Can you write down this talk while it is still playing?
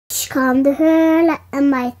kan du høle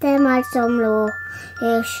meg til meg som lå.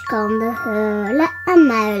 Hysj kan du høle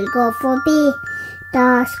meg gå forbi.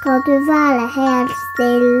 Da skal du være helt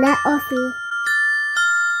stille og si.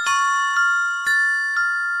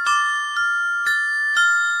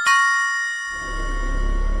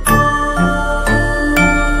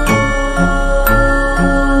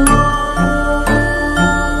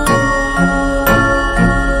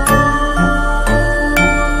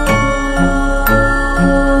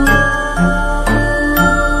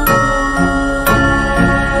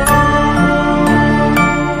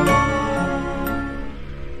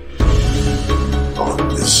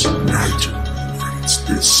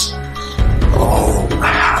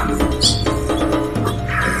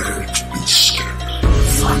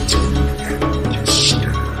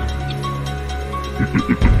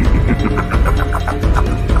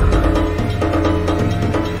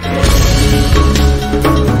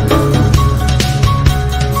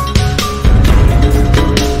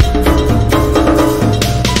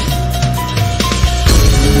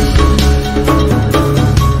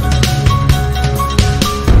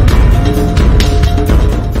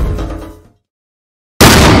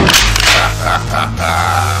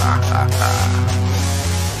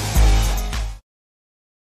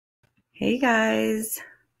 Hey guys,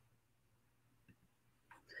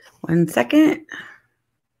 1 second.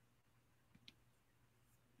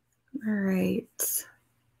 All right.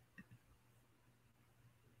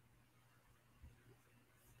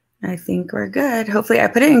 I think we're good. Hopefully I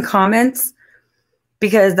put it in comments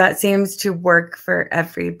because that seems to work for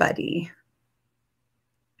everybody.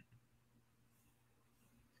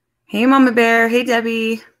 Hey Mama Bear, hey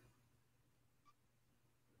Debbie.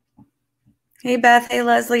 Hey Beth, hey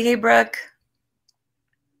Leslie, hey Brooke.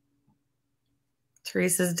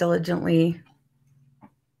 Teresa's diligently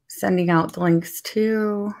sending out the links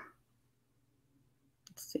too.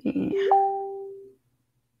 Let's see.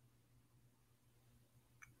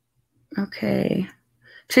 Okay.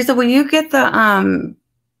 Teresa, will you get the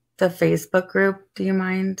Facebook group? Do you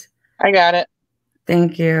mind? I got it.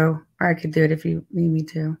 Thank you. Or I could do it if you need me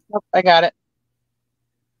to. Nope, I got it.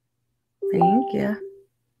 Thank you.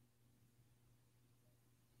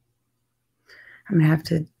 I'm going to have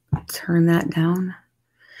to turn that down.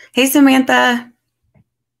 Hey, Samantha.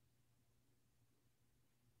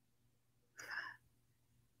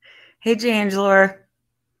 Hey, Jangela.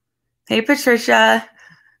 Hey, Patricia.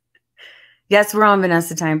 Yes, we're on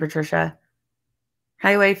Vanessa time, Patricia.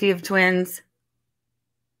 Hi, wifey of twins.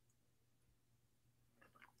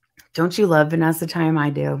 Don't you love Vanessa time? I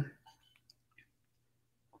do.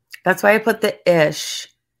 That's why I put the ish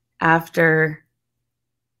after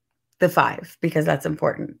the 5, because that's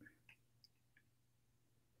important.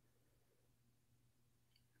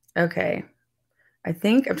 Okay. I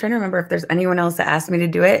think I'm trying to remember if there's anyone else that asked me to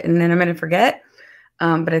do it, and then I'm going to forget.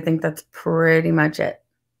 But I think that's pretty much it.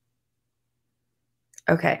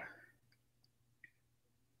 Okay.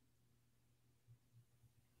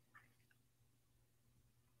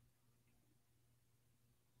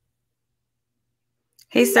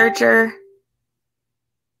 Hey, Searcher.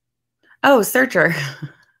 Oh, Searcher.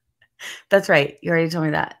 That's right. You already told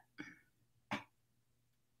me that.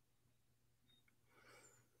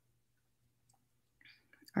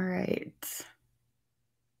 All right.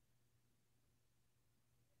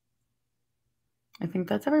 I think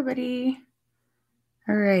that's everybody.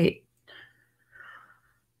 All right.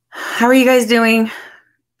 How are you guys doing?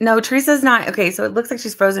 No, Teresa's not. Okay, so it looks like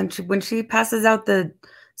she's frozen. When she passes out the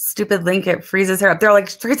stupid link, it freezes her up. They're like,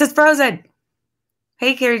 Teresa's frozen.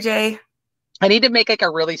 Hey, Carrie J. I need to make like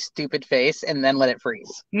a really stupid face and then let it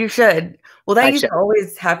freeze. You should. Well, that used to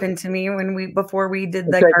always happen to me before we did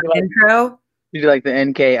like our intro. You do like the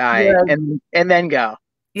NKI and then go.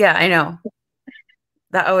 Yeah, I know.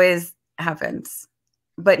 That always happens.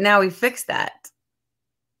 But now we fixed that.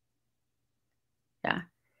 Yeah.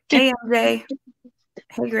 Hey, MJ.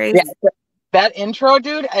 Hey, Grace. Yeah, that intro,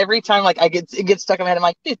 dude, every time like it gets stuck in my head. I'm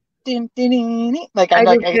like,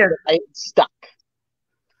 like I stuck.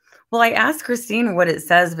 Well, I asked Christine what it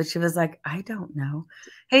says, but she was like, I don't know.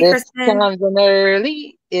 Hey, Christine. Comes in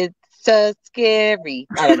early. It's so scary.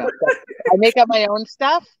 I don't know. I make up my own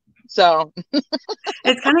stuff, so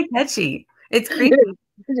it's kind of catchy. It's creepy.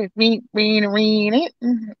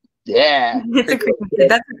 Yeah. It's a creepy.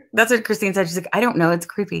 That's what Christine said. She's like, I don't know. It's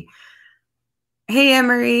creepy. Hey,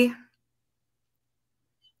 Emery.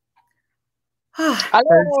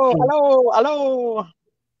 Hello.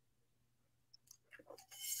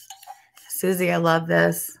 Susie, I love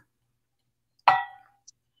this.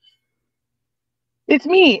 It's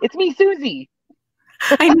me, Susie.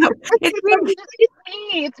 I know. It's me.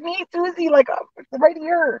 It's me, Susie, like right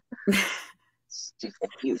here. Stupid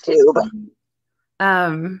YouTube.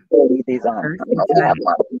 Leave these on.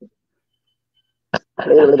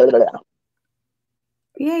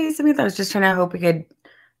 Yeah, something I was just trying to hope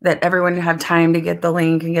that everyone would have time to get the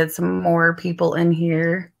link and get some more people in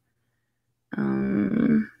here.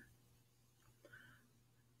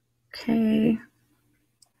 Okay.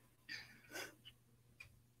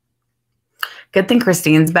 Good thing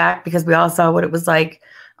Christine's back, because we all saw what it was like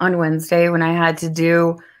on Wednesday when I had to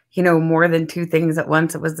do, more than 2 things at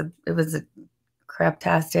once. It was a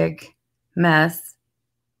craptastic mess.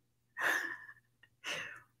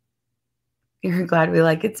 You're glad we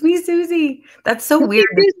like, it's me, Susie. That's so weird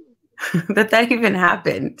that even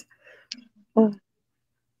happened.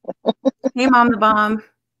 Hey, Mom the Bomb.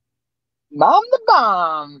 Mom the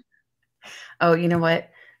Bomb. Oh, you know what?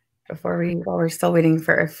 While we're still waiting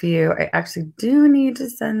for a few, I actually do need to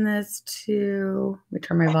send this to, let me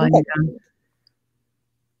turn my volume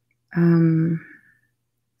down.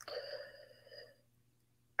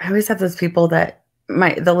 I always have those people that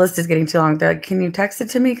the list is getting too long. They're like, can you text it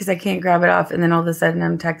to me? Because I can't grab it off. And then all of a sudden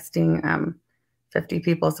I'm texting 50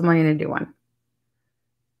 people. So I'm wanting to do one.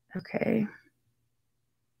 Okay.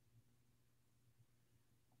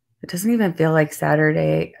 It doesn't even feel like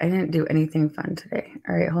Saturday. I didn't do anything fun today.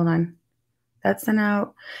 All right, hold on. That's sent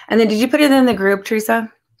out. And then did you put it in the group,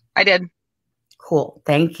 Teresa? I did. Cool.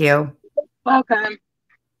 Thank you. Welcome.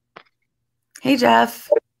 Hey, Jeff.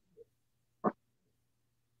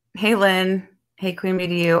 Hey, Lynn. Hey, Queen Bee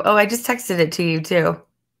to you. Oh, I just texted it to you too.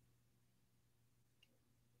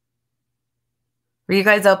 Were you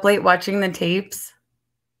guys up late watching the tapes?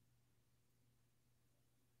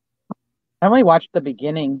 I only watched the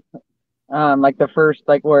beginning, like the first,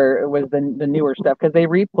 like where it was the newer stuff, because they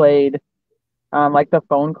replayed like the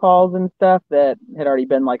phone calls and stuff that had already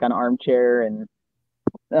been like on Armchair and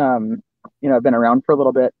been around for a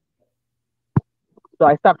little bit. So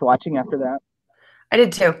I stopped watching after that. I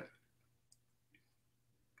did too.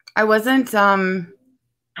 I wasn't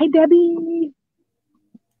Hi, Debbie.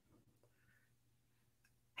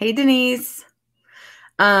 Hey, Denise.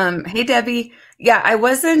 Hey, Debbie. Yeah, I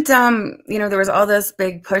wasn't there was all this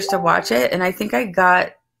big push to watch it, and I think I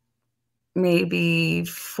got maybe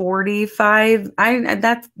 45.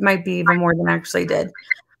 That might be even more than I actually did.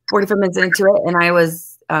 45 minutes into it, and I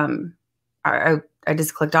was I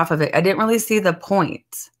just clicked off of it. I didn't really see the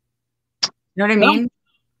point. You know what I mean?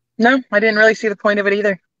 No, I didn't really see the point of it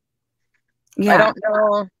either. Yeah. I don't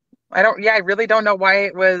know. I really don't know why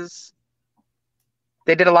it was.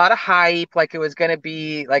 They did a lot of hype, like it was going to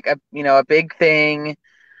be like a big thing.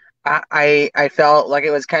 I felt like it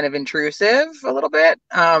was kind of intrusive a little bit.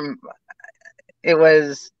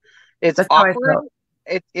 It's awkward.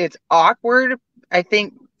 It's awkward. I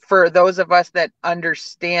think for those of us that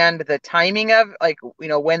understand the timing of, like,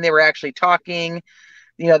 when they were actually talking,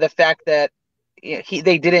 the fact that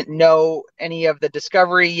they didn't know any of the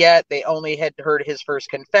discovery yet. They only had heard his first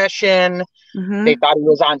confession. Mm-hmm. They thought he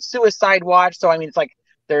was on suicide watch. So, I mean, it's like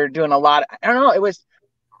they're doing a lot. I don't know.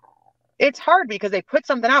 It's hard because they put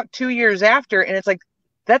something out 2 years after, and it's like,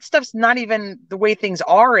 that stuff's not even the way things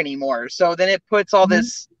are anymore. So then it puts all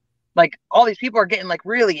this, like, all these people are getting like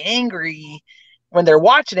really angry when they're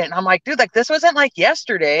watching it. And I'm like, dude, like, this wasn't like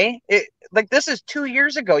yesterday. Like, this is 2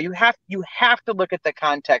 years ago. You have to look at the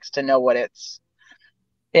context to know what it's.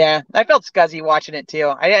 Yeah, I felt scuzzy watching it too.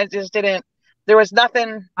 I just didn't. There was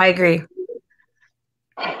nothing. I agree.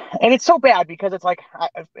 And it's so bad because it's like,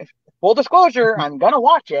 full disclosure, I'm gonna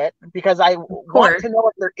watch it because I want to know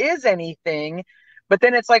if there is anything. But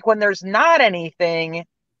then it's like, when there's not anything,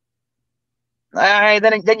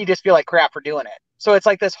 then you just feel like crap for doing it. So it's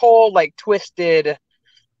like this whole like twisted.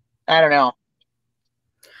 I don't know.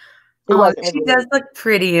 She does look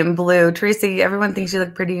pretty in blue. Tracy, everyone thinks she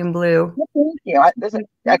looked pretty in blue. Thank you.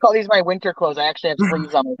 I call these my winter clothes. I actually have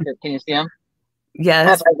sleeves on my shirt. Can you see them?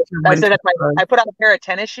 Yes. I put on a pair of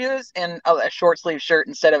tennis shoes and a short sleeve shirt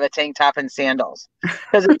instead of a tank top and sandals,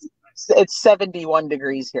 because it's 71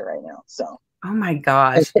 degrees here right now. So. Oh my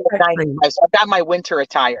gosh. So I've got my winter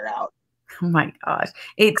attire out. Oh my gosh.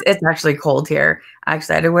 It's actually cold here.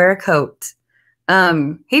 Actually, I had to wear a coat.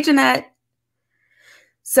 Hey, Jeanette.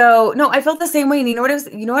 So no, I felt the same way. And you know what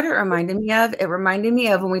it reminded me of? It reminded me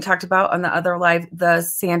of when we talked about on the other live, the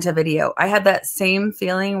Santa video. I had that same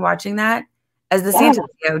feeling watching that as the Santa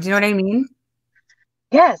video. Do you know what I mean?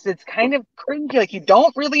 Yes, it's kind of cringy. Like,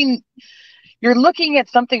 you're looking at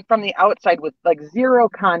something from the outside with like zero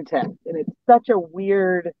context, and it's such a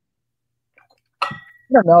weird. I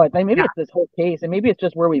don't know. Maybe it's this whole case, and maybe it's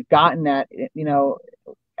just where we've gotten at,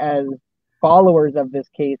 as followers of this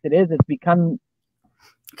case it is. It's become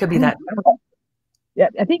Could be that. Yeah,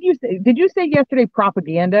 I think did you say yesterday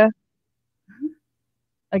propaganda?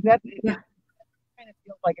 Like that? Yeah. Kind of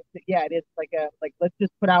feels like it is like let's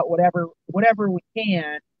just put out whatever we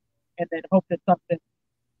can, and then hope that something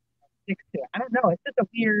sticks to it. I don't know. It's just a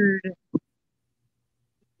weird.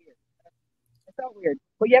 It felt weird,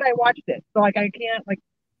 but yet I watched it, so like I can't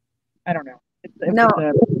I don't know. No,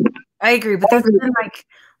 I agree, but that's been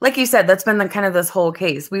like you said, that's been the kind of this whole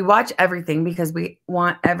case. We watch everything because we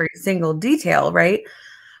want every single detail, right?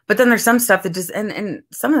 But then there's some stuff that just and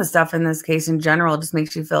some of the stuff in this case in general just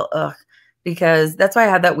makes you feel ugh, because that's why I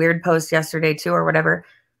had that weird post yesterday too, or whatever.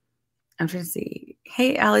 I'm trying to see.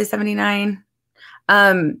 Hey, Allie79.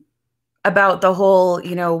 About the whole,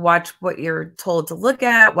 watch what you're told to look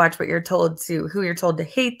at, watch what you're told to, who you're told to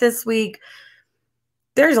hate this week.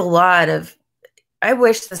 There's a lot of, I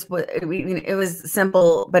wish this was, it was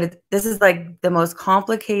simple, but this is like the most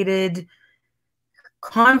complicated,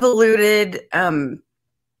 convoluted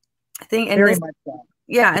thing. And very much so.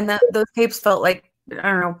 Yeah, and those tapes felt like,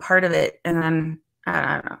 I don't know, part of it. And then, I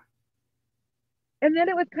don't know. And then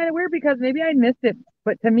it was kind of weird because maybe I missed it,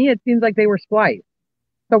 but to me it seems like they were spliced.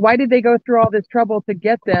 So why did they go through all this trouble to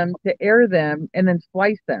get them, to air them, and then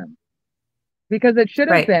splice them? Because it should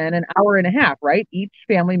have been an hour and a half, right? Each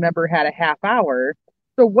family member had a half hour.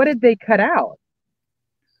 So what did they cut out?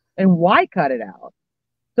 And why cut it out?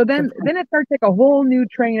 So then it starts like a whole new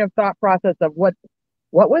train of thought process of what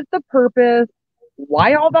was the purpose?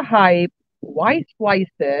 Why all the hype? Why splice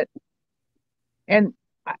it? And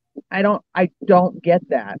I don't get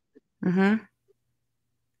that. Mm-hmm.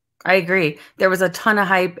 I agree. There was a ton of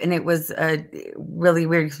hype, and it was really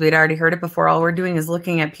weird because we'd already heard it before. All we're doing is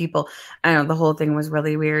looking at people. I know the whole thing was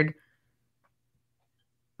really weird.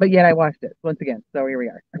 But yet I watched it once again. So here we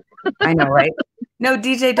are. I know, right? No,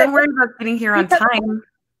 DJ, don't worry about getting here on time.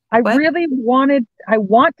 I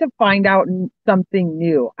want to find out something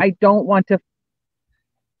new. I don't want to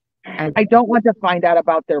find out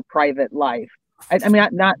about their private life. I mean,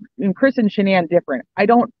 not in Chris and Shanann different. I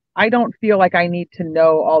don't feel like I need to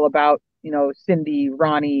know all about, Cindy,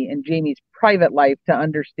 Ronnie, and Jamie's private life to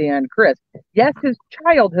understand Chris. Yes, his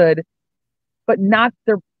childhood, but not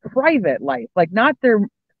their private life. Like not the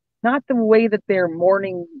way that they're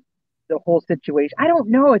mourning the whole situation. I don't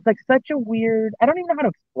know. It's like such a weird, I don't even know how to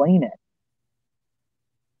explain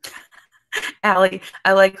it. Allie,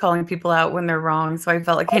 I like calling people out when they're wrong, so I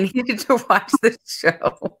felt like I needed to watch this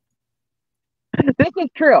show. This is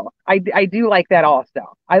true. I do like that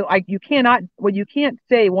also. You can't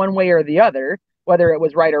say one way or the other whether it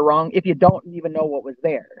was right or wrong if you don't even know what was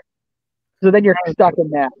there. So then you're stuck in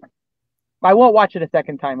that. I won't watch it a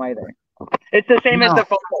second time either. It's the same as the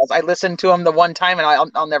phone calls. I listened to them the one time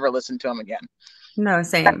and I'll never listen to them again. No,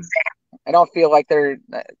 same. I don't feel like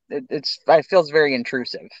it feels very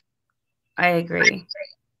intrusive. I agree.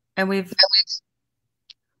 And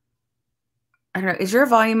I don't know. Is your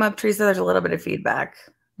volume up, Teresa? There's a little bit of feedback.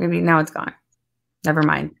 Maybe now it's gone. Never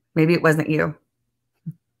mind. Maybe it wasn't you.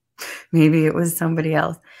 Maybe it was somebody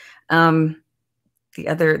else.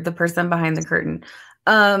 The person behind the curtain.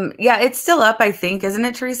 Yeah, it's still up, I think, isn't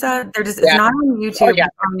it, Teresa? It's not on YouTube. Oh, yeah.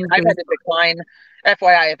 I've had to decline.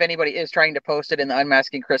 FYI, if anybody is trying to post it in the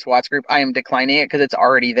Unmasking Chris Watts group, I am declining it because it's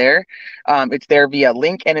already there. It's there via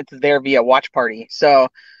link and it's there via watch party. So,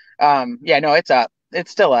 yeah, no, it's up.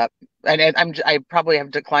 It's still up. And I probably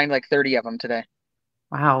have declined like 30 of them today.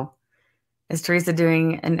 Wow. Is Teresa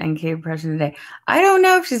doing an NK impression today? I don't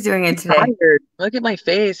know if she's doing it today. Tired. Look at my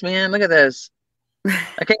face, man. Look at this.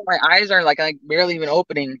 Okay, my eyes are like barely even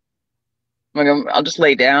opening. I'll just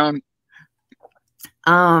lay down.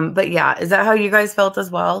 But yeah, is that how you guys felt as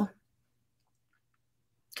well?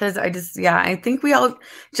 Because I think we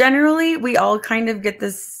all kind of get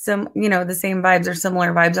the same vibes or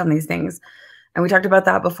similar vibes on these things. And we talked about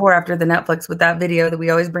that before after the Netflix with that video that we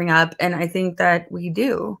always bring up. And I think that we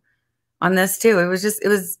do on this too. It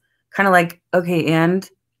was kind of like, okay, and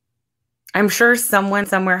I'm sure someone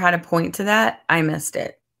somewhere had a point to that. I missed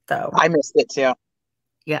it though. I missed it too.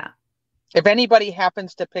 Yeah. If anybody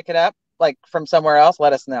happens to pick it up, like from somewhere else,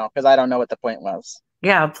 let us know because I don't know what the point was.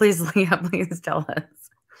 Yeah, please tell us.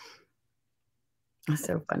 That's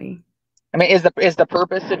so funny. I mean, is the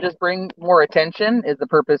purpose to just bring more attention?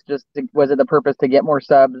 Was it the purpose to get more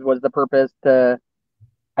subs? Was the purpose to,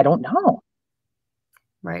 I don't know.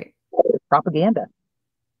 Right. It's propaganda.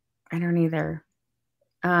 I don't either.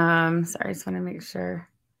 Sorry, I just want to make sure.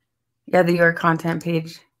 Yeah, your content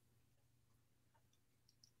page.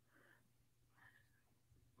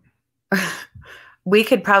 We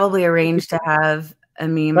could probably arrange to have a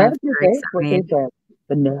meme. The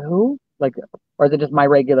no? Like, or is it just my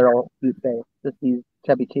regular old toothpaste? Just these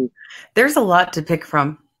chubby cheeks. There's a lot to pick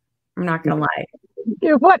from. I'm not gonna lie.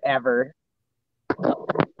 Dude, whatever.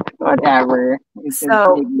 Whatever.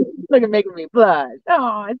 So Look at making me blush.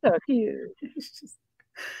 Oh, it's so cute.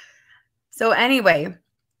 So anyway,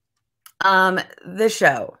 the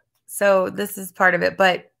show. So this is part of it,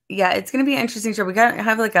 but yeah, it's going to be an interesting show. We got to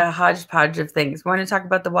have like a hodgepodge of things. We want to talk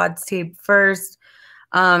about the WADS tape first,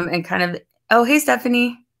 and kind of, oh, hey,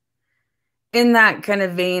 Stephanie. In that kind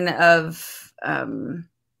of vein of, I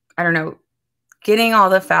don't know, getting all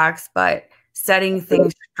the facts, but setting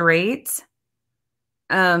things straight.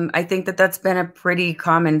 I think that that's been a pretty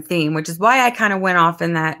common theme, which is why I kind of went off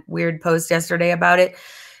in that weird post yesterday about it.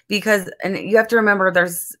 Because, and you have to remember,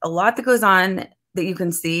 there's a lot that goes on that you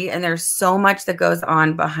can see, and there's so much that goes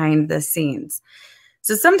on behind the scenes.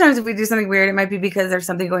 So sometimes if we do something weird, it might be because there's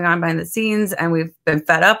something going on behind the scenes and we've been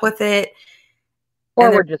fed up with it.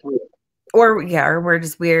 Or we're just weird. Or we're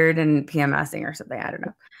just weird and PMSing or something. I don't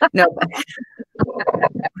know. No,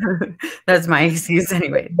 that's my excuse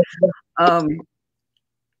anyway.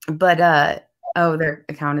 But oh, their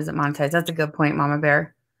account isn't monetized. That's a good point, Mama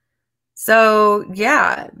Bear. So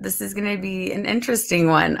yeah, this is going to be an interesting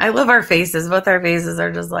one. I love our faces. Both our faces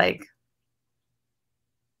are just like.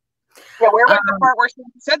 Yeah, where was the part where she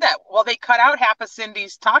said that? Well, they cut out half of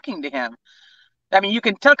Cindy's talking to him. I mean, you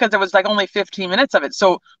can tell because it was like only 15 minutes of it.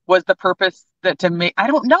 So was the purpose that to make, I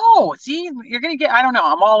don't know. See, you're going to get, I don't know.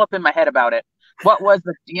 I'm all up in my head about it. What was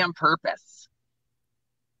the damn purpose?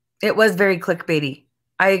 It was very clickbaity.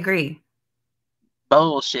 I agree.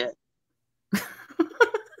 Bullshit.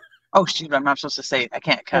 Oh, shoot. I'm not supposed to say it. I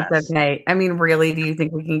can't cuss. That's okay. I mean, really, do you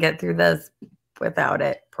think we can get through this without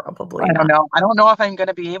it? Probably I don't know. I don't know if I'm going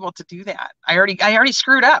to be able to do that. I already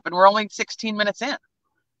screwed up and we're only 16 minutes in.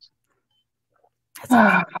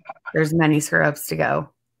 There's many screw-ups to go.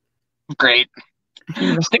 Great.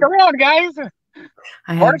 Stick around, guys.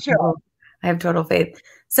 I have total faith.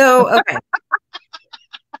 So, okay.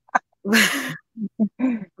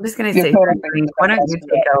 I'm just going to say, why don't you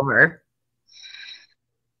take over?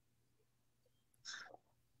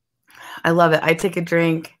 I love it. I take a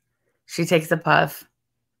drink. She takes a puff.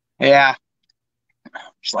 Yeah.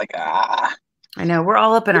 She's like, ah. I know. We're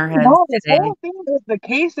all up in our heads today. The whole thing with the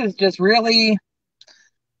case is just really,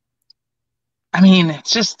 I mean,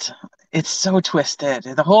 it's so twisted.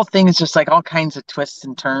 The whole thing is just like all kinds of twists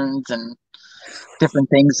and turns and different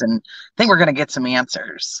things. And I think we're going to get some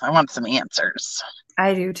answers. I want some answers.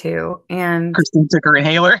 I do too. And Christine took her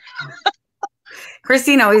inhaler.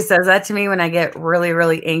 Christine always says that to me when I get really,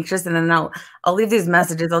 really anxious, and then I'll leave these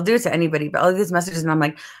messages. I'll do it to anybody, but I'll leave these messages, and I'm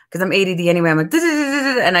like, because I'm ADD anyway, I'm like,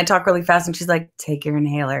 and I talk really fast, and she's like, take your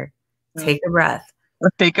inhaler, take a breath,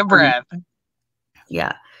 take a breath.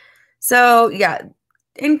 Yeah. So yeah,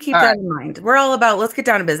 and keep that in mind. We're all about, let's get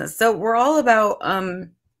down to business. So we're all about,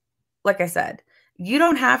 like I said, you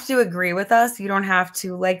don't have to agree with us. You don't have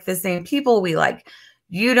to like the same people we like.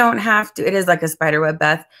 You don't have to. It is like a spider web,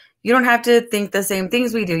 Beth. You don't have to think the same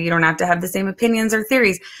things we do. You don't have to have the same opinions or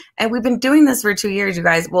theories. And we've been doing this for 2 years, you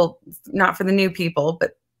guys. Well, not for the new people,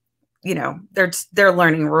 but you know, they're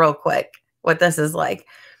learning real quick what this is like.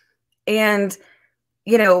 And,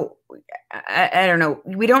 you know, I don't know.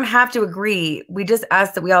 We don't have to agree. We just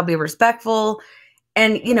ask that we all be respectful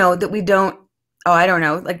and, you know, that we don't, I don't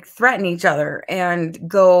know, like threaten each other and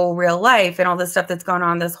go real life and all this stuff that's gone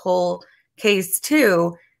on this whole case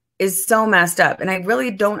too is so messed up. And I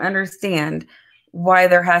really don't understand why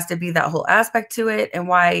there has to be that whole aspect to it and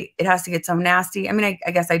why it has to get so nasty. I mean,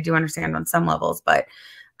 I guess I do understand on some levels, but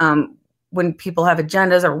when people have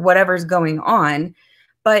agendas or whatever's going on,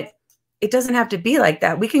 but it doesn't have to be like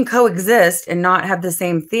that. We can coexist and not have the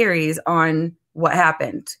same theories on what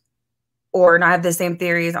happened or not have the same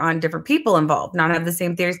theories on different people involved, not have the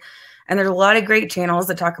same theories. And there's a lot of great channels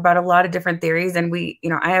that talk about a lot of different theories. And we,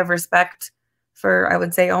 you know, I have respect for, I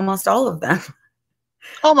would say, almost all of them.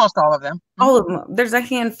 Almost all of them. All of them. There's a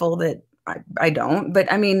handful that I don't.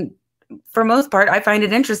 But I mean, for most part, I find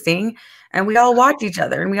it interesting. And we all watch each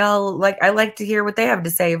other. And we all like, I like to hear what they have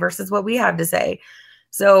to say versus what we have to say.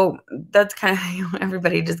 So that's kind of, you know,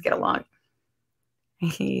 everybody just get along.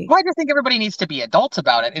 Well, I just think everybody needs to be adults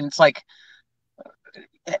about it. And it's like,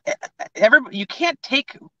 you can't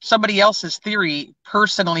take somebody else's theory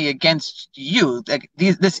personally against you. Like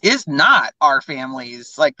this is not our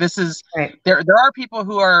families. Like this is right. There are people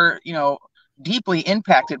who are, you know, deeply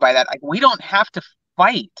impacted by that. Like we don't have to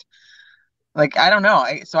fight. Like I don't know.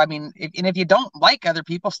 So I mean, if you don't like other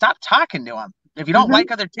people, stop talking to them. If you don't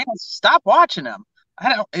like other channels, stop watching them.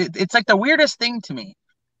 It's like the weirdest thing to me.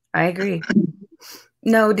 I agree.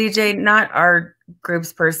 No, DJ, not our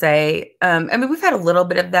groups per se. I mean, we've had a little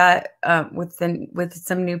bit of that with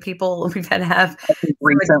some new people we've had to have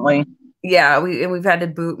recently. Yeah, we've had to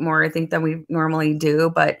boot more, I think, than we normally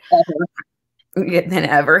do, but than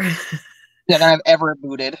ever. Yeah, than I've ever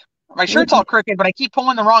booted. My shirt's all crooked, but I keep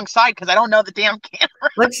pulling the wrong side because I don't know the damn camera.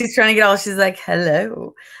 Look, she's trying to get all. She's like,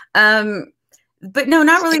 "Hello," but no,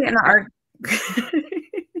 not really in our,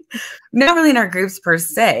 not really in our groups per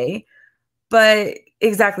se. But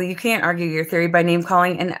exactly, you can't argue your theory by name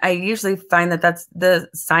calling, and I usually find that that's the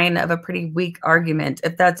sign of a pretty weak argument.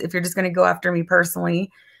 If you're just going to go after me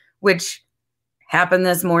personally, which happened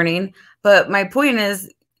this morning. But my point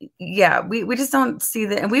is, yeah, we just don't see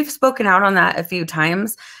that, and we've spoken out on that a few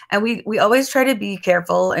times, and we always try to be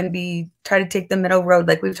careful and try to take the middle road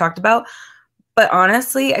like we've talked about. But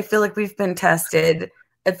honestly, I feel like we've been tested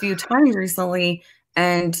a few times recently,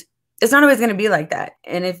 and it's not always going to be like that.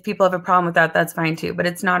 And if people have a problem with that, that's fine too. But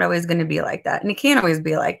it's not always going to be like that, and it can't always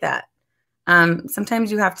be like that.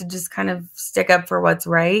 Sometimes you have to just kind of stick up for what's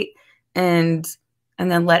right, and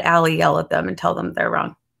then let Allie yell at them and tell them they're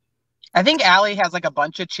wrong. I think Allie has like a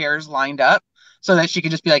bunch of chairs lined up so that she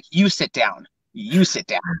can just be like, "You sit down, you sit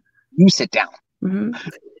down, you sit down." Mm-hmm.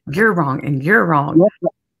 You're wrong, and you're wrong.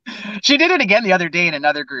 She did it again the other day in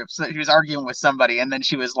another group. So she was arguing with somebody, and then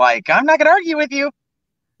she was like, "I'm not going to argue with you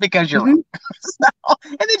because you're wrong."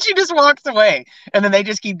 And then she just walks away, and then they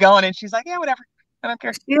just keep going, and she's like, "Yeah, whatever. I don't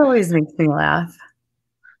care." She always makes me laugh.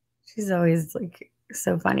 She's always like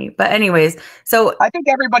so funny. But anyways, so I think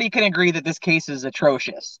everybody can agree that this case is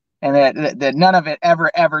atrocious and that none of it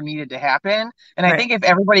ever needed to happen. And I think if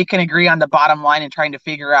everybody can agree on the bottom line and trying to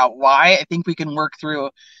figure out why, I think we can work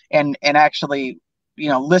through and actually,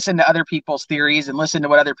 listen to other people's theories and listen to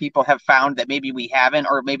what other people have found that maybe we haven't,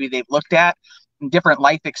 or maybe they've looked at different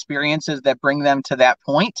life experiences that bring them to that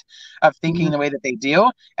point of thinking the way that they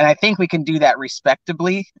do. And I think we can do that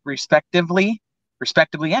respectively,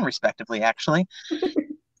 actually.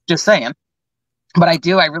 Just saying. But I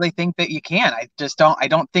really think that you can. I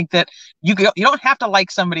don't think that you don't have to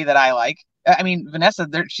like somebody that I like. I mean, Vanessa,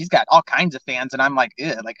 she's got all kinds of fans, and I'm like,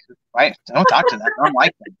 right? Don't talk to them. I don't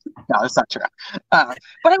like them. No, that's not true. But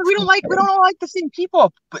I mean, we don't all like the same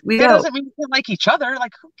people. But that doesn't mean we don't like each other.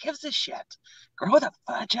 Like, who gives a shit? Grow the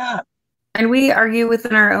fudge up. And we argue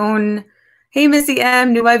within our own. Hey, Missy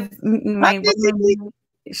M,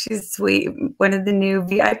 she's sweet. One of the new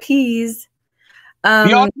VIPs.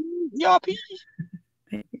 VIP.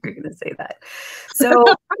 You're gonna say that. So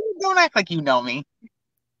don't act like you know me.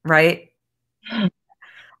 Right.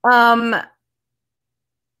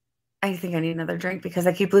 I think I need another drink because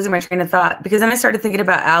I keep losing my train of thought. Because then I started thinking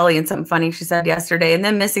about Allie and something funny she said yesterday, and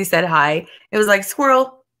then Missy said hi. It was like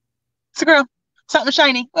squirrel, something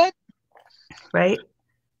shiny. What? Right.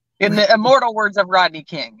 In the immortal words of Rodney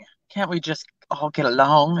King, can't we just all get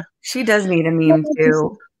along? She does need a meme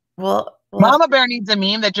too. Well, Mama Bear needs a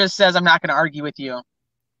meme that just says, "I'm not going to argue with you.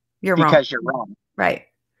 You're wrong. You're wrong." Right.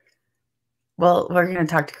 Well, we're going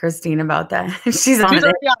to talk to Christine about that. She's on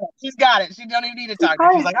it. She's got it. She don't even need to talk.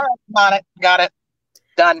 She's like, "All right, I'm on it. Got it.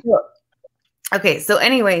 Done." Okay. So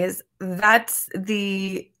anyways, that's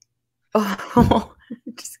the,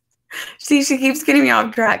 see, she keeps getting me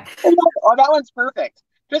off track. Oh, that one's perfect.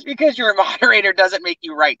 Just because you're a moderator doesn't make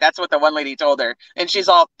you right. That's what the one lady told her. And she's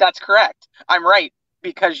all, "That's correct. I'm right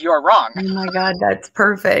because you're wrong." Oh my God, that's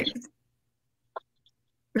perfect.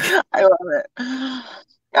 I love it.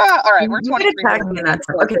 All right, we're 23 minutes.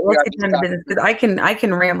 Okay, let's get down to business because I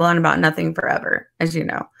can ramble on about nothing forever, as you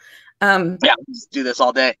know. Yeah, let's do this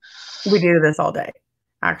all day. We do this all day,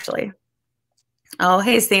 actually. Oh,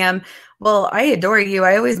 hey, Sam. Well, I adore you.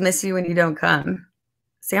 I always miss you when you don't come.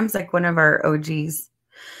 Sam's like one of our OGs.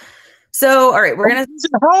 So, all right, we're going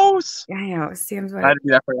to house. Yeah, I know. Sam's I had to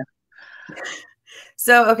do that for you.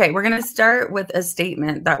 So, okay, we're going to start with a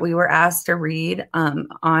statement that we were asked to read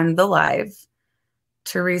on the live.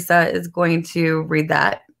 Teresa is going to read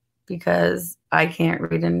that because I can't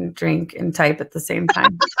read and drink and type at the same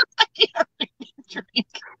time. I can't read and drink.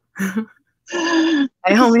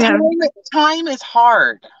 I only have time is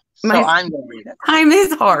hard. So I'm going to read it. Time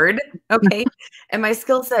is hard. Okay. And my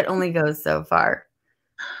skill set only goes so far.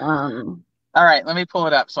 All right, let me pull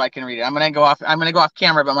it up so I can read it. I'm going to go off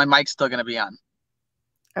camera, but my mic's still going to be on.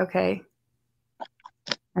 Okay.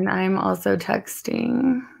 And I'm also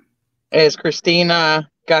texting. Is Christina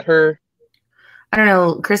got her? I don't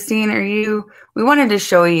know. Christine, we wanted to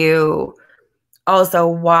show you also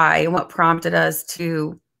why and what prompted us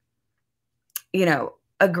to,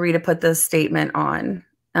 agree to put this statement on.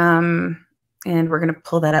 And we're going to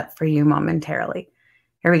pull that up for you momentarily.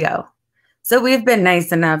 Here we go. So we've been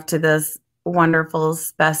nice enough to this wonderful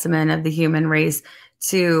specimen of the human race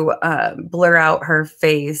to blur out her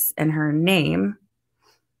face and her name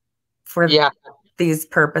for these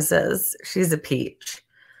purposes. She's a peach.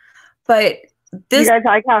 But this, you guys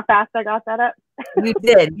like how fast I got that up? You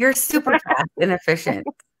did. You're super fast and efficient.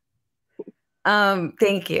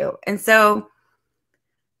 Thank you. And so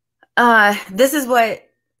this is what,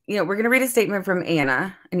 we're going to read a statement from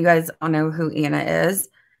Anna, and you guys all know who Anna is.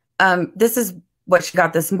 This is what she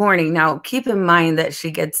got this morning. Now, keep in mind that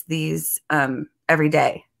she gets these every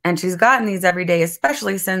day, and she's gotten these every day,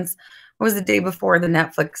 especially since it was the day before the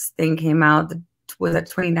Netflix thing came out. Was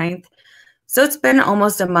it 29th? So it's been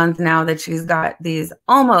almost a month now that she's got these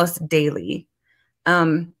almost daily.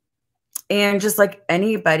 And just like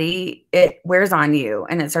anybody, it wears on you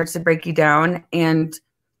and it starts to break you down. And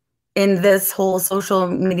in this whole social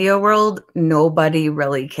media world, nobody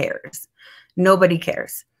really cares. Nobody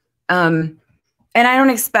cares. And I don't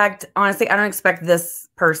expect, honestly, I don't expect this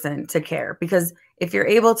person to care, because if you're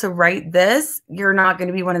able to write this, you're not going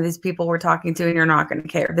to be one of these people we're talking to, and you're not going to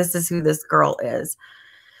care. This is who this girl is.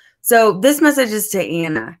 So this message is to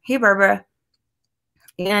Anna. Hey, Barbara.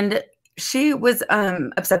 And she was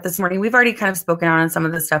upset this morning. We've already kind of spoken on some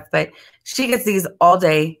of this stuff, but she gets these all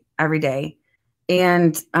day, every day,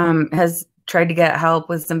 and has tried to get help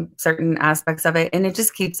with some certain aspects of it. And it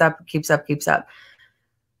just keeps up.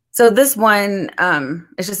 So this one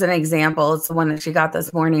is just an example. It's the one that she got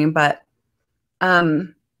this morning, but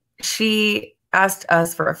she asked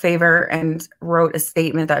us for a favor and wrote a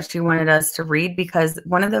statement that she wanted us to read, because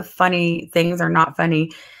one of the funny things, or not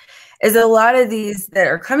funny, is a lot of these that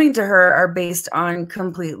are coming to her are based on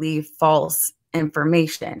completely false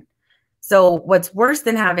information. So what's worse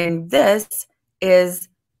than having this is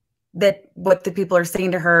that what the people are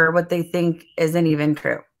saying to her, what they think isn't even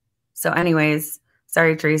true. So anyways,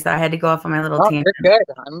 sorry, Teresa, I had to go off on my little tangent. You're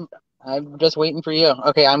good. I'm just waiting for you.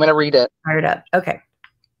 Okay, I'm going to read it. Fired up. Okay.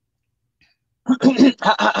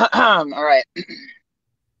 All right.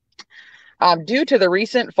 Due to the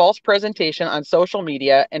recent false presentation on social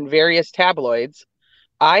media and various tabloids,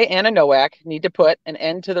 I, Anna Nowak, need to put an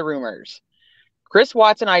end to the rumors. Chris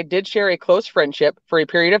Watts and I did share a close friendship for a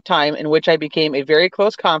period of time in which I became a very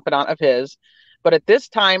close confidant of his, but at this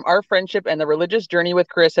time, our friendship and the religious journey with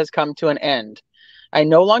Chris has come to an end. I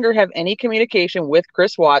no longer have any communication with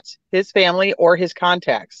Chris Watts, his family, or his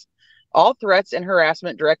contacts. All threats and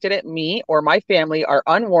harassment directed at me or my family are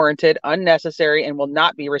unwarranted, unnecessary, and will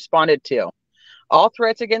not be responded to. All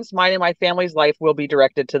threats against mine and my family's life will be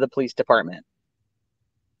directed to the police department.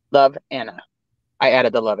 Love, Anna. I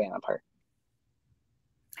added the love, Anna part.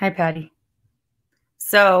 Hi, Patty.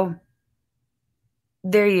 So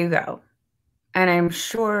there you go. And I'm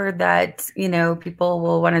sure that, people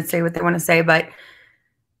will want to say what they want to say, but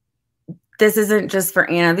this isn't just for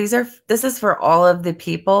Anna. This is for all of the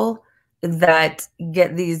people that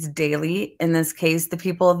get these daily. In this case, the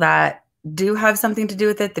people that do have something to do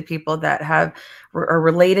with it, the people that are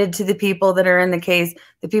related to the people that are in the case,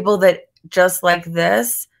 the people that, just like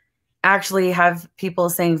this, actually have people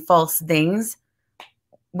saying false things,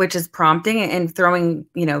 which is prompting and throwing,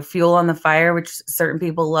 fuel on the fire, which certain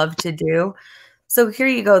people love to do. So here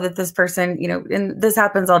you go, that this person, and this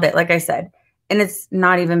happens all day, like I said, and it's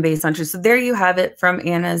not even based on truth. So there you have it from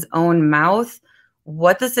Anna's own mouth,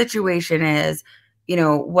 what the situation is,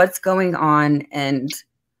 what's going on. And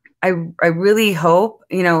I really hope,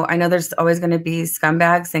 I know there's always going to be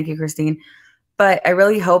scumbags. Thank you, Christine. But I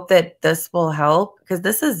really hope that this will help, because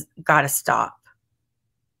this has got to stop.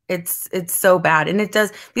 It's so bad. And it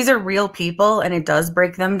does. These are real people, and it does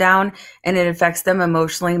break them down, and it affects them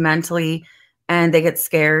emotionally, mentally, and they get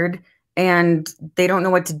scared and they don't know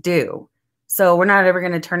what to do. So we're not ever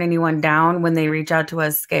going to turn anyone down when they reach out to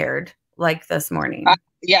us scared, like this morning. I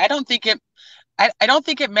don't think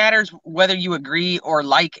it matters whether you agree or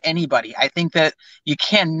like anybody. I think that you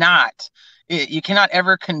cannot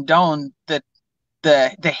ever condone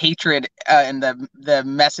the hatred and the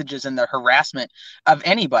messages and the harassment of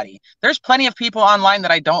anybody. There's plenty of people online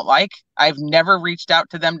that I don't like. I've never reached out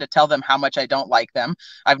to them to tell them how much I don't like them.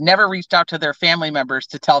 I've never reached out to their family members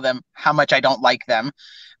to tell them how much I don't like them.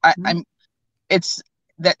 It's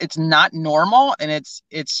not normal, and it's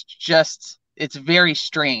very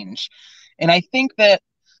strange. And I think that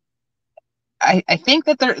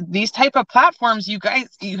these type of platforms, you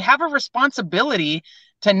have a responsibility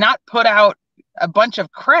to not put out a bunch of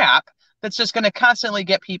crap that's just going to constantly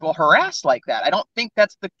get people harassed like that. I don't think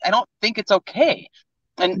it's okay.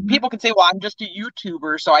 And people can say, well, I'm just a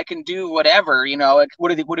YouTuber, so I can do whatever,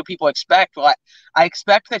 what do people expect? Well, I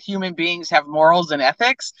expect that human beings have morals and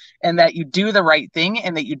ethics, and that you do the right thing,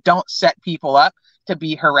 and that you don't set people up to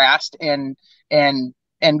be harassed and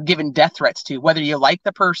given death threats to, whether you like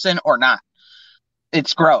the person or not.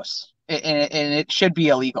 It's gross, and it should be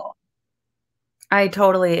illegal. I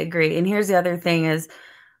totally agree. And here's the other thing is,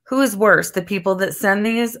 who is worse, the people that send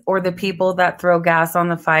these or the people that throw gas on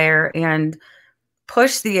the fire and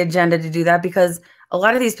push the agenda to do that? Because a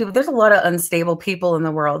lot of these people, there's a lot of unstable people in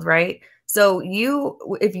the world, right? So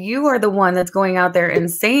if you are the one that's going out there and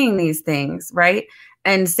saying these things, right?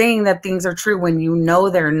 And saying that things are true when you know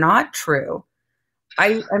they're not true.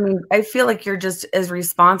 I mean, I feel like you're just as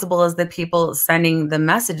responsible as the people sending the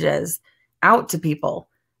messages out to people.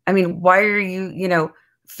 I mean, why are you,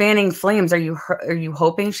 fanning flames? Are you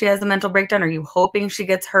hoping she has a mental breakdown? Are you hoping she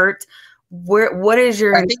gets hurt? What is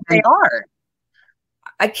your? I think they are.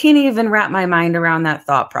 I can't even wrap my mind around that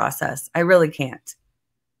thought process. I really can't.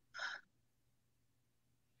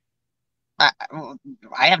 I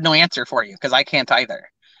have no answer for you because I can't either.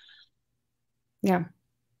 Yeah.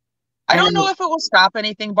 I don't know if it will stop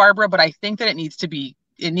anything, Barbara, but I think that it needs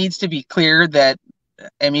to be clear that,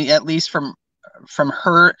 I mean, at least from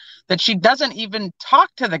her, that she doesn't even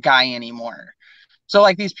talk to the guy anymore. So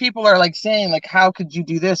like these people are like saying like, how could you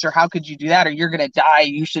do this or how could you do that, or you're gonna die,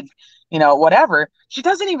 you should, whatever. She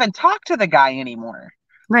doesn't even talk to the guy anymore.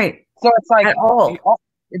 Right. So it's like, at all.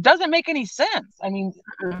 It doesn't make any sense. I mean,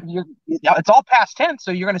 it's all past tense.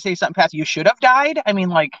 So you're gonna say something past, you should have died. I mean,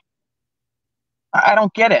 like, I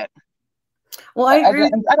don't get it. Well, I agree.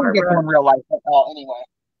 I don't get them in real life at all anyway.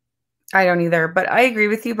 I don't either, but I agree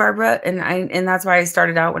with you, Barbara. And that's why I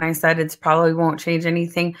started out when I said it's probably won't change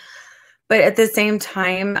anything. But at the same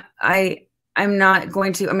time, I'm not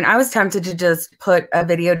going to, I mean, I was tempted to just put a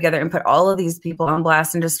video together and put all of these people on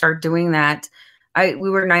blast and just start doing that. We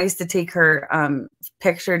were nice to take her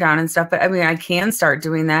picture down and stuff, but I mean, I can start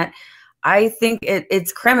doing that. I think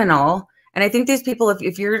it's criminal. And I think these people,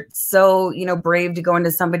 if you're so, brave to go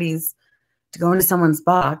into someone's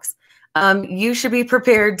box, you should be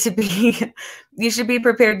prepared to be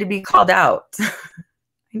called out.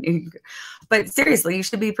 But seriously, you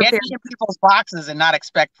should be prepared. Get in people's boxes and not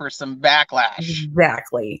expect for some backlash.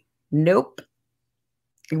 Exactly. Nope.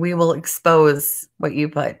 We will expose what you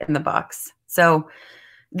put in the box. So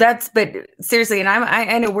but seriously, and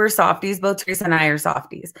I know we're softies, both Teresa and I are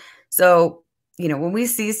softies. So, when we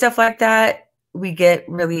see stuff like that, we get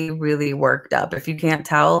really, really worked up, if you can't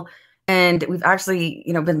tell. And we've actually,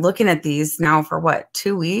 been looking at these now for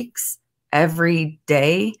 2 weeks, every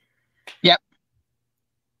day. Yep.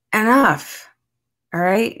 Enough. All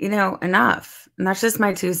right. Enough. And that's just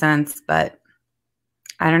my 2 cents, but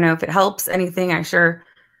I don't know if it helps anything. I sure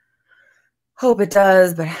hope it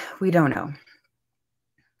does, but we don't know.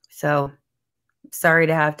 So sorry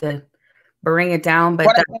to have to bring it down, but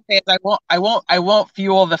what I can say is I won't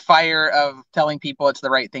fuel the fire of telling people it's the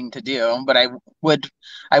right thing to do, but I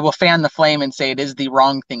will fan the flame and say it is the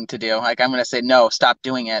wrong thing to do. Like, I'm going to say, no, stop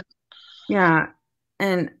doing it. Yeah.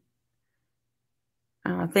 And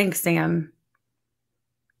thanks, Sam.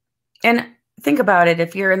 And think about it.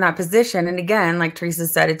 If you're in that position, and again, like Teresa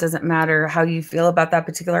said, it doesn't matter how you feel about that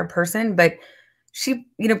particular person, but she,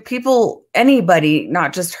 people, anybody,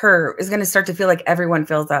 not just her, is going to start to feel like everyone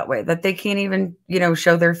feels that way, that they can't even,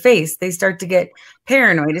 show their face. They start to get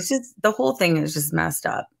paranoid. It's just, the whole thing is just messed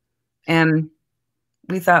up. And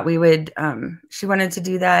we thought we would, she wanted to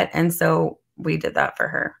do that. And so we did that for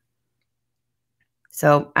her.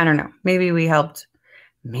 So I don't know. Maybe we helped.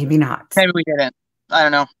 Maybe not. Maybe we didn't. I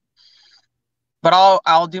don't know. But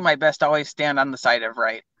I'll do my best to always stand on the side of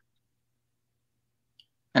right.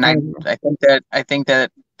 And I think that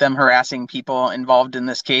them harassing people involved in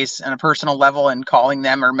this case on a personal level and calling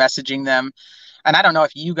them or messaging them, and I don't know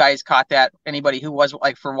if you guys caught that, anybody who was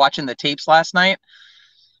like for watching the tapes last night,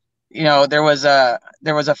 there was a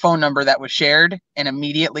phone number that was shared, and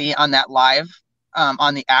immediately on that live,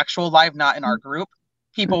 on the actual live, not in our group,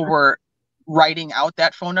 people were writing out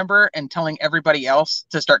that phone number and telling everybody else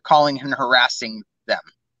to start calling and harassing them.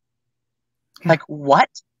 Like, what?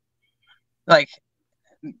 Like,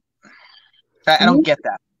 I don't get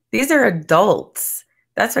that. These are adults.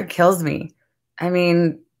 That's what kills me. I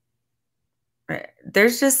mean,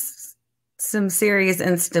 there's just some serious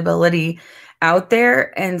instability out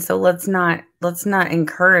there. And so let's not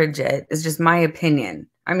encourage it. It's just my opinion.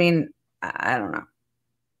 I mean, I don't know.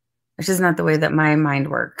 It's just not the way that my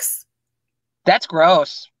mind works. That's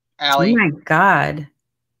gross, Allie. Oh my God.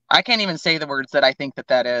 I can't even say the words that I think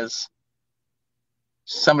that is.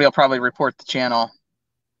 Somebody will probably report the channel.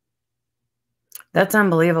 That's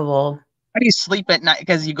unbelievable. How do you sleep at night?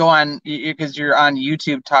 Because you're on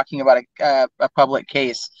YouTube talking about a public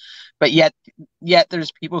case, but yet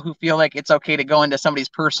there's people who feel like it's okay to go into somebody's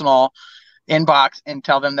personal inbox and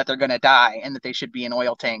tell them that they're going to die and that they should be in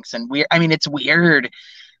oil tanks. And I mean, it's weird.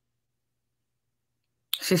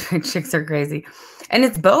 Chicks are crazy. And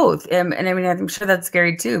it's both. And I mean, I'm sure that's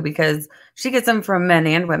scary too, because she gets them from men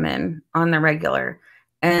and women on the regular.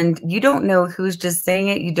 And you don't know who's just saying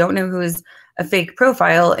it. You don't know who's a fake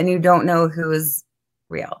profile, and you don't know who is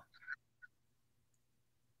real.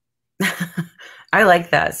 I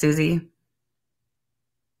like that, Susie.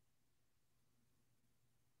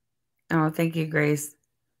 Oh, thank you, Grace.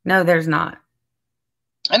 No, there's not.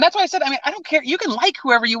 And that's why I said, I mean, I don't care. You can like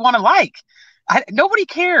whoever you want to like. Nobody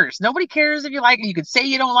cares. Nobody cares if you like her. You can say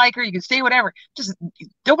you don't like her. You can say whatever. Just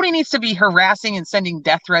nobody needs to be harassing and sending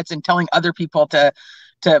death threats and telling other people to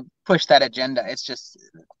push that agenda. It's just.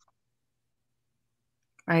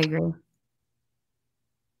 I agree.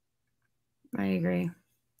 I agree.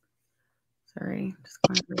 Sorry.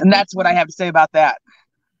 And that's what I have to say about that.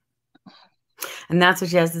 And that's what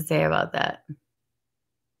she has to say about that.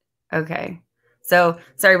 Okay. So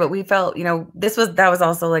sorry, but we felt, you know, that was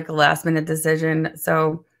also like a last minute decision.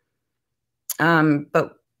 So,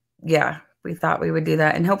 but yeah, we thought we would do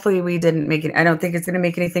that, and hopefully we didn't make it. I don't think it's going to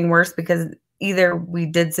make anything worse, because either we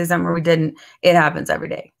did say something or we didn't. It happens every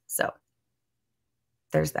day. So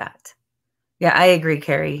there's that. Yeah, I agree,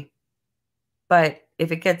 Carrie. But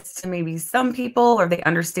if it gets to maybe some people, or they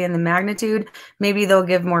understand the magnitude, maybe they'll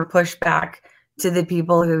give more pushback to the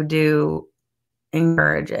people who do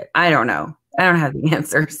encourage it. I don't know. I don't have the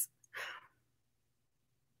answers.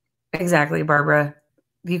 Exactly, Barbara.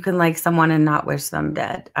 You can like someone and not wish them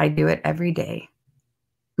dead. I do it every day.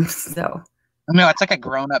 So. No, it's like a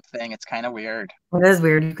grown-up thing. It's kind of weird. It is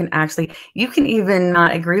weird. You can even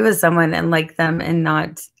not agree with someone and like them and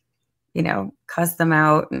not, you know, cuss them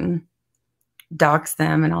out and dox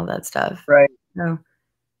them and all that stuff. Right. So,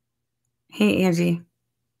 hey, Angie.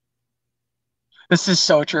 This is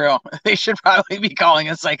so true. They should probably be calling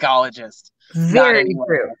a psychologist. Very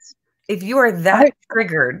true. If you are that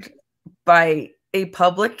triggered by a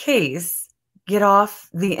public case, get off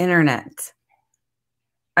the internet.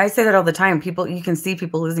 I say that all the time. You can see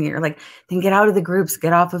people losing it. You're like, then get out of the groups,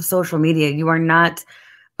 get off of social media. You are not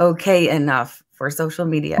okay enough for social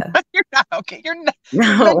media. You're not okay. You're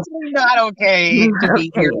mentally not okay to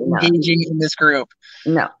be here engaging in this group.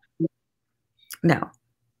 No.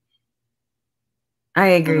 I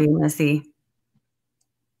agree, Missy.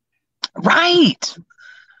 Right.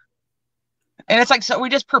 And it's like, so we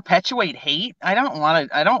just perpetuate hate. I don't want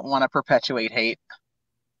to perpetuate hate.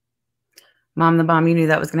 Mom the Bomb, you knew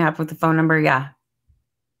that was going to happen with the phone number? Yeah.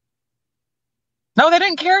 No, they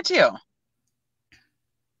didn't care to.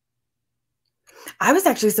 I was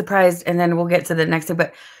actually surprised, and then we'll get to the next thing,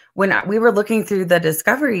 but when we were looking through the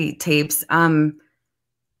Discovery tapes,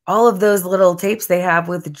 all of those little tapes they have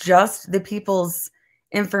with just the people's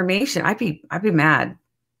information, I'd be mad.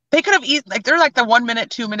 They could have they're like the 1 minute,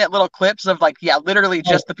 2 minute little clips of like, yeah, literally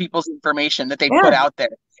just the people's information that they put out there.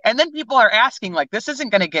 And then people are asking like, this isn't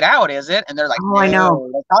going to get out, is it? And they're like, oh, no. I know.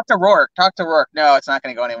 Like, talk to Rourke. No, it's not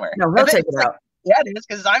going to go anywhere. No, he'll take it out. Yeah, it is,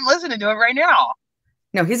 because I'm listening to it right now.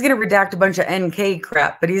 No, he's going to redact a bunch of NK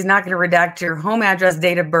crap, but he's not going to redact your home address,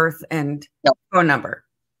 date of birth, and phone number.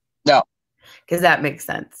 No. Because that makes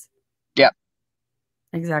sense. Yep.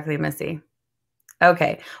 Exactly, Missy.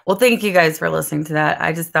 Okay. Well, thank you guys for listening to that.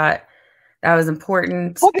 I just thought that was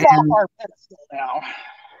important. We'll get off our pedestal now.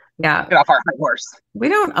 Yeah. Get off our high horse. We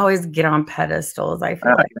don't always get on pedestals, I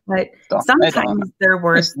feel like. But sometimes they're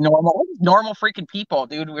worth normal freaking people,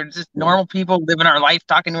 dude. We're just normal people living our life,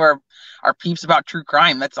 talking to our peeps about true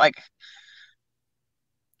crime. That's like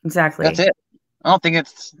exactly. That's it. I don't think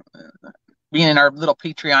it's being in our little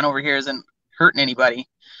Patreon over here isn't hurting anybody.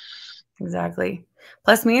 Exactly.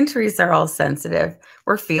 Plus, me and Teresa are all sensitive.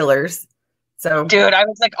 We're feelers. So, dude, I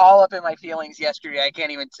was like all up in my feelings yesterday. I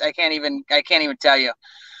can't even tell you.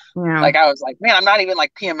 Yeah. Like I was like, man, I'm not even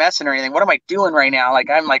like PMSing or anything. What am I doing right now? Like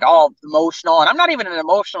I'm like all emotional, and I'm not even an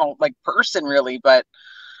emotional like person really. But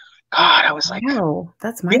God, I was like, no,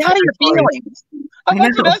 that's my get out of your feelings. I'm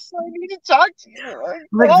like, I need to talk to you.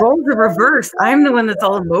 Like roles are reversed. I'm the one that's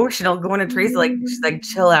all emotional, going to Teresa like she's like,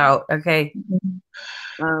 chill out, okay.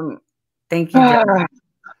 Thank you.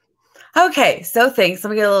 Okay, so thanks. Let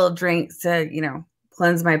me get a little drink to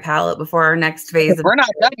cleanse my palate before our next phase. We're not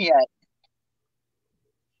done yet.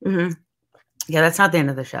 Mm-hmm. Yeah, that's not the end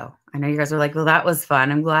of the show. I know you guys are like, well, that was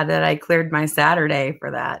fun. I'm glad that I cleared my Saturday for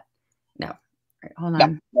that. No. All right, hold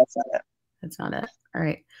on. No, that's not it. That's not it. All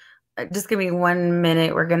right. Just give me 1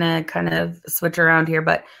 minute. We're going to kind of switch around here,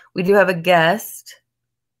 but we do have a guest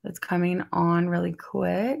that's coming on really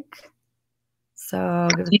quick. So,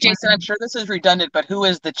 Jason, I'm sure this is redundant, but who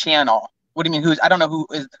is the channel? What do you mean? I don't know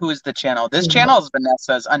who is the channel. This channel is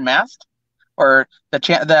Vanessa's Unmasked, or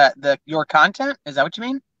the your content. Is that what you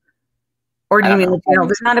mean? Or do you mean the channel?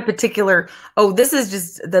 There's not a particular. Oh, this is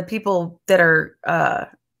just the people that are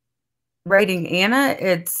writing Anna.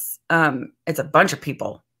 It's a bunch of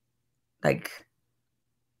people, like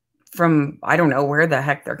from I don't know where the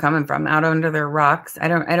heck they're coming from, out under their rocks. I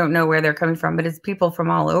don't know where they're coming from, but it's people from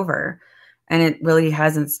all over. And it really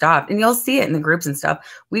hasn't stopped. And you'll see it in the groups and stuff.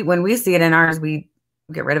 When we see it in ours, we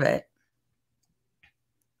get rid of it.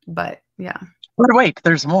 But yeah. But wait,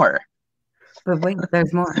 there's more. But wait,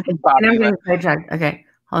 there's more. And I'm getting sidetracked. Okay,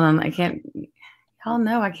 hold on. I can't. Hell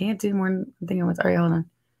no, I can't do more than thinking what's. All right, hold on.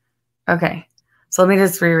 Okay, so let me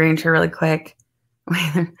just rearrange her really quick.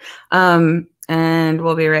 And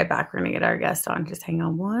we'll be right back. We're gonna get our guest on. Just hang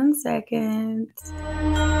on 1 second.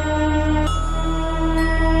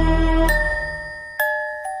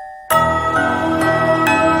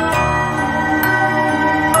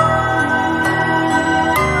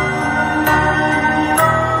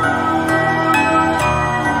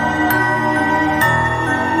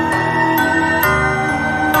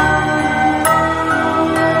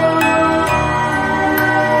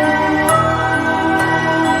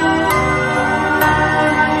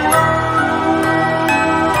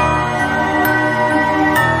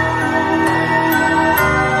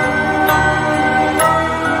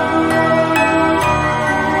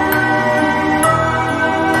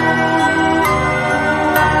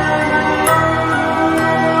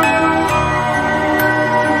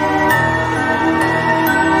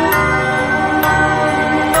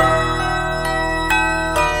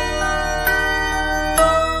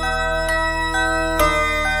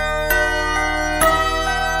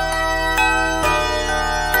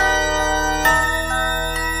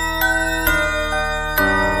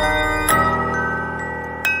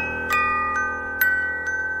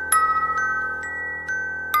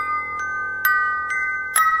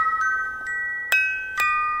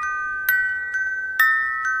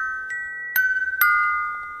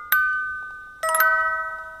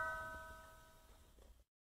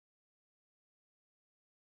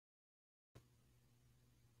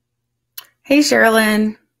 Hey,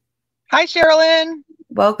 Cherlyn. Hi, Cherlyn.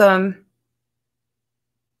 Welcome.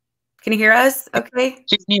 Can you hear us? Okay.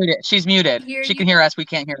 She's muted. She can hear us. We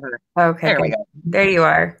can't hear her. Okay. There we go. There you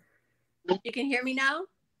are. You can hear me now?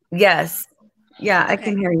 Yes. Yeah, okay. I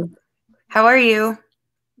can hear you. How are you?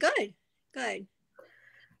 Good. Good.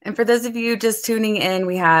 And for those of you just tuning in,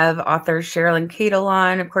 we have author Cherlyn Cadle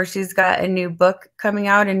on. Of course, she's got a new book coming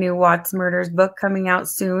out, a new Watts Murders book coming out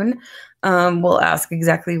soon. We'll ask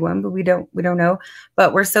exactly when, but we don't know.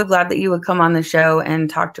 But we're so glad that you would come on the show and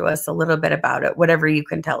talk to us a little bit about it, whatever you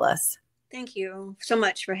can tell us. Thank you so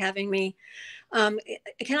much for having me. Can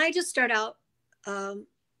I just start out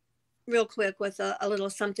real quick with a little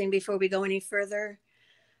something before we go any further?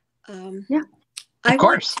 Yeah, I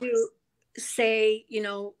want to say,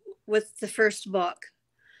 with the first book,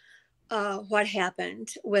 what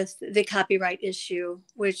happened with the copyright issue,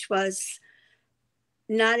 which was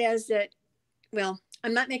not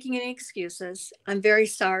I'm not making any excuses. I'm very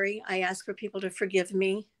sorry. I ask for people to forgive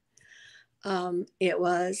me. It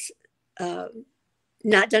was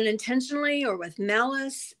not done intentionally or with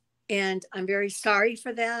malice, and I'm very sorry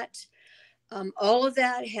for that. All of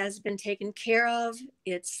that has been taken care of.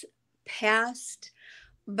 It's past,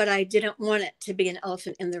 but I didn't want it to be an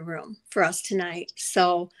elephant in the room for us tonight.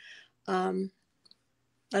 So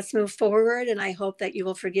let's move forward, and I hope that you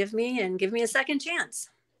will forgive me and give me a second chance.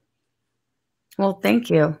 Well, thank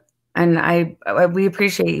you. And we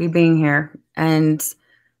appreciate you being here. And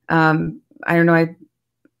I don't know,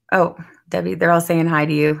 oh, Debbie, they're all saying hi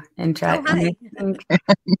to you in chat. Oh, hi. And I think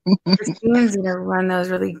Christine's going to run those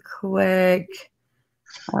really quick.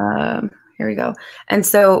 Here we go. And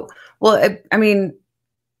so, well, I mean,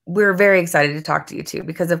 we're very excited to talk to you too,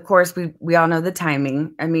 because of course we all know the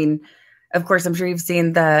timing. I mean, of course, I'm sure you've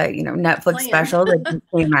seen the, Netflix special that just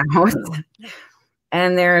came out.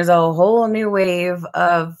 And there's a whole new wave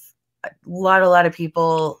of a lot of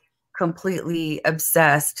people completely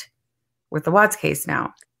obsessed with the Watts case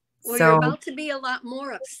now. Well, you're about to be a lot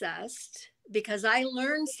more obsessed, because I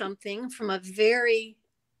learned something from a very,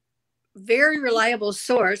 very reliable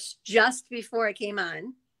source just before I came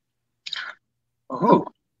on. Oh.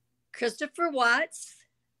 Christopher Watts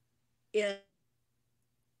is...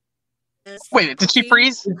 Wait, did she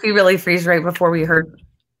freeze? Did she really freeze right before we heard?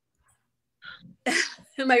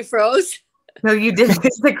 Am I froze? No, you didn't.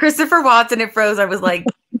 It's like Christopher Watts and it froze. I was like,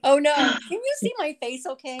 oh no. Can you see my face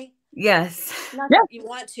okay? Yes. Not that you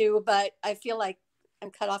want to, but I feel like I'm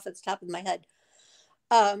cut off at the top of my head.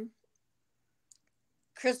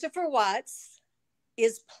 Christopher Watts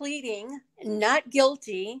is pleading not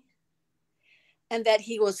guilty and that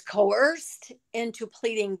he was coerced into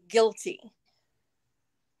pleading guilty.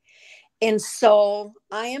 And so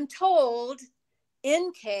I am told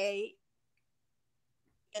NK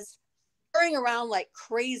is going around like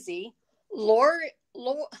crazy, lawyering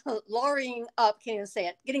up, can't even say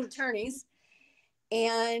it, getting attorneys.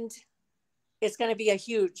 And it's going to be a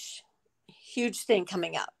huge, huge thing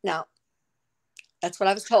coming up. Now, that's what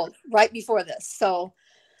I was told right before this. So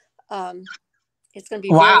it's going to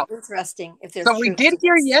be very interesting if there's So we truth did to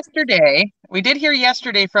hear this.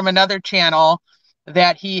 yesterday from another channel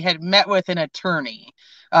that he had met with an attorney.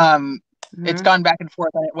 It's gone back and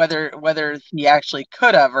forth on it, whether he actually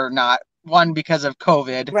could have or not. One, because of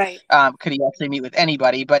COVID, Right. Could he actually meet with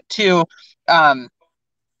anybody? But two,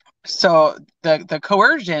 so the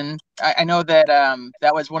coercion, I know that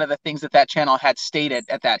that was one of the things that channel had stated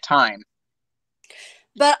at that time.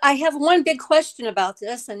 But I have one big question about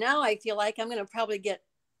this, and now I feel like I'm going to probably get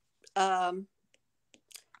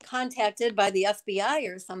contacted by the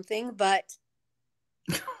FBI or something, but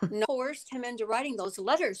no, coerced him into writing those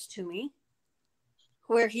letters to me,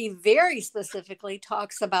 where he very specifically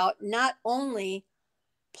talks about not only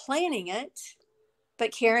planning it,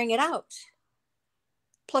 but carrying it out.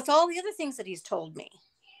 Plus all the other things that he's told me.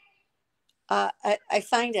 I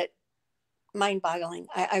find it mind-boggling.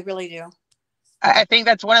 I really do. I think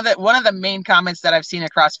that's one of the main comments that I've seen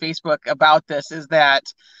across Facebook about this is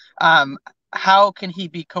that how can he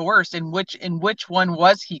be coerced? In which one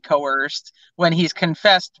was he coerced when he's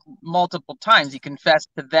confessed multiple times? He confessed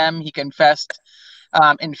to them. He confessed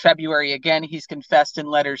in February again. He's confessed in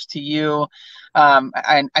letters to you.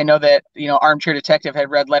 I know that Armchair Detective had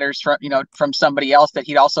read letters from somebody else that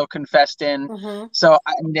he'd also confessed in. Mm-hmm. So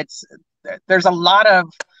I mean, there's a lot of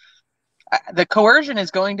the coercion is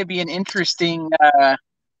going to be an interesting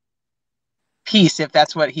piece if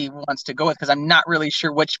that's what he wants to go with, because I'm not really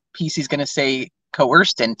sure which piece he's going to say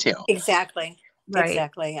coerced into. Exactly. Right.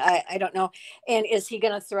 Exactly. I don't know. And is he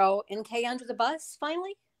going to throw NK under the bus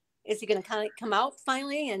finally? Is he going to kind of come out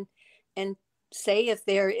finally and say if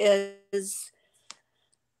there is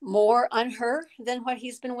more on her than what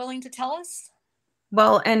he's been willing to tell us?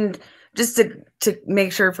 Well, and just to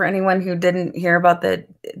make sure for anyone who didn't hear about the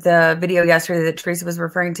video yesterday that Teresa was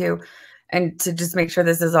referring to, and to just make sure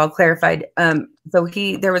this is all clarified. So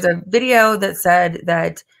there was a video that said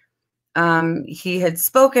that he had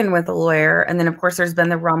spoken with a lawyer, and then of course there's been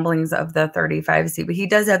the rumblings of the 35C, but he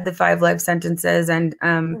does have the 5 life sentences, and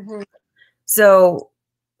so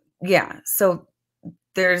yeah, so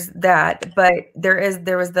there's that, but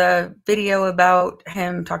there was the video about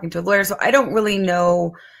him talking to a lawyer. So I don't really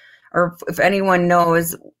know, or if anyone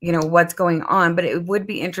knows, what's going on, but it would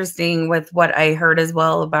be interesting with what I heard as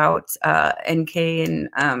well about NK and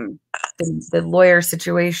the lawyer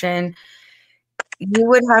situation. You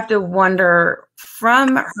would have to wonder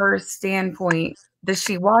from her standpoint, does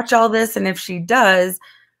she watch all this? And if she does,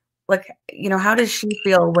 like, how does she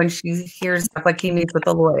feel when she hears stuff like he meets with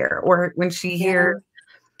a lawyer, or when she hears,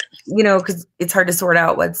 because it's hard to sort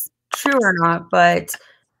out what's true or not, but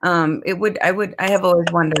I have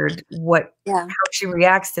always wondered how she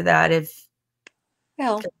reacts to that.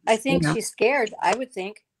 I think she's scared, I would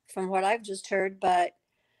think, from what I've just heard, but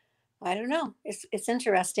I don't know. It's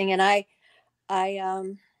interesting.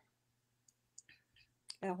 And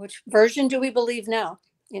which version do we believe now?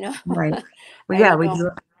 Right. Well, yeah, we do.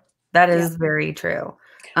 That is very true.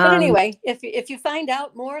 But anyway, if you find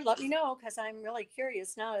out more, let me know, because I'm really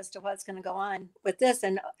curious now as to what's going to go on with this.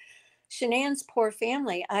 And Shanann's poor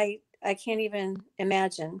family, I can't even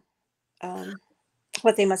imagine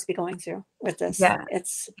what they must be going through with this. Yeah.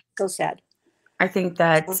 It's so sad. I think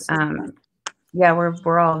that,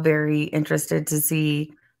 we're all very interested to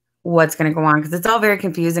see what's going to go on, because it's all very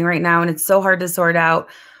confusing right now, and it's so hard to sort out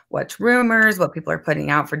what's rumors, what people are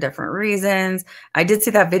putting out for different reasons. I did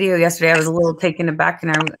see that video yesterday. I was a little taken aback,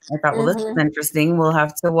 and I thought, well, this is interesting. We'll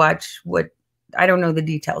have to watch I don't know the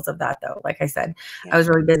details of that, though. Like I said, I was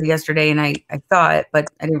really busy yesterday, and I saw it, but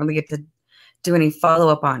I didn't really get to do any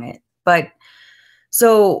follow-up on it. But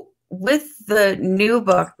so with the new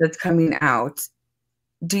book that's coming out,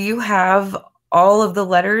 do you have all of the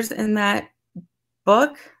letters in that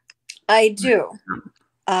book? I do.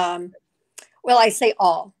 Well, I say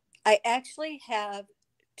all. I actually have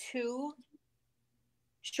 2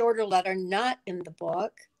 shorter letters not in the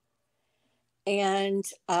book. And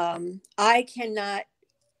I cannot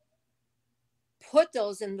put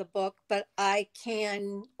those in the book, but I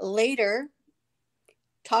can later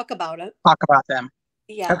talk about it. Talk about them.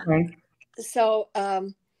 Yeah. Okay. So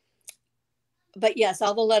but yes,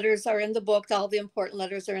 all the letters are in the book. All the important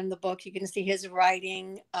letters are in the book. You can see his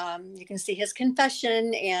writing. You can see his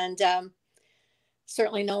confession, and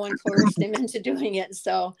certainly no one coerced him into doing it.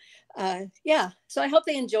 So, yeah. So I hope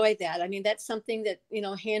they enjoyed that. I mean, that's something that, you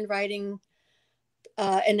know, handwriting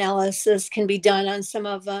analysis can be done on some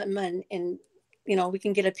of them, and you know, we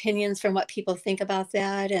can get opinions from what people think about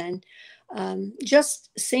that, and just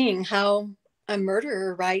seeing how a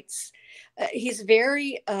murderer writes. He's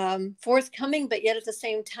very forthcoming, but yet at the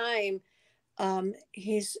same time,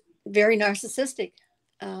 he's very narcissistic,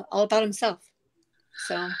 all about himself.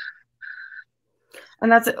 So.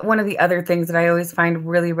 And that's one of the other things that I always find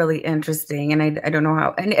really, really interesting. And I don't know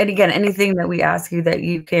how, and again, anything that we ask you that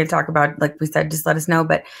you can't talk about, like we said, just let us know.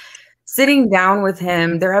 But sitting down with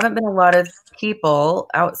him, there haven't been a lot of people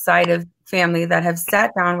outside of family that have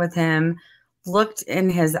sat down with him, looked in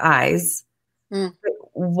his eyes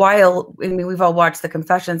while, I mean, we've all watched the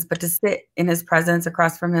confessions, but to sit in his presence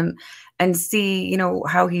across from him and see, you know,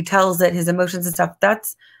 how he tells it, his emotions and stuff,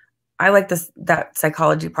 I like that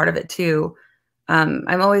psychology part of it too.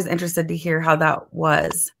 I'm always interested to hear how that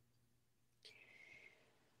was.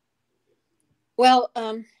 Well,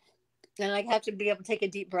 and I have to be able to take a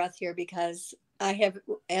deep breath here, because I have,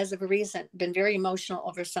 as of recent, been very emotional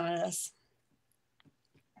over some of this.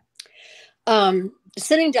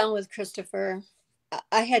 Sitting down with Christopher,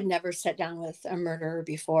 I had never sat down with a murderer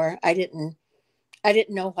before. I didn't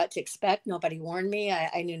know what to expect. Nobody warned me.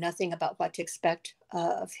 I knew nothing about what to expect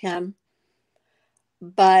of him.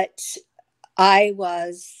 But it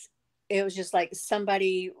was just like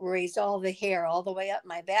somebody raised all the hair all the way up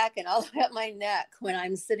my back and all the way up my neck when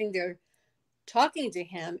I'm sitting there talking to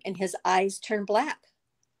him, and his eyes turned black.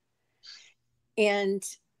 And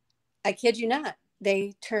I kid you not,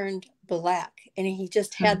 they turned black. And he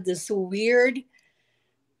just had this weird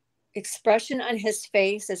expression on his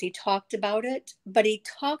face as he talked about it, but he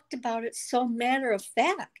talked about it so matter of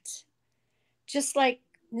fact, just like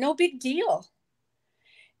no big deal.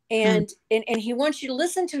 And he wants you to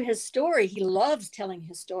listen to his story. He loves telling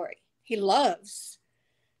his story. He loves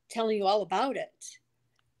telling you all about it,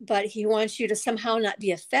 but he wants you to somehow not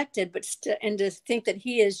be affected, but to think that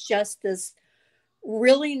he is just this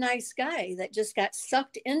really nice guy that just got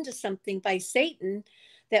sucked into something by Satan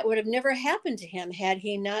that would have never happened to him had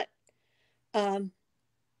he not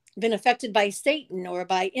been affected by Satan or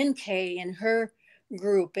by NK and her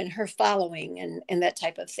group and her following and that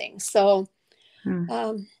type of thing. So,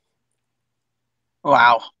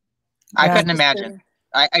 wow. I Yeah. couldn't imagine.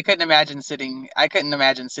 I couldn't imagine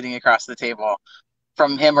sitting across the table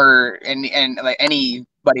from him and like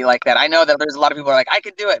anybody like that. I know that there's a lot of people who are like, I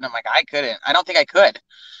could do it. And I'm like, I couldn't. I don't think I could.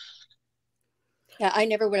 Yeah, I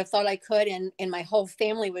never would have thought I could. And my whole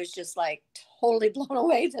family was just like totally blown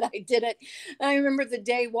away that I did it. I remember the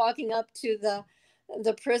day walking up to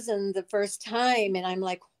the prison the first time, and I'm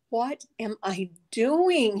like, what am I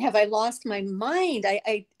doing? Have I lost my mind?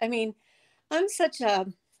 I mean, I'm such a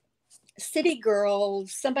city girl,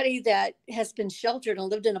 somebody that has been sheltered and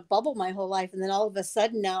lived in a bubble my whole life. And then all of a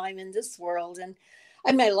sudden now I'm in this world. And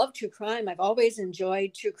I mean, I love true crime. I've always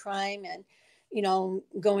enjoyed true crime, and, you know,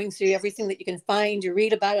 going through everything that you can find, you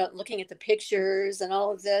read about it, looking at the pictures and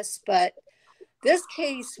all of this. But this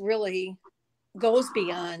case really goes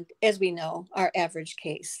beyond, as we know, our average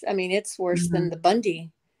case. I mean, it's worse than the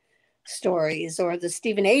Bundy stories or the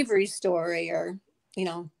Stephen Avery story or, you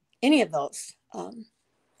know, any of those.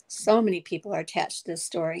 So many people are attached to this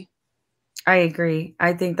story. I agree.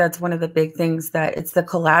 I think that's one of the big things, that it's the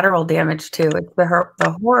collateral damage too. It's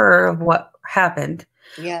the horror of what happened.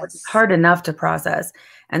 Yes. It's hard enough to process.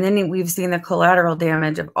 And then we've seen the collateral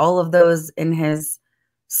damage of all of those in his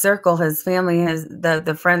circle, his family, his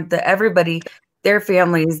the friend, everybody, their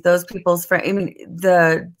families, those people's friends. I mean,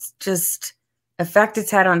 the just effect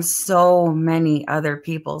it's had on so many other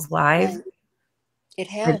people's lives. Right. It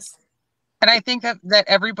has. And I think that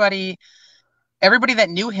everybody that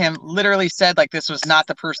knew him literally said, like, this was not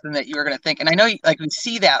the person that you were going to think. And I know, like, we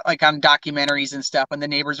see that, like, on documentaries and stuff, and the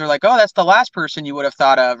neighbors are like, oh, that's the last person you would have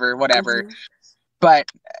thought of or whatever. But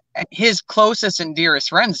his closest and dearest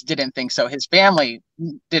friends didn't think so. His family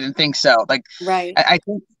didn't think so. Like, right. I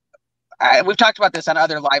think we've talked about this on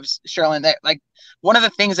other lives, Cherlyn, that, like, one of the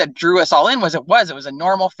things that drew us all in was it was a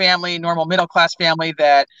normal family, normal middle-class family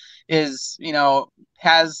that is, you know,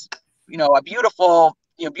 has, you know, a beautiful,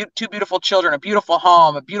 you know, two beautiful children, a beautiful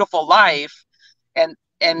home, a beautiful life. And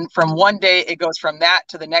from one day it goes from that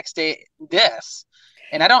to the next day, this.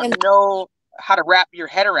 And I don't know how to wrap your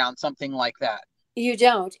head around something like that. You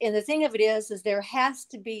don't. And the thing of it is there has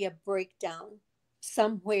to be a breakdown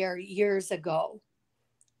somewhere years ago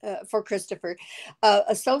for Christopher,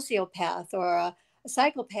 a sociopath or a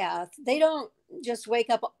psychopath. They don't just wake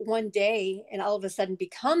up one day and all of a sudden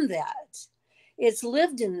become that. It's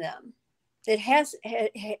lived in them. It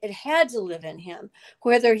had to live in him,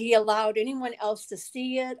 whether he allowed anyone else to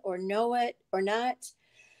see it or know it or not.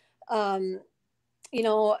 You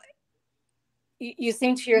know, you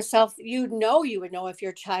think to yourself, you would know if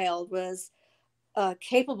your child was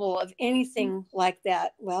capable of anything like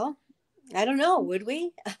that. Well, I don't know. Would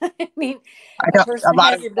we? I mean, I a know person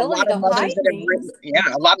has the ability to hide things.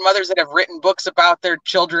 a lot of mothers that have written books about their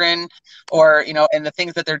children, or and the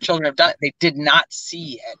things that their children have done. They did not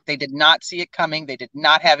see it. They did not see it coming. They did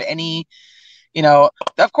not have any.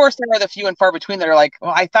 Of course, there are the few and far between that are like,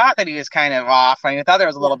 well, I thought that he was kind of off. I mean, I thought there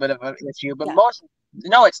was a little bit of an issue, but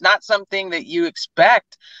no, it's not something that you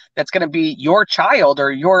expect that's going to be your child or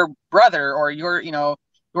your brother or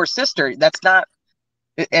your sister. That's not.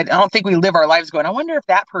 And I don't think we live our lives going, I wonder if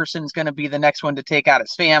that person's going to be the next one to take out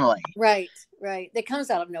his family. Right. That comes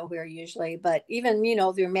out of nowhere usually. But even,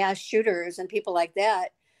 the mass shooters and people like that,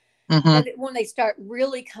 when they start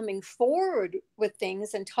really coming forward with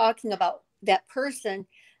things and talking about that person,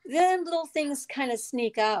 then little things kind of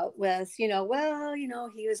sneak out with, he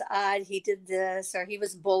was odd, he did this, or he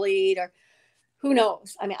was bullied, or who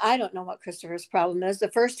knows? I mean, I don't know what Christopher's problem is.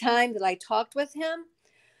 The first time that I talked with him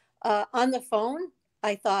on the phone,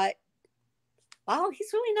 I thought, wow,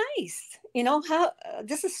 he's really nice. How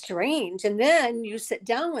this is strange. And then you sit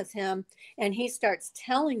down with him and he starts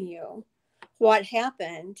telling you what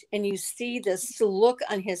happened. And you see this look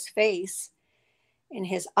on his face and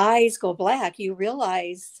his eyes go black. You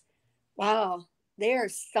realize, wow,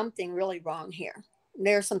 there's something really wrong here.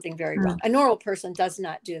 There's something very wrong. A normal person does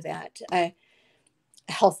not do that. A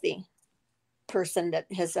healthy person that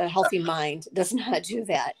has a healthy mind does not do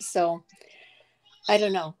that. So I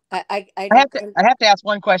don't know. I have to ask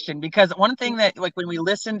one question, because one thing that, like, when we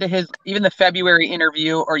listen to his, even the February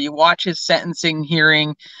interview, or you watch his sentencing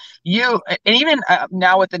hearing, and even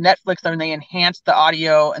now with the Netflix, when they enhanced the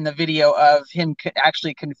audio and the video of him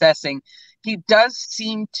actually confessing, he does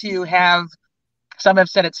seem to have, some have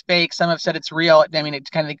said it's fake, some have said it's real. I mean,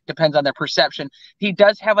 it kind of depends on their perception. He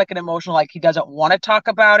does have like an emotional, like he doesn't want to talk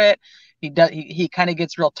about it. He kind of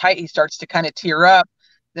gets real tight. He starts to kind of tear up.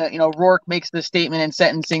 Rourke makes the statement in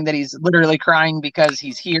sentencing that he's literally crying because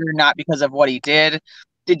he's here, not because of what he did.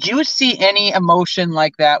 Did you see any emotion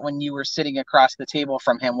like that when you were sitting across the table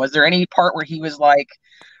from him? Was there any part where he was like,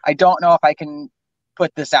 I don't know if I can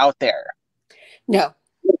put this out there?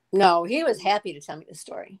 No, he was happy to tell me the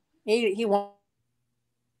story. He wanted.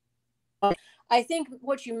 I think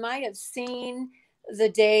what you might have seen the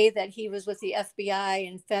day that he was with the FBI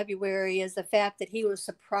in February is the fact that he was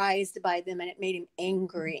surprised by them, and it made him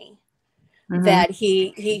angry. That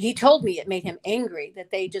he told me it made him angry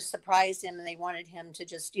that they just surprised him and they wanted him to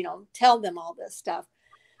just, tell them all this stuff.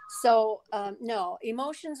 So no,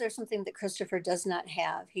 emotions are something that Christopher does not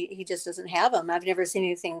have. He just doesn't have them. I've never seen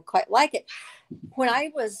anything quite like it. When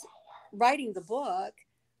I was writing the book,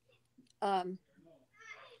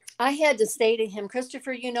 I had to say to him,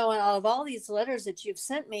 Christopher, out of all these letters that you've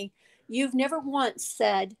sent me, you've never once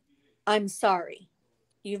said, I'm sorry.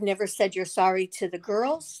 You've never said you're sorry to the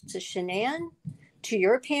girls, to Shanann, to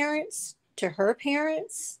your parents, to her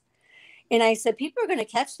parents. And I said, people are going to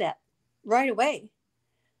catch that right away.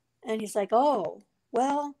 And he's like, oh,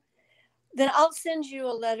 well, then I'll send you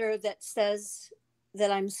a letter that says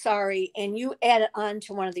that I'm sorry. And you add it on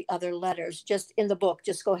to one of the other letters, just in the book.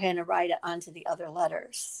 Just go ahead and write it onto the other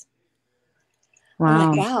letters. Wow.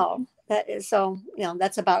 I'm like, wow. That is so,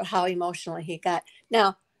 that's about how emotionally he got.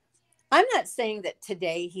 Now, I'm not saying that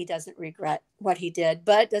today he doesn't regret what he did,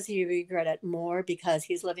 but does he regret it more because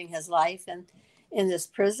he's living his life in this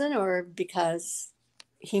prison, or because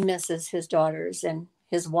he misses his daughters and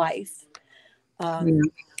his wife?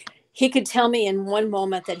 He could tell me in one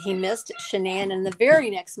moment that he missed Shanann, and the very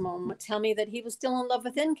next moment tell me that he was still in love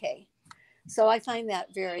with NK. So I find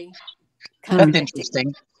that very contradicting. That's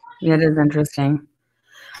interesting. Yeah, it is interesting.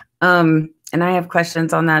 And I have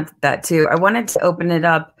questions on that too. I wanted to open it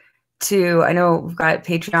up to, I know we've got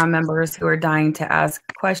Patreon members who are dying to ask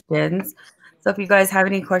questions. So if you guys have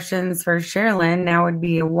any questions for Cherlyn, now would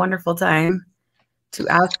be a wonderful time to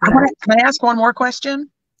ask them. Can I ask one more question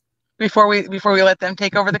before we let them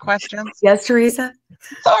take over the questions? Yes, Teresa.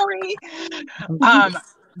 Sorry.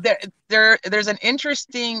 There's an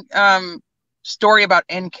interesting story about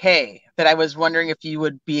NK that I was wondering if you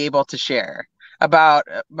would be able to share about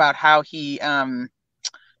how he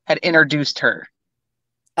had introduced her.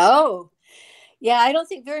 Oh, yeah. I don't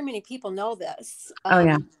think very many people know this. Oh,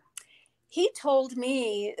 yeah. He told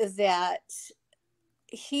me that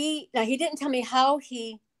he didn't tell me how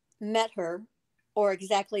he met her or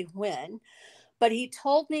exactly when, but he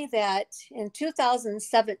told me that in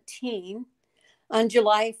 2017, on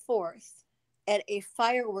July 4th, at a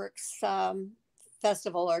fireworks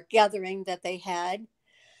festival or gathering that they had,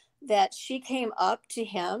 that she came up to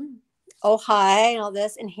him, oh, hi, and all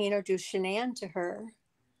this, and he introduced Shanann to her,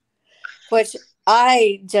 which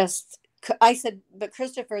I said, but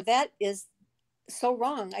Christopher, that is so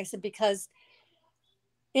wrong. I said, because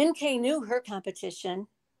NK knew her competition.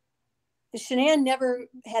 Shanann never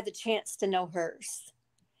had the chance to know hers.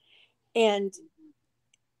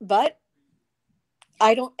 But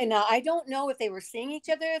I don't know if they were seeing each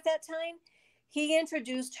other at that time. He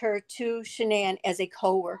introduced her to Shanann as a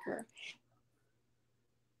co-worker.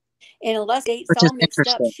 And unless dates all mixed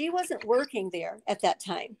up, she wasn't working there at that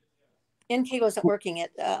time. NK wasn't working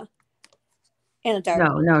at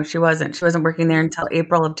Anadarko. No, she wasn't. She wasn't working there until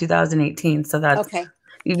April of 2018. So that's okay.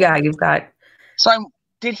 You've got. So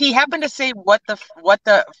did he happen to say what the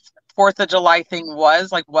 4th of July thing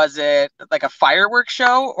was? Like, was it like a fireworks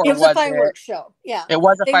show, or it was a fireworks show? Yeah, it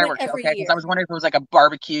was a fireworks show. Okay, because I was wondering if it was like a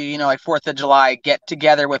barbecue, like 4th of July get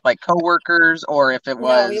together with like coworkers, or if it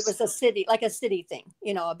was. No, it was a city thing.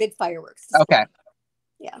 A big fireworks. Okay.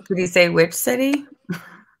 Yeah. Did he say which city?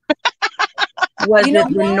 Was it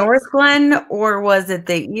the North Glen, or was it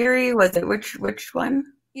the Erie? Was it which one?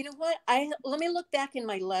 You know what? Let me look back in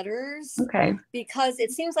my letters. Okay. Because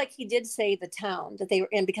it seems like he did say the town that they were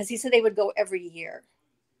in, because he said they would go every year.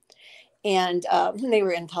 And when they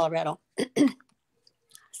were in Colorado.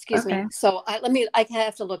 Excuse me. So I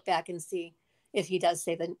have to look back and see if he does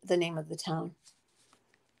say the name of the town.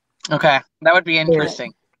 Okay. That would be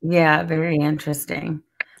interesting. Yeah, very interesting.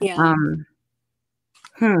 Yeah.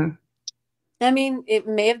 I mean, it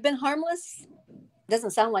may have been harmless.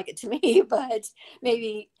 Doesn't sound like it to me, but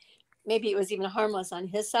maybe it was even harmless on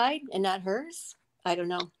his side and not hers. I don't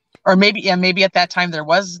know. Or maybe at that time there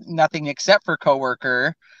was nothing except for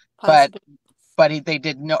coworker, but they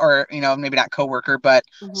did know, or maybe not coworker, but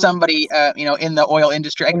somebody in the oil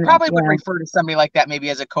industry. I probably would refer to somebody like that maybe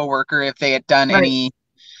as a coworker if they had done any.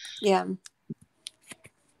 Yeah.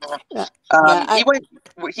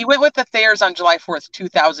 He went with the Thayers on July 4th,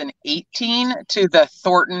 2018 to the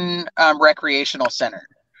Thornton Recreational Center.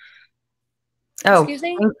 Oh, excuse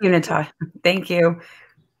me? Thank you, Natasha. Thank you.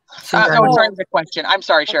 No, sorry, the question. I'm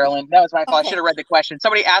sorry, Cherlyn. That was my fault. I should have read the question.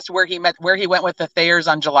 Somebody asked where he went with the Thayers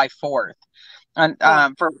on July 4th.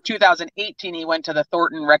 For 2018, he went to the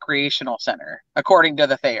Thornton Recreational Center, according to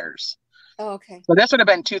the Thayers. Oh, okay. So this would have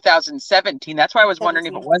been 2017. That's why I was wondering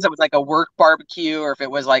if it was like a work barbecue or if it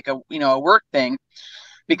was like a work thing.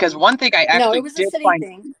 Because one thing I actually it was a city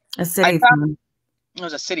thing. A city thing. It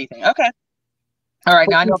was a city thing. Okay. All right.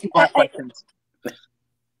 Now I know people have questions.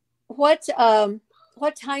 What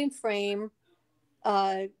time frame?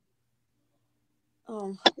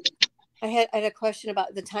 I had a question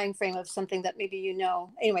about the time frame of something that maybe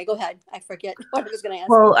Anyway, go ahead. I forget what I was going to ask.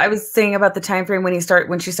 Well, I was saying about the time frame when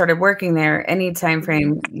she started working there. Any time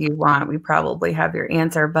frame you want, we probably have your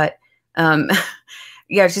answer. But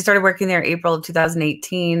yeah, she started working there April of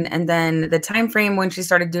 2018, and then the time frame when she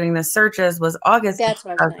started doing the searches was August. That's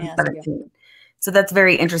what I was going to ask you. So that's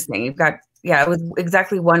very interesting. You've got it was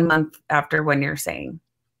exactly 1 month after when you're saying.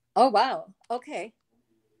 Oh wow. Okay.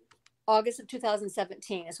 August of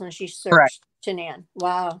 2017 is when she searched Shanann.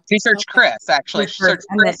 Wow. She searched Chris, actually. She searched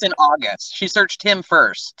Chris in August. She searched him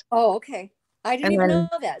first. Oh, okay. I didn't even know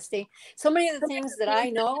that, Steve. So many of the things that I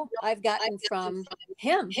know, I've gotten from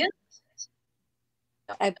him.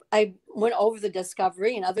 I went over the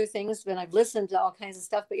discovery and other things, and I've listened to all kinds of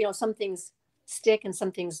stuff, but some things stick and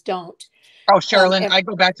some things don't. Oh, Cherlyn, I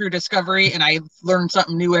go back through discovery and I learn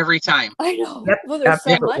something new every time. I know. Yep, well, there's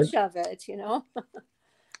so much of it,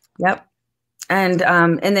 Yep. And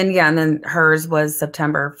then hers was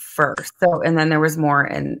September 1st. So, and then there was more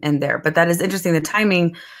in there, but that is interesting. The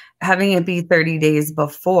timing, having it be 30 days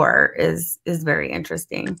before is very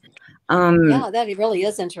interesting. Yeah, that really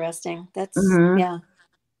is interesting. That's yeah.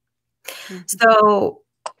 So,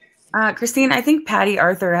 Christine, I think Patty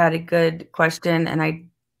Arthur had a good question, and I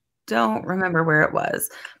don't remember where it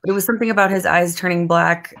was, but it was something about his eyes turning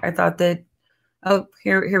black. I thought that,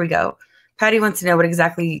 here we go. Patty wants to know, what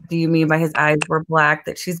exactly do you mean by his eyes were black?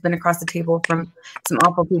 That she's been across the table from some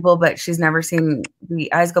awful people, but she's never seen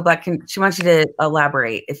the eyes go black. She wants you to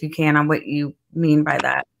elaborate, if you can, on what you mean by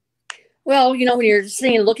that. Well, when you're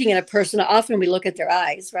looking at a person, often we look at their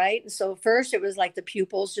eyes, right? So first it was like the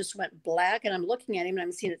pupils just went black, and I'm looking at him and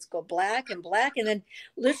I'm seeing it go black, and then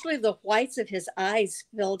literally the whites of his eyes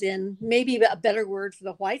filled in. Maybe a better word for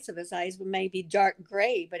the whites of his eyes would maybe dark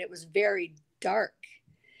gray, but it was very dark.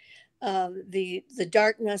 the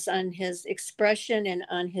darkness on his expression and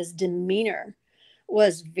on his demeanor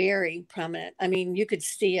was very prominent. I mean, you could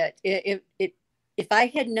see it. If I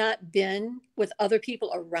had not been with other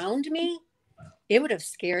people around me, it would have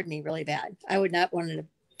scared me really bad. I would not want to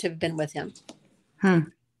have been with him.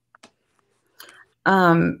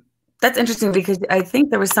 That's interesting because I think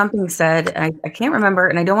there was something said, I can't remember,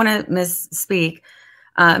 and I don't want to misspeak.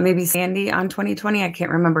 Maybe Sandy on 2020. I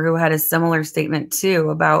can't remember who had a similar statement too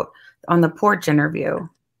about on the porch interview.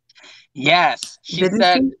 Yes, she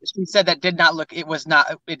said that did not look. It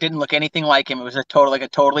didn't look anything like him. It was a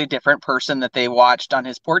totally different person that they watched on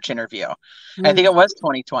his porch interview. I think it was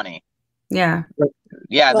 2020. Yeah.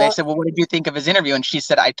 Yeah. They said, well, what did you think of his interview? And she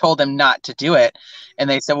said, I told him not to do it. And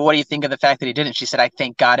they said, well, what do you think of the fact that he didn't? She said, I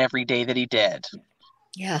thank God every day that he did.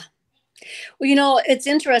 Yeah. Well, it's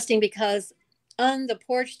interesting because on the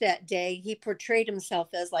porch that day, he portrayed himself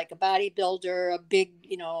as like a bodybuilder, a big,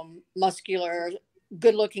 muscular,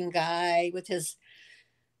 good-looking guy with his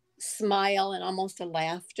smile and almost a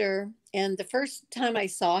laughter. And the first time I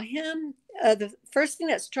saw him, the first thing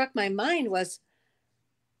that struck my mind was,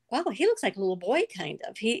 wow, he looks like a little boy, kind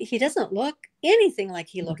of. He doesn't look anything like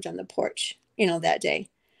he looked on the porch, that day.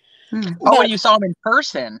 Oh, when you saw him in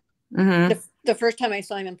person. Mm-hmm. The first time I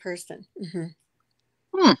saw him in person.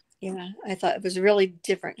 Mm-hmm. Yeah, I thought it was really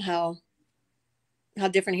different how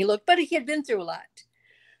different he looked, but he had been through a lot.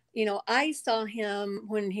 I saw him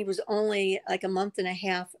when he was only like a month and a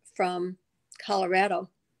half from Colorado,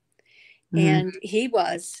 and he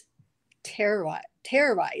was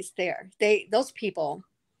terrorized there. Those people,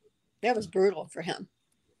 that was brutal for him.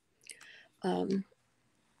 And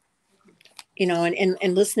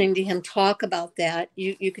listening to him talk about that,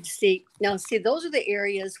 you could see, those are the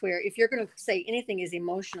areas where if you're going to say anything is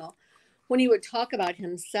emotional, when he would talk about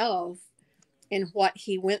himself and what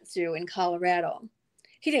he went through in Colorado,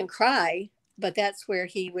 he didn't cry, but that's where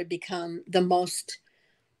he would become the most,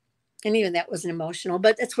 and even that wasn't emotional,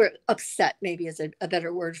 but that's where upset maybe is a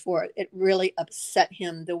better word for it. It really upset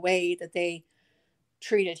him the way that they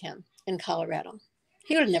treated him in Colorado.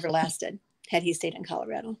 He would have never lasted had he stayed in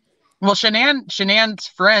Colorado. Well, Shanann's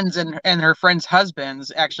friends and her friends'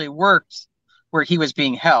 husbands actually worked where he was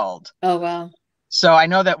being held. Oh, wow. So I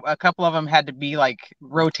know that a couple of them had to be like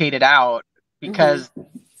rotated out because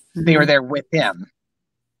they were there with him.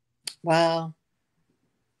 Wow.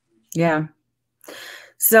 Yeah.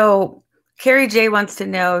 So Carrie J wants to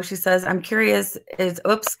know, she says, I'm curious can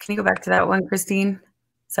you go back to that one, Christine?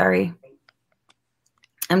 Sorry.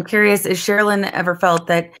 I'm curious, is Cherlyn ever felt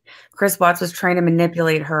that Chris Watts was trying to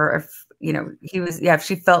manipulate her? If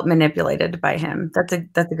she felt manipulated by him? That's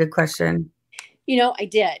a good question. I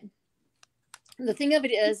did. The thing of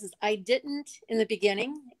it is I didn't in the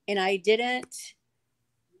beginning, and I didn't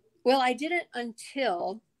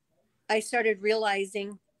until I started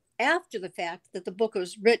realizing after the fact that the book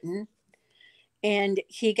was written, and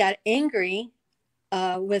he got angry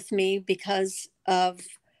with me because of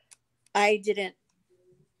I didn't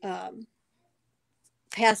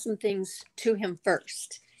pass some things to him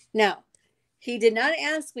first. Now, he did not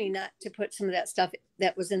ask me not to put some of that stuff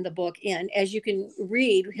that was in the book in. As you can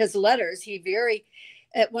read his letters,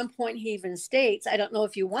 at one point he even states, I don't know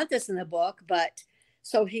if you want this in the book, but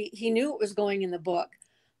so he knew it was going in the book.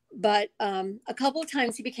 But a couple of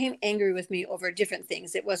times he became angry with me over different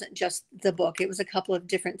things. It wasn't just the book. It was a couple of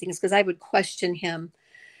different things because I would question him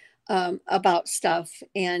about stuff.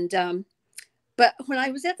 And but when I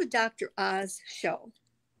was at the Dr. Oz show,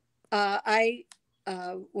 I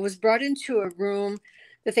was brought into a room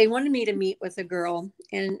that they wanted me to meet with a girl,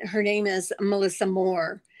 and her name is Melissa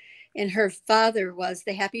Moore, and her father was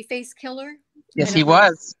the Happy Face Killer. Yes, he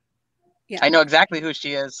was. Yeah, I know exactly who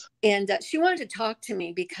she is. And she wanted to talk to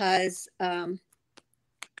me because I'm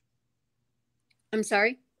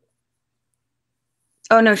sorry.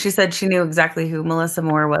 Oh no, she said she knew exactly who Melissa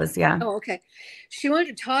Moore was. Yeah. Oh, okay. She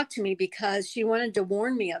wanted to talk to me because she wanted to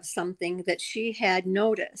warn me of something that she had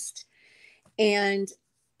noticed. And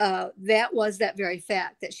that was that very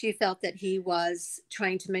fact that she felt that he was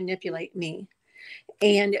trying to manipulate me.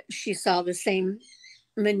 And she saw the same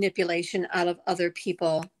manipulation out of other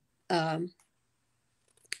people in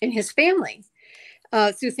his family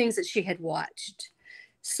through things that she had watched.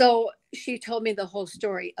 So she told me the whole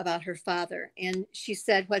story about her father. And she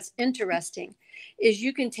said, what's interesting is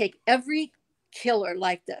you can take every killer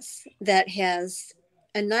like this that has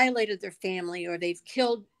annihilated their family or they've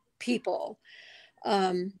killed people.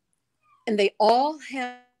 And they all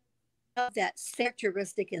have that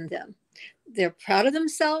characteristic in them. They're proud of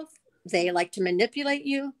themselves. They like to manipulate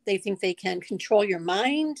you. They think they can control your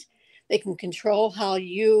mind. They can control how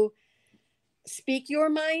you speak your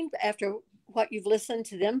mind after what you've listened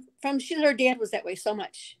to them from. She said her dad was that way so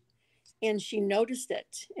much, and she noticed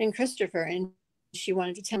it in Christopher, and she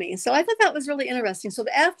wanted to tell me. And so I thought that was really interesting. So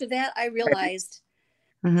after that, I realized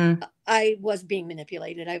I was being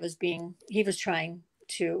manipulated. He was trying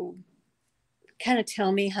to kind of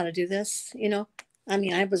tell me how to do this, you know. I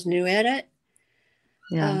mean, I was new at it.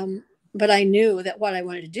 Yeah. But I knew that what I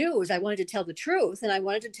wanted to do was I wanted to tell the truth, and I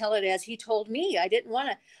wanted to tell it as he told me. I didn't want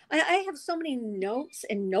to. I have so many notes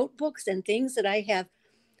and notebooks and things that I have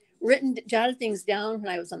jotted things down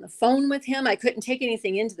when I was on the phone with him. I couldn't take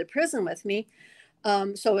anything into the prison with me.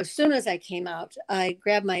 So as soon as I came out, I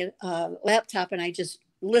grabbed my laptop and I just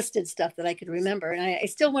listed stuff that I could remember. And I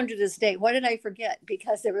still wonder to this day, what did I forget?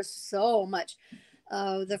 Because there was so much.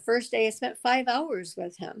 The first day I spent 5 hours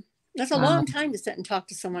with him. That's a long time to sit and talk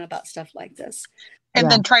to someone about stuff like this. And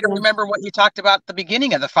then try to remember what you talked about at the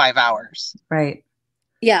beginning of the 5 hours. Right.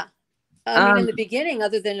 Yeah. I mean, in the beginning,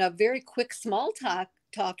 other than a very quick small talk,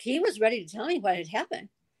 he was ready to tell me what had happened.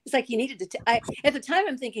 It's like he needed to. At the time,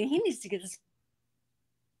 I'm thinking he needs to get this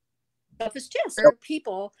off his chest. There are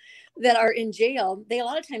people that are in jail. They a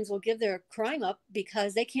lot of times will give their crime up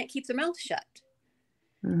because they can't keep their mouth shut.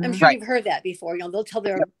 I'm sure you've heard that before. You know, they'll tell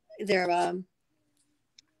their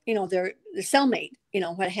cellmate, you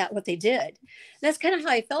know, what they did. And that's kind of how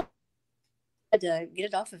I felt. I had to get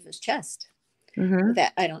it off of his chest.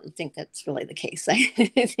 That I don't think that's really the case. I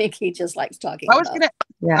think he just likes talking. I was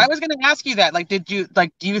gonna ask you that. Like, do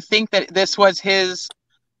you think that this was his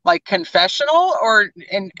like confessional,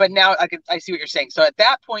 but now I see what you're saying. So at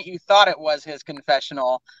that point you thought it was his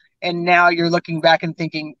confessional, and now you're looking back and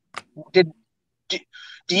thinking, do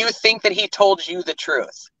you think that he told you the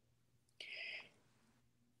truth?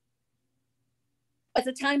 At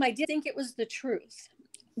the time, I did think it was the truth.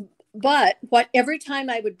 But every time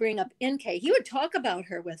I would bring up NK, he would talk about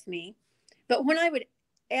her with me. But when I would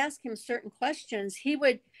ask him certain questions, he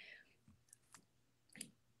would,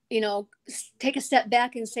 you know, take a step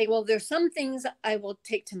back and say, well, there's some things I will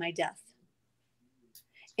take to my death.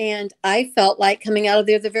 And I felt like coming out of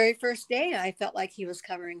there the very first day, I felt like he was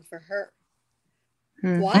covering for her.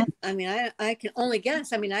 What? I mean, I can only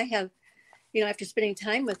guess. I mean, I have, you know, after spending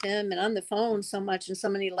time with him and on the phone so much and so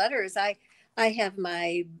many letters, I have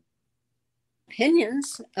my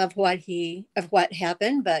opinions of what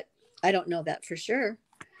happened, but I don't know that for sure.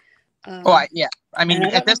 Yeah. I mean,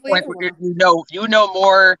 at this point, you know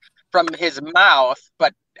more from his mouth,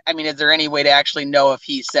 but I mean, is there any way to actually know if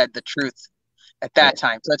he said the truth at that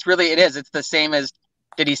time? So it's the same as,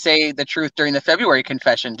 did he say the truth during the February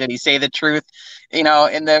confession? Did he say the truth, you know,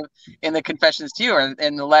 in the confessions to you or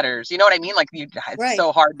in the letters? You know what I mean? Like, it's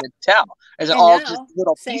so hard to tell. Is it all just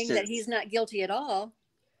little saying pieces? That he's not guilty at all.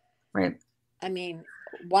 Right. I mean,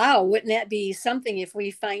 wow, wouldn't that be something if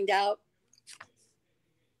we find out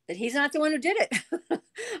that he's not the one who did it?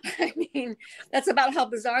 I mean, that's about how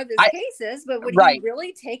bizarre this case is, but would he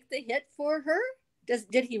really take the hit for her?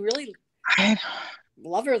 Did he really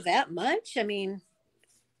love her that much? I mean,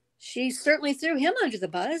 she certainly threw him under the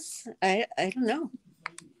bus. I don't know.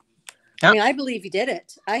 Yep. I mean, I believe he did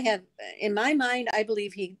it. In my mind, I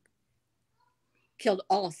believe he killed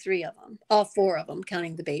all 3 of them, all 4 of them,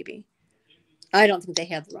 counting the baby. I don't think they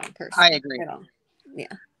have the wrong person. I agree. At all.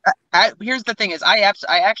 Yeah. Here's the thing: is I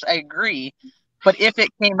actually agree, but if it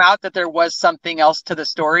came out that there was something else to the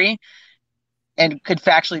story and could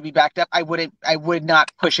factually be backed up, I would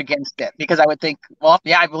not push against it, because I would think, well,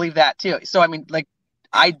 yeah, I believe that too. So I mean, like,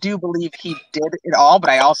 I do believe he did it all, but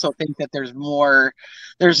I also think that there's more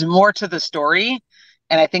to the story,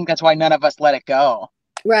 and I think that's why none of us let it go.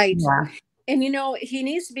 Right. Yeah. And you know, he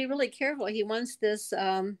needs to be really careful. He wants this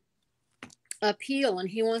appeal, and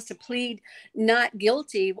he wants to plead not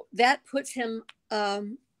guilty. That puts him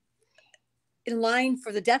in line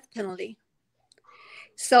for the death penalty.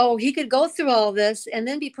 So he could go through all this and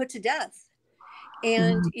then be put to death.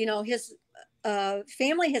 And you know, his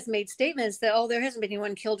family has made statements that, there hasn't been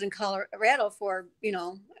anyone killed in Colorado for, you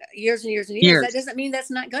know, years and years and years. That doesn't mean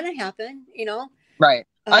that's not going to happen, you know. Right.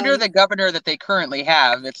 Under the governor that they currently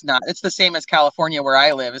have, it's not. It's the same as California, where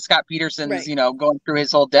I live. Scott Peterson's, you know, going through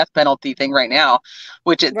his whole death penalty thing right now,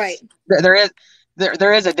 which is there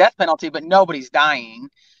is a death penalty, but nobody's dying.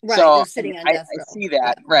 Right. So they're sitting on death row. I see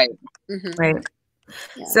that. Yeah. Right. Right.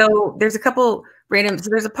 Yeah. So there's a couple random.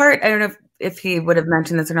 So there's a part, I don't know if he would have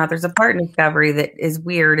mentioned this or not. There's a part in Discovery that is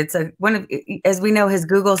weird. It's as we know, his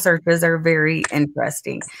Google searches are very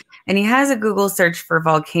interesting. And he has a Google search for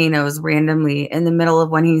volcanoes randomly in the middle of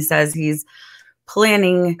when he says he's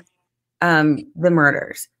planning the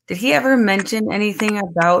murders. Did he ever mention anything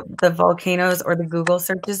about the volcanoes or the Google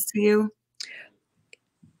searches to you?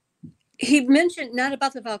 He mentioned not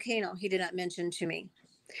about the volcano. He did not mention to me.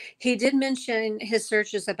 He did mention his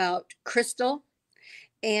searches about crystal.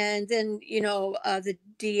 And then, the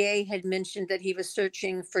DA had mentioned that he was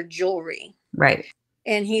searching for jewelry. Right.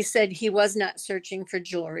 And he said he was not searching for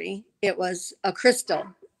jewelry. It was a crystal,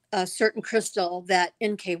 a certain crystal that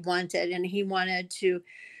NK wanted, and he wanted to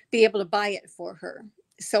be able to buy it for her.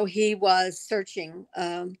 So he was searching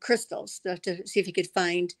crystals to see if he could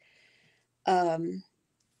find, that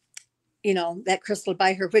crystal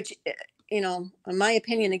by her, which, in my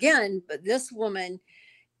opinion, again, but this woman,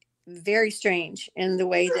 very strange in the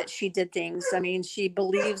way that she did things. I mean, she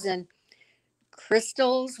believes in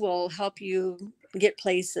crystals will help you get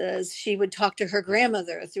places. She would talk to her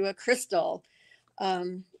grandmother through a crystal.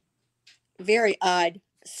 Very odd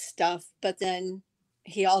stuff. But then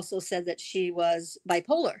he also said that she was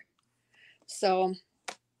bipolar. So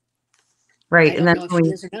right. I And don't then know if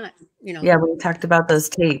she is or not. Yeah, we talked about those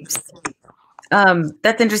tapes.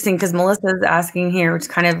 That's interesting because Melissa's asking here, which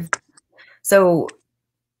kind of, so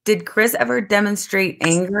did Chris ever demonstrate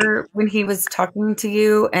anger when he was talking to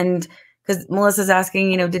you? And because Melissa's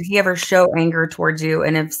asking, did he ever show anger towards you?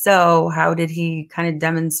 And if so, how did he kind of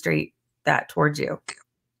demonstrate that towards you?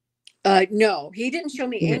 No, he didn't show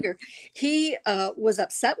me anger. He was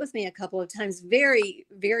upset with me a couple of times, very,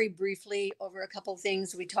 very briefly over a couple of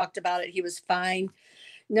things. We talked about it. He was fine.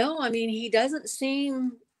 No, I mean, he doesn't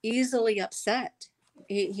seem easily upset.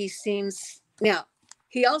 He seems, now,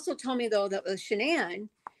 he also told me, though, that with Shanann,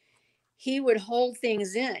 he would hold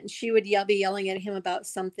things in. She would be yelling at him about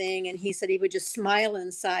something, and he said he would just smile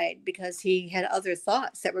inside because he had other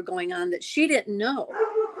thoughts that were going on that she didn't know.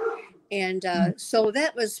 And so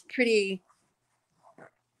that was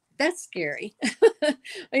that's scary,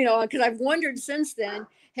 because I've wondered since then,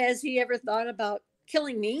 has he ever thought about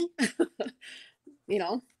killing me?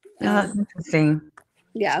 That's interesting.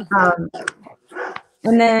 Yeah.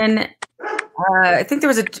 And then I think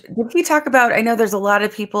did he talk about, I know there's a lot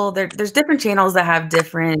of people, there's different channels that have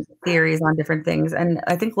different theories on different things. And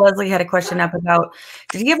I think Leslie had a question up about,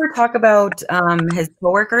 did he ever talk about his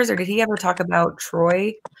coworkers, or did he ever talk about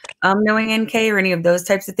Troy knowing NK or any of those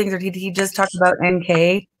types of things? Or did he just talk about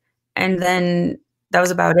NK and then that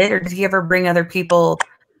was about it? Or did he ever bring other people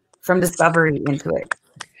from Discovery into it?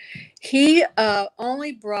 He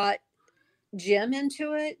only brought Jim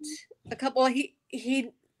into it a couple.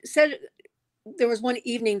 He said there was one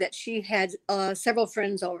evening that she had several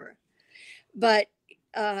friends over, but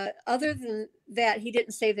other than that, he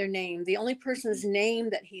didn't say their name. The only person's name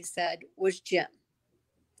that he said was Jim,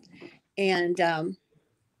 and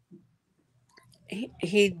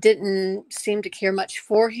he didn't seem to care much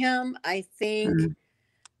for him. I think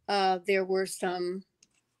there were some.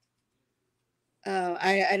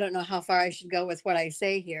 I don't know how far I should go with what I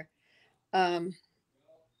say here.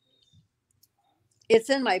 It's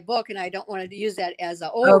in my book, and I don't want to use that as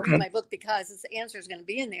read my book because the answer is going to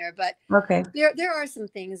be in there. But there are some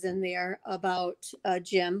things in there about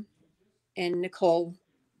Jim and Nicole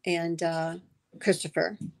and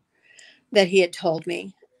Christopher that he had told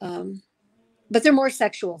me. But they're more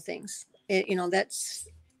sexual things. That's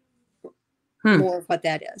more of what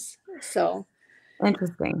that is. So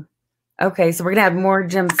interesting. Okay, so we're gonna have more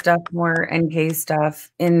Jim stuff, more NK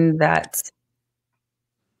stuff in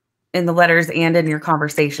the letters and in your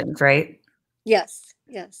conversations, right? Yes.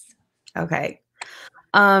 Okay.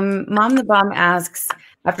 Mom the Bomb asks,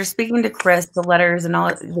 after speaking to Chris, the letters and all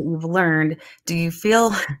that you've learned, do you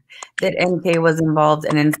feel that NK was involved,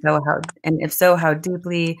 and if so, how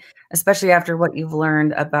deeply, especially after what you've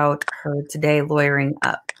learned about her today lawyering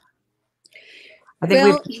up? I think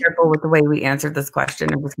we have to be careful with the way we answered this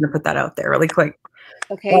question. I'm just going to put that out there really quick.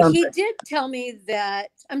 Okay. He did tell me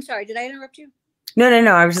that. I'm sorry. Did I interrupt you? No.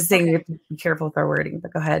 I was just saying we have to be careful with our wording,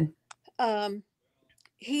 but go ahead.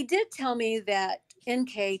 He did tell me that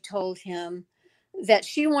NK told him that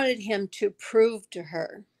she wanted him to prove to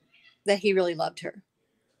her that he really loved her.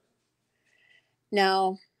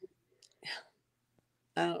 Now,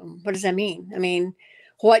 what does that mean? I mean,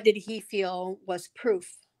 what did he feel was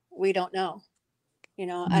proof? We don't know.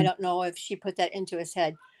 I don't know if she put that into his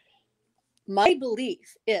head. My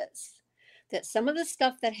belief is that some of the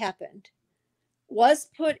stuff that happened was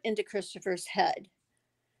put into Christopher's head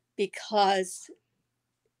because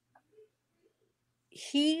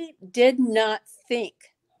he did not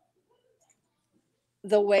think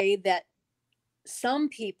the way that some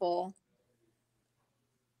people,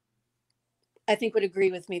 I think, would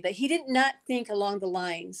agree with me, that he did not think along the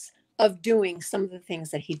lines of doing some of the things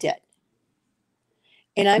that he did.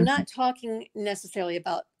 And I'm not talking necessarily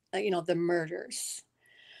about, the murders.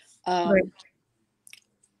 Right.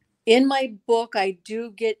 In my book, I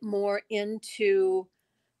do get more into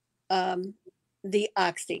the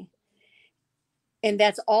oxy. And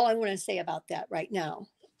that's all I want to say about that right now,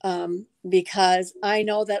 because I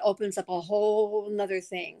know that opens up a whole nother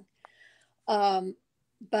thing.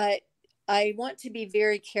 But I want to be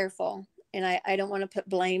very careful, and I don't want to put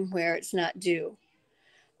blame where it's not due.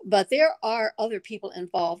 But there are other people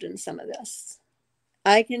involved in some of this.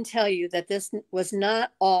 I can tell you that this was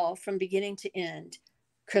not all from beginning to end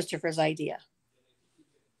Christopher's idea.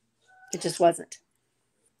 It just wasn't.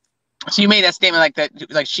 So you made that statement like that,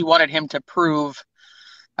 like she wanted him to prove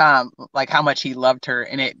like how much he loved her.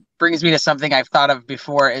 And it brings me to something I've thought of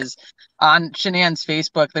before is on Shanann's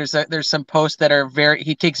Facebook, there's some posts that are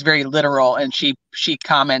he takes very literal, and she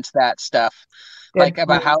comments that stuff. Good like point.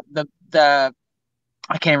 about how the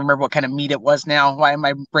I can't remember what kind of meat it was now, why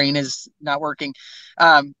my brain is not working.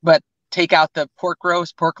 But take out the pork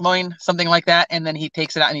loin, something like that. And then he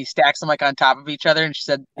takes it out and he stacks them like on top of each other. And she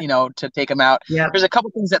said, to take them out. Yeah. There's a couple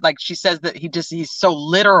things that like she says that he's so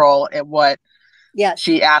literal at what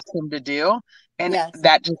she asked him to do. And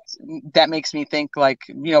that makes me think like,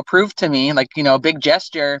 prove to me, like, a big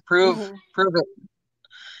gesture, prove it.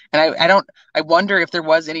 And I wonder if there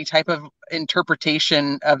was any type of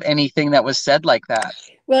interpretation of anything that was said like that.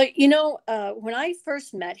 Well, when I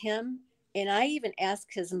first met him, and I even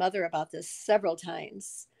asked his mother about this several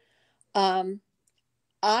times,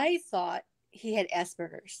 I thought he had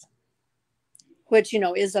Asperger's, which,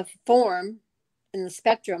 is a form in the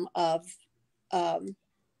spectrum of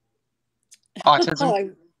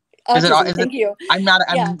autism. Thank you. I'm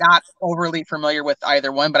not overly familiar with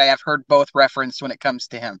either one, but I have heard both referenced when it comes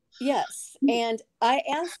to him. Yes. And I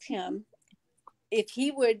asked him if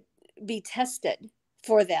he would be tested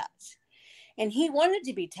for that. And he wanted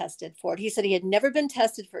to be tested for it. He said he had never been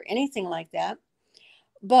tested for anything like that.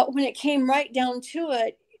 But when it came right down to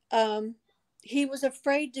it, he was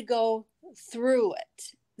afraid to go through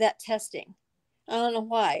that testing. I don't know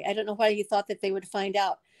why. I don't know why he thought that they would find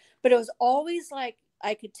out. But it was always like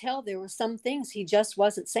I could tell there were some things he just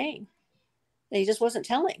wasn't saying. He just wasn't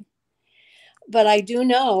telling. But I do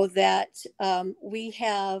know that we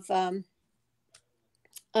have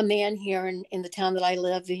a man here in the town that I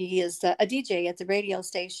live. He is a DJ at the radio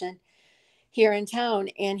station here in town,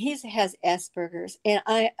 and he has Asperger's. And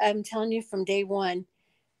I'm telling you, from day one,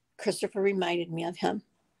 Christopher reminded me of him.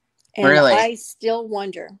 And really? I still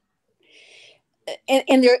wonder.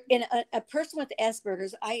 And a person with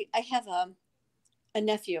Asperger's, I have a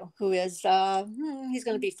nephew who is, he's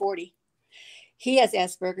going to be 40. He has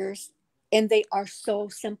Asperger's, and they are so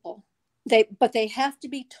simple. But they have to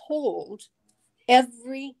be told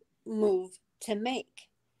every move to make.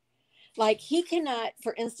 Like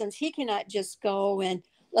for instance, he cannot just go and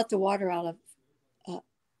let the water out of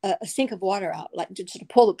a sink of water out, like to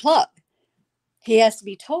pull the plug. He has to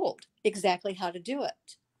be told exactly how to do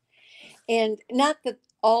it. And not that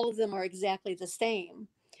all of them are exactly the same,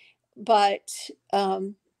 but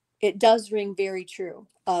it does ring very true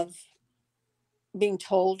of being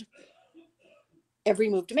told every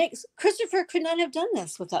move to make. Christopher could not have done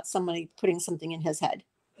this without somebody putting something in his head.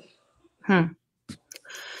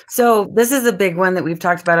 So this is a big one that we've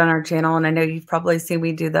talked about on our channel, and I know you've probably seen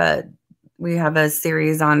we have a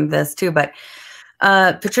series on this too, but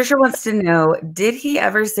Patricia wants to know, did he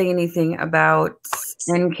ever say anything about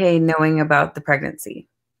NK knowing about the pregnancy?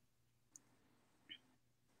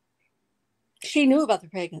 She knew about the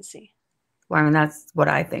pregnancy. Well, I mean, that's what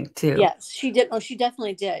I think too. Yes, she did. Oh, she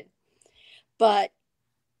definitely did. But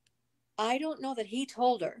I don't know that he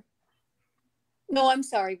told her. No, I'm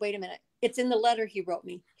sorry. Wait a minute. It's in the letter he wrote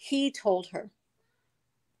me. He told her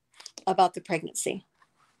about the pregnancy.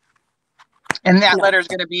 And that letter is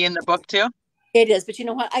going to be in the book too? It is. But you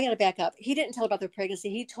know what? I got to back up. He didn't tell her about the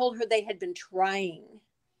pregnancy. He told her they had been trying.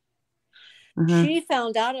 Mm-hmm. She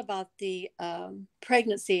found out about the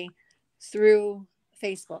pregnancy through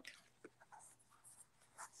Facebook.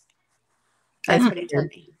 That's what he told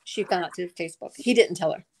me. She found out through Facebook. He didn't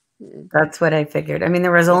tell her. Mm-mm. That's what I figured. I mean,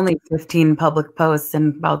 there was only 15 public posts in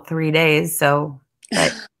about 3 days. So,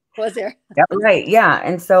 was there? Yep. Right. Yeah.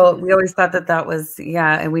 And so we always thought that was,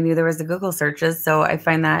 and we knew there was the Google searches. So I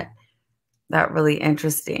find that really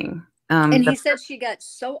interesting. And he said she got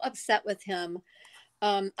so upset with him.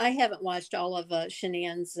 I haven't watched all of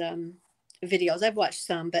Shanann's videos. I've watched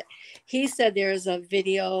some, but he said there's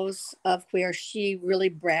videos of where she really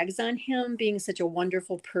brags on him being such a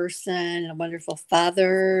wonderful person and a wonderful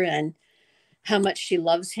father and how much she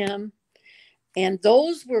loves him. And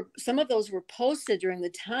some of those were posted during the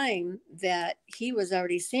time that he was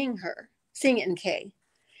already seeing NK.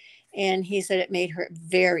 And he said it made her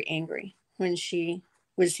very angry when she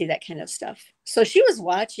would see that kind of stuff. So she was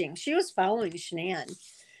watching, she was following Shanann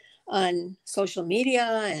on social media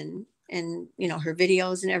and you know, her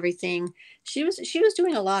videos and everything. She was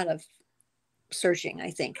doing a lot of searching,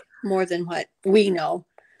 I think, more than what we know.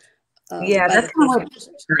 Yeah, that's kind of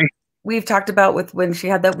what we've talked about with when she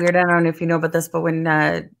had that weird, I don't know if you know about this, but when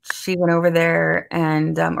she went over there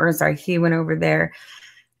and, or sorry, he went over there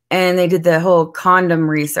and they did the whole condom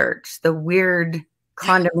research, the weird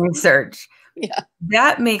condom research. Yeah.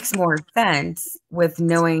 That makes more sense with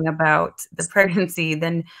knowing about the pregnancy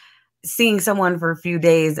than seeing someone for a few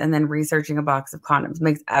days and then researching a box of condoms.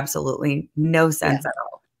 Makes absolutely no sense at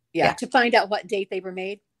all. Yeah. To find out what date they were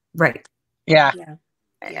made. Right. Yeah.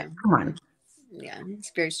 Come on. Yeah,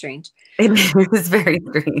 it's very strange. It is very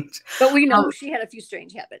strange. But we know she had a few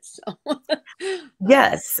strange habits. So.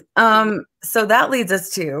 Yes. So that leads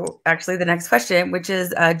us to actually the next question, which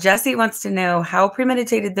is Jesse wants to know how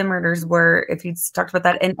premeditated the murders were, if you talked about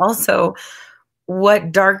that, and also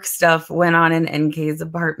what dark stuff went on in NK's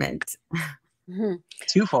apartment.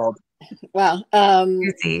 Twofold. Wow.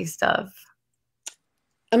 Juicy stuff.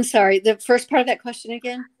 I'm sorry, the first part of that question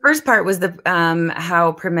again? First part was the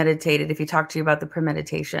how premeditated, if he talked to you about the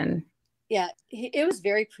premeditation. Yeah, it was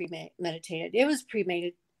very premeditated. It was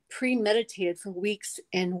premeditated for weeks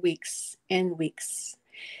and weeks and weeks.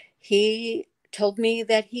 He told me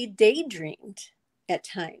that he daydreamed at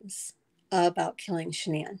times about killing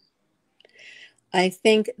Shanann. I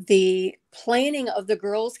think the planning of the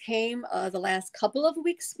girls came the last couple of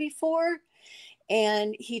weeks before.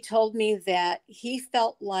 And he told me that he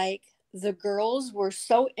felt like the girls were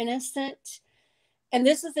so innocent. And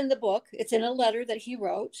this is in the book. It's in a letter that he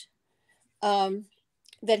wrote,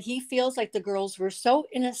 that he feels like the girls were so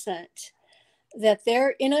innocent that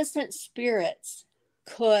their innocent spirits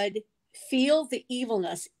could feel the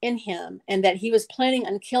evilness in him and that he was planning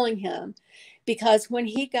on killing him. Because when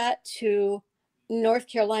he got to North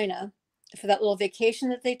Carolina for that little vacation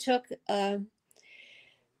that they took,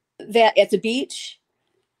 that at the beach,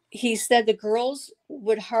 he said the girls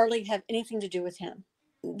would hardly have anything to do with him.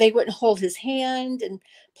 They wouldn't hold his hand and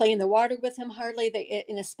play in the water with him hardly.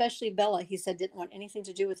 And especially Bella, he said, didn't want anything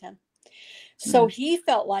to do with him. So he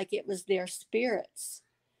felt like it was their spirits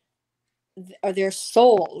or their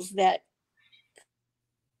souls that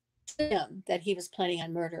he was planning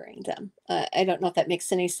on murdering them. I don't know if that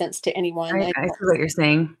makes any sense to anyone. I see what you're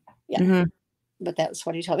saying. Yeah. But that's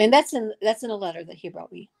what he told me. And that's in a letter that he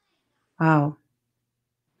wrote me. Wow.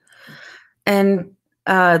 And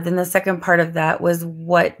then the second part of that was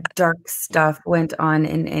what dark stuff went on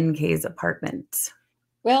in NK's apartment.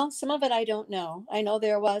 Well, some of it I don't know. I know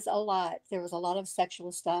there was a lot. There was a lot of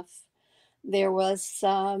sexual stuff. There was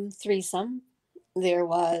some threesome. There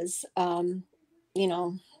was, you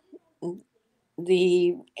know,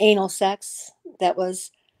 the anal sex. That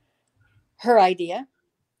was her idea,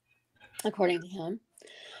 according to him.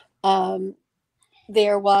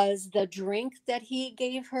 There was the drink that he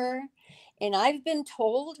gave her. And I've been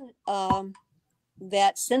told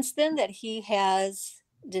that since then that he has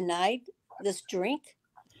denied this drink,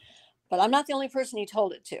 but I'm not the only person he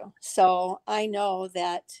told it to. So I know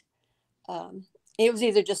that it was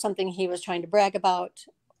either just something he was trying to brag about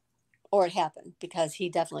or it happened, because he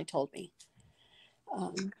definitely told me.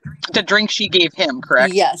 The drink she gave him,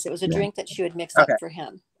 correct? Yes, it was a drink that she would mix up for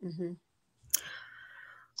him.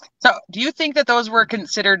 So do you think that those were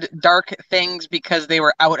considered dark things because they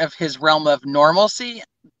were out of his realm of normalcy?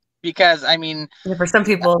 Because, I mean, for some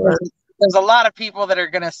people, there's a lot of people that are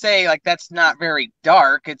going to say, like, that's not very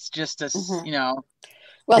dark. It's just a, you know.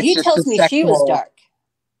 Well, he tells me she was dark.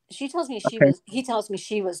 She tells me he tells me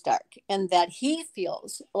she was dark, and that he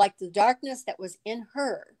feels like the darkness that was in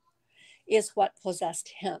her is what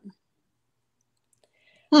possessed him.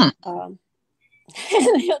 And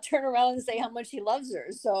he'll turn around and say how much he loves her.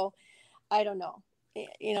 So I don't know.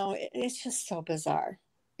 You know, it's just so bizarre.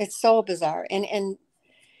 It's so bizarre. And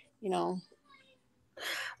you know.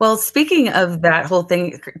 Well, speaking of that whole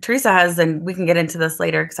thing, Teresa has, and we can get into this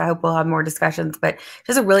later because I hope we'll have more discussions, but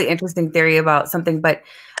just a really interesting theory about something. But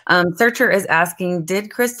Searcher is asking,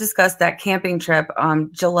 did Chris discuss that camping trip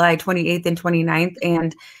on July 28th and 29th?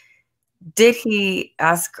 And did he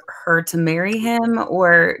ask her to marry him,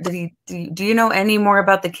 or did he? Do you know any more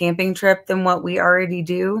about the camping trip than what we already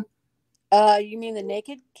do? You mean the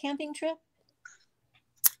naked camping trip?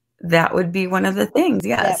 That would be one of the things.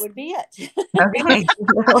 Yes, that would be it. Okay,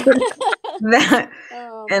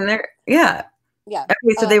 and there, yeah.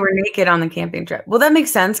 Okay, so they were naked on the camping trip. Well, that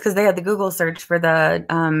makes sense because they had the Google search for the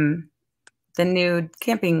nude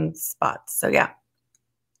camping spots. So yeah.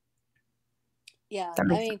 Yeah, I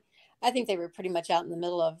mean, I think they were pretty much out in the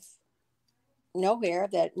middle of nowhere,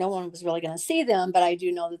 that no one was really going to see them, but I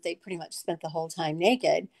do know that they pretty much spent the whole time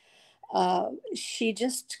naked. She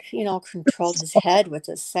just, controlled his head with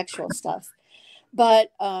this sexual stuff.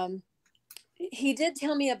 But he did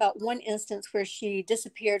tell me about one instance where she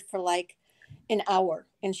disappeared for like an hour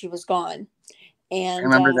and she was gone. I And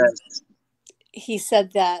remember that. he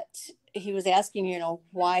said that he was asking,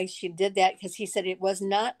 why she did that, because he said it was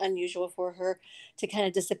not unusual for her to kind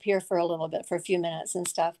of disappear for a little bit, for a few minutes and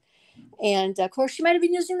stuff. And of course, she might have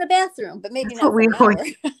been using the bathroom, but maybe not for an hour.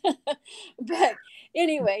 But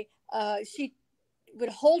anyway, she would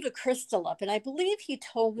hold a crystal up, and I believe he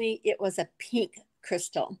told me it was a pink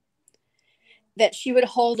crystal that she would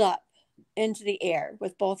hold up into the air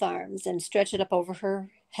with both arms and stretch it up over her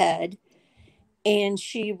head, and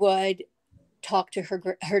she would talk to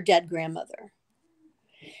her dead grandmother.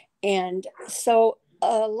 And so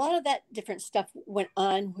a lot of that different stuff went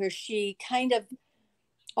on, where she kind of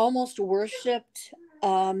almost worshipped,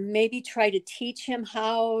 maybe try to teach him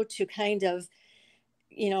how to kind of,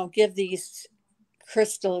 give these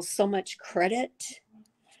crystals so much credit.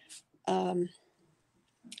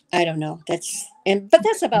 I don't know. But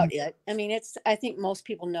that's about it. I mean, I think most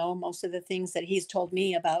people know most of the things that he's told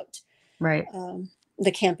me about, Right.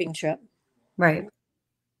 The camping trip. Right.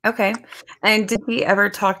 Okay. And did he ever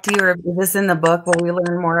talk to you, or is this in the book where we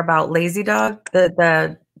learn more about Lazy Dog,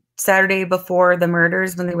 the Saturday before the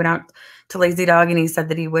murders, when they went out to Lazy Dog, and he said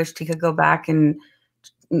that he wished he could go back and,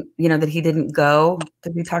 that he didn't go?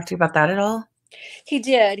 Did he talk to you about that at all? He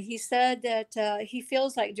did. He said that he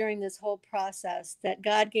feels like during this whole process that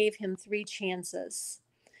God gave him 3 chances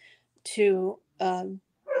to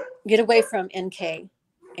get away from NK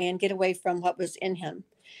and get away from what was in him.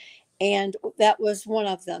 And that was one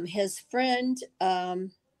of them. His friend,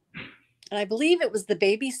 and I believe it was the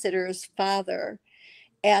babysitter's father,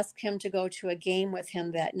 asked him to go to a game with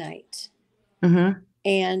him that night. Mm-hmm.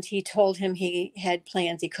 And he told him he had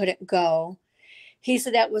plans. He couldn't go. He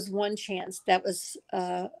said that was one chance. That was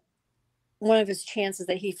one of his chances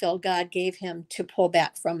that he felt God gave him to pull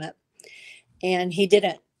back from it. And he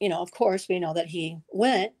didn't. Of course, we know that he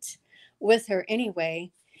went with her anyway.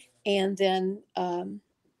 And then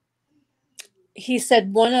he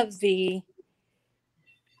said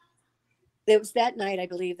it was that night, I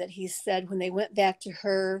believe, that he said when they went back to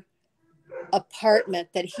her apartment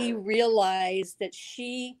that he realized that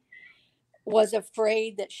she was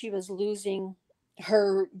afraid that she was losing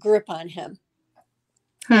her grip on him.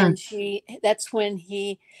 And that's when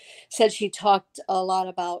he said she talked a lot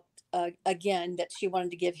about, again, that she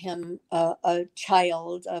wanted to give him a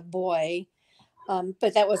child, a boy.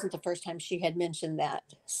 But that wasn't the first time she had mentioned that.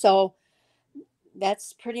 So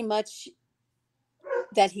that's pretty much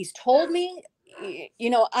that he's told me.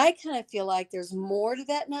 I kind of feel like there's more to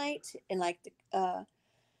that night. And like the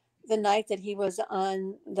night that he was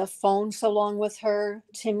on the phone so long with her,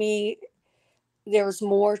 to me, there was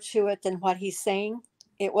more to it than what he's saying.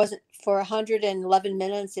 It wasn't for 111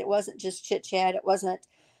 minutes. It wasn't just chit chat. It wasn't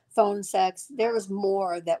phone sex. There was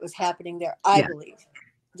more that was happening there, I believe.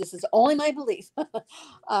 This is only my belief.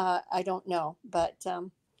 I don't know, but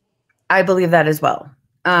I believe that as well.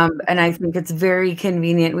 And I think it's very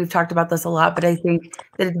convenient. We've talked about this a lot, but I think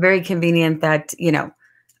that it's very convenient that,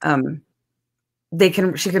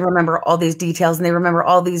 she can remember all these details, and they remember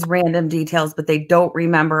all these random details, but they don't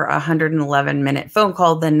remember a 111-minute phone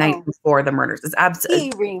call the night before the murders. It's absolutely,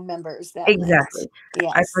 he remembers that. Exactly.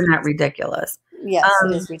 Yes. I find that ridiculous. Yes,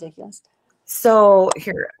 it is ridiculous. So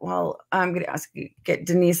here, I'm going to get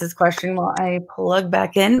Denise's question while I plug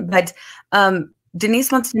back in, but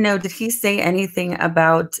Denise wants to know, did he say anything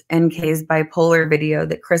about NK's bipolar video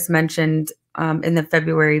that Chris mentioned in the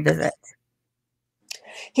February visit?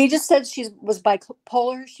 He just said she was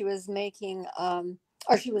bipolar. She was making,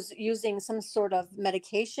 or she was using some sort of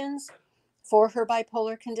medications for her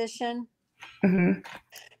bipolar condition. Mm-hmm.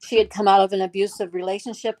 She had come out of an abusive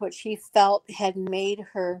relationship, which he felt had made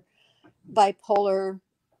her bipolar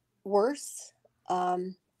worse.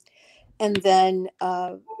 And then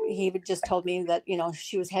he just told me that,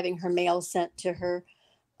 she was having her mail sent to her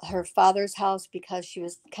father's house because she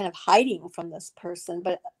was kind of hiding from this person.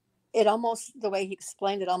 But it almost, the way he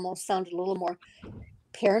explained it, almost sounded a little more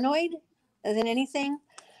paranoid than anything.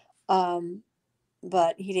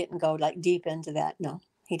 But he didn't go like deep into that. No,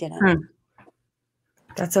 he didn't.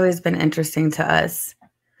 That's always been interesting to us.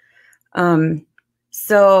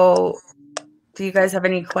 So do you guys have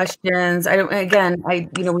any questions?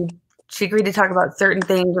 She agreed to talk about certain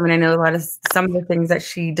things. I mean, I know some of the things that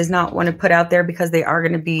she does not want to put out there because they are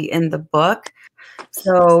going to be in the book.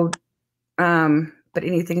 So, but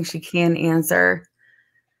anything she can answer.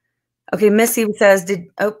 Okay, Missy says,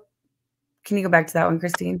 Can you go back to that one,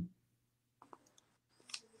 Christine?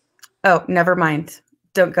 Oh, never mind.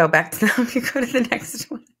 Don't go back to that. You go to the next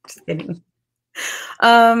one. Just kidding.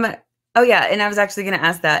 Oh yeah, and I was actually going to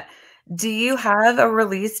ask that. Do you have a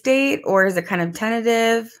release date, or is it kind of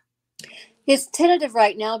tentative? It's tentative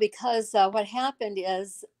right now because what happened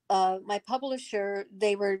is my publisher,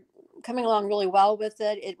 they were coming along really well with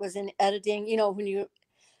it. It was in editing. You know, when you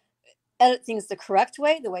edit things the correct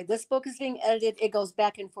way, the way this book is being edited, it goes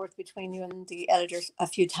back and forth between you and the editors a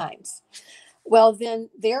few times. Well, then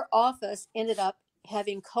their office ended up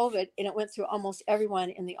having COVID, and it went through almost everyone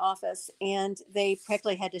in the office, and they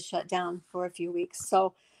practically had to shut down for a few weeks.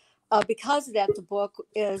 So because of that, the book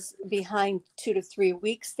is behind 2 to 3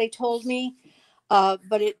 weeks, they told me.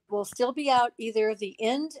 But it will still be out either the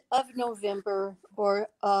end of November or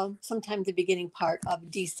sometime the beginning part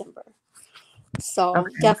of December. So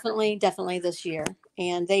Okay. definitely this year.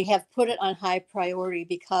 And they have put it on high priority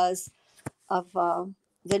because of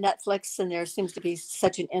the Netflix, and there seems to be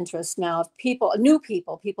such an interest now of new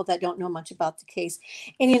people that don't know much about the case.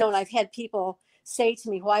 And, and I've had people say to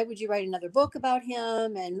me, why would you write another book about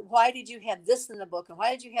him? And why did you have this in the book? And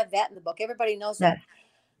why did you have that in the book? Everybody knows that.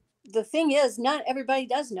 The thing is, not everybody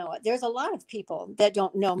does know it. There's a lot of people that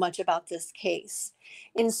don't know much about this case.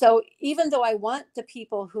 And so even though I want the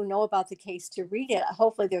people who know about the case to read it,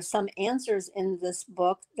 hopefully there's some answers in this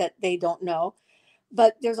book that they don't know.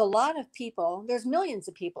 But there's a lot of people, there's millions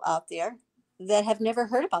of people out there that have never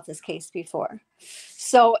heard about this case before.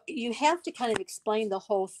 So you have to kind of explain the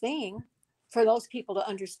whole thing for those people to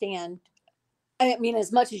understand. I mean,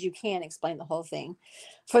 as much as you can explain the whole thing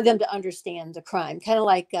for them to understand the crime. Kind of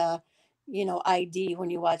like, ID, when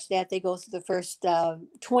you watch that, they go through the first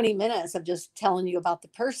 20 minutes of just telling you about the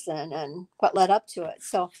person and what led up to it.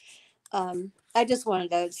 So I just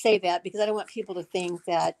wanted to say that because I don't want people to think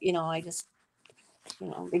that, I just,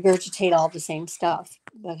 regurgitate all the same stuff,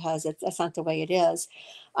 because that's not the way it is.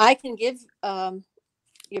 I can give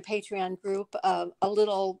your Patreon group a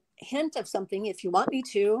little hint of something if you want me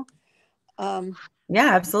to. Yeah,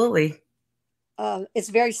 absolutely. It's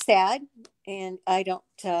very sad, and I don't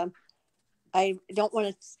want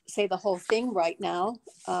to say the whole thing right now,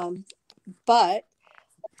 but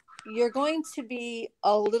you're going to be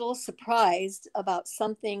a little surprised about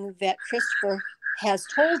something that Christopher has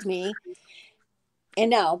told me. And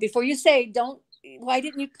now, before you say, why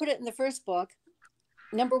didn't you put it in the first book?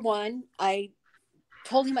 Number one, I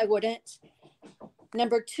told him I wouldn't.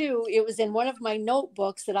 Number two, it was in one of my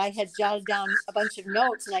notebooks that I had jotted down a bunch of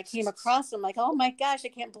notes, and I came across them like, oh my gosh, I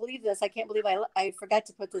can't believe this. I can't believe I forgot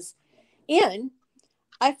to put this in.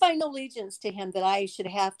 I find no allegiance to him that I should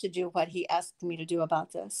have to do what he asked me to do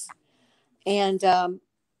about this. And,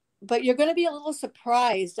 but you're going to be a little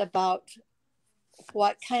surprised about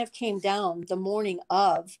what kind of came down the morning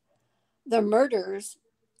of the murders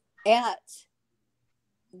at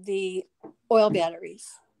the oil batteries.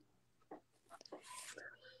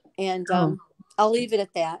 And I'll leave it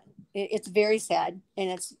at that. It's very sad,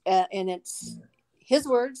 and it's his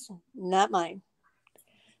words, not mine.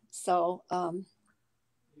 So,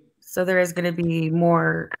 so there is going to be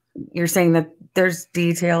more. You're saying that there's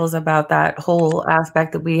details about that whole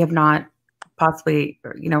aspect that we have not possibly,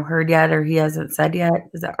 heard yet, or he hasn't said yet.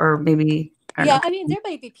 Is that, or maybe? I mean, there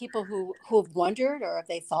may be people who've wondered, or if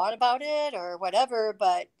they thought about it, or whatever.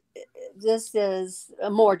 But this is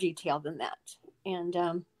more detailed than that,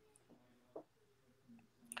 and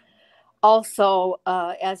also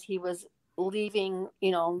as he was leaving,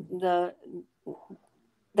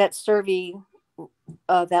 that survey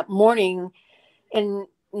that morning, and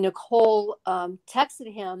Nicole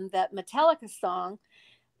texted him that Metallica song.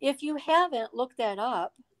 If you haven't looked that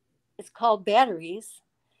up, it's called Batteries.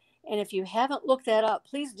 And if you haven't looked that up,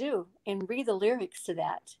 please do, and read the lyrics to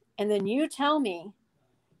that. And then you tell me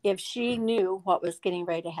if she knew what was getting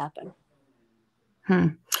ready to happen.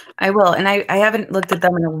 I will. And I haven't looked at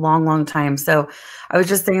them in a long, long time. So I was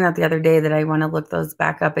just saying that the other day that I want to look those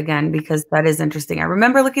back up again, because that is interesting. I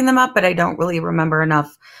remember looking them up, but I don't really remember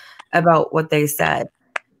enough about what they said.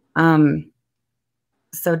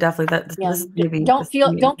 So definitely this maybe don't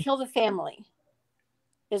kill the family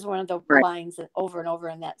is one of the lines over and over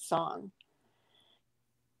in that song.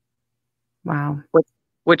 Wow.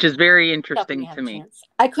 Which is very interesting to me.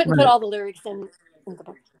 I couldn't put all the lyrics in the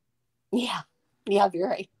book. Yeah,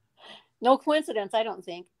 very. No coincidence, I don't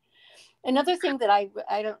think. Another thing that I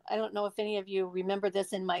don't know if any of you remember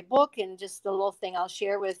this in my book, and just the little thing I'll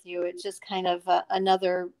share with you. It's just kind of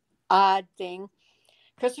another odd thing.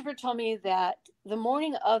 Christopher told me that the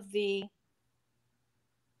morning of the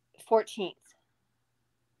 14th,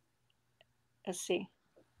 let's see.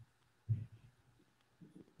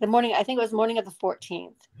 I think it was morning of the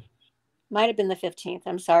 14th. Might have been the 15th.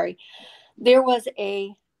 I'm sorry. There was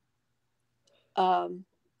a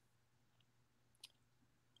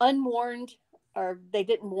unwarned, or they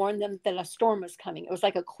didn't warn them that a storm was coming. It was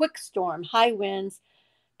like a quick storm, high winds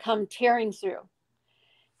come tearing through.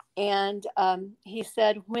 And he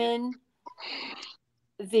said when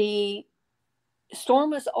the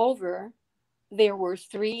storm was over, there were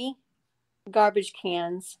 3 garbage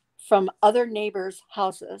cans from other neighbors'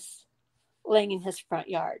 houses laying in his front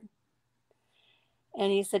yard.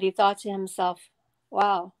 And he said he thought to himself,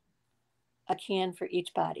 wow, a can for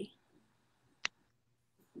each body.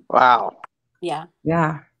 Wow. Yeah.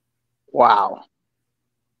 Yeah. Wow.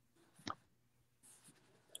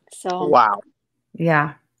 So. Wow.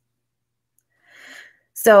 Yeah.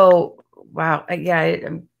 So, wow. Yeah.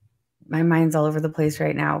 My mind's all over the place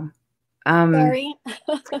right now. Sorry.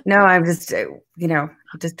 No, I'm just,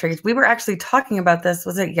 just triggers. We were actually talking about this.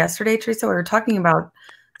 Was it yesterday, Teresa? We were talking about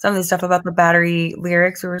some of the stuff about the battery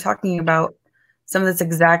lyrics. We were talking about some of this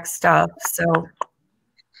exact stuff. So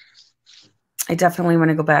I definitely want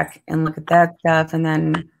to go back and look at that stuff. And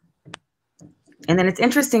then it's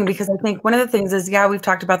interesting because I think one of the things is, yeah, we've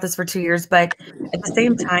talked about this for 2 years, but at the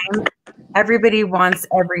same time, everybody wants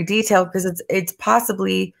every detail because it's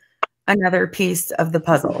possibly another piece of the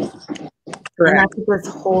puzzle. Correct. And that's what this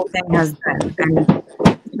whole thing has been. And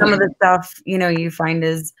some of the stuff, you find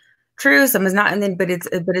is true, some is not. And then, but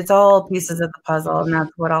it's all pieces of the puzzle. And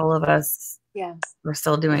that's what all of us are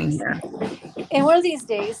still doing here. And one of these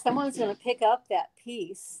days, someone's going to pick up that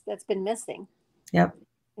piece that's been missing. Yep.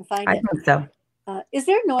 And find I it. think so. Is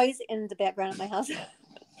there noise in the background of my house?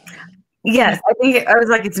 Yes. I was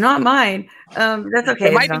like, it's not mine. That's okay.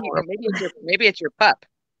 It might be, maybe it's your pup.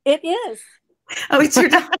 It is. Oh, it's your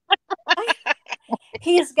dog.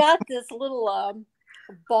 He's got this little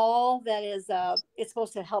ball that is it's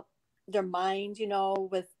supposed to help their mind,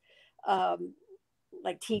 with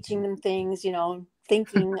like teaching them things,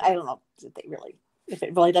 thinking. I don't know if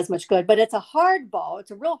it really does much good, but it's a hard ball. It's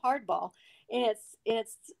a real hard ball, and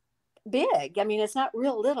it's big. I mean, it's not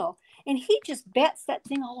real little, and he just bats that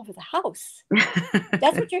thing all over the house.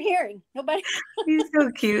 That's what you're hearing. Nobody. He's so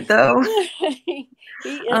cute, though. He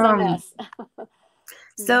is a mess.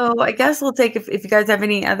 So I guess we'll take if you guys have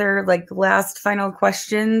any other last final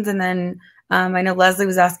questions, and then I know Leslie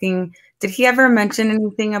was asking, did he ever mention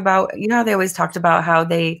anything about how they always talked about how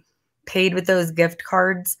they paid with those gift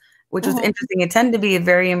cards, which was interesting. It tended to be a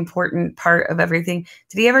very important part of everything.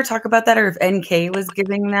 Did he ever talk about that, or if NK was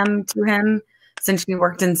giving them to him since she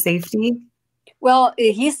worked in safety? Well,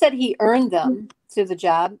 he said he earned them through the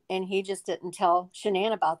job, and he just didn't tell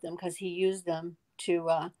Shanann about them because he used them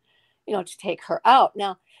to to take her out.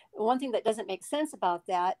 Now, one thing that doesn't make sense about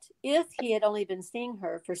that, if he had only been seeing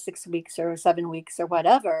her for 6 weeks or 7 weeks or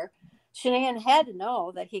whatever, Shanann had to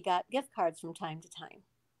know that he got gift cards from time to time.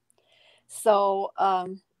 So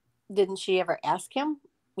didn't she ever ask him,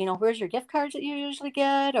 where's your gift cards that you usually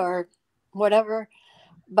get or whatever?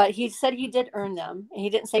 But he said he did earn them, and he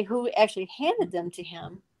didn't say who actually handed them to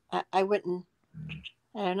him. I don't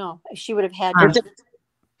know. She would have had to.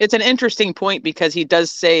 It's an interesting point because he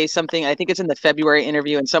does say something, I think it's in the February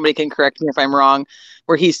interview, and somebody can correct me if I'm wrong,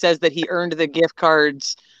 where he says that he earned the gift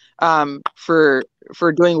cards for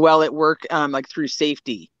doing well at work, through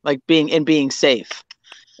safety, being safe.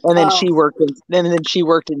 And then she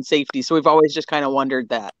worked in safety. So we've always just kind of wondered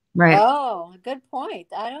that. Right. Oh, good point.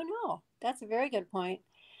 I don't know. That's a very good point.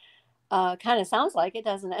 Kind of sounds like it,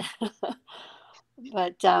 doesn't it?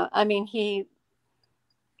 But I mean,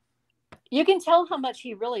 you can tell how much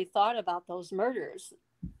he really thought about those murders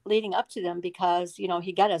leading up to them because,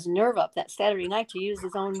 he got his nerve up that Saturday night to use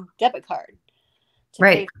his own debit card to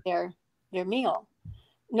pay for their meal.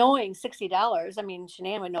 Knowing $60, I mean,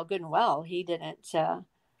 Shanann would know good and well he didn't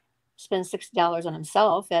spend $60 on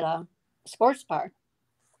himself at a sports bar.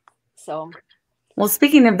 So. Well,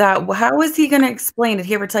 speaking of that, how is he going to explain? Did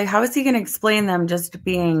he ever tell you, how is he going to explain them just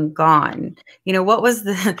being gone? What was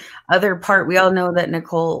the other part? We all know that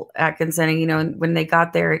Nicole Atkinson, when they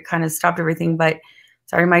got there, it kind of stopped everything. But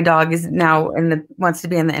sorry, my dog is now wants to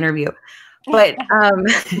be in the interview. But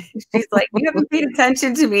she's like, you haven't paid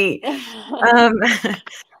attention to me.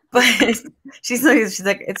 But she's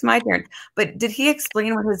like, it's my turn. But did he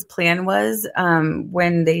explain what his plan was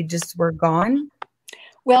when they just were gone?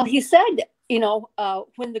 Well, he said,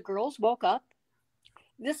 when the girls woke up,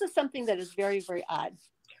 this is something that is very, very odd.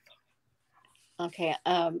 Okay.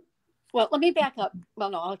 Well, let me back up. Well,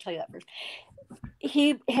 no, I'll tell you that first.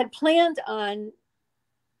 He had planned on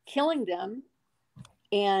killing them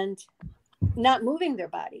and not moving their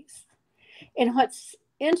bodies. And what's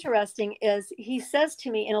interesting is he says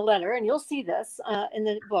to me in a letter, and you'll see this in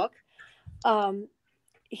the book,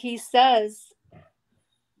 he says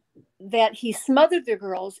that he smothered the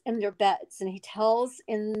girls in their beds, and he tells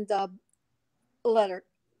in the letter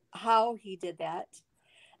how he did that.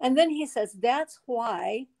 And then he says that's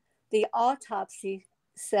why the autopsy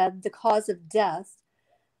said the cause of death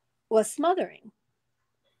was smothering.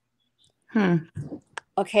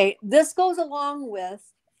 Okay, this goes along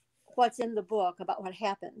with what's in the book about what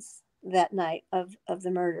happens that night of the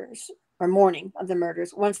murders, or morning of the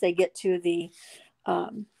murders, once they get to the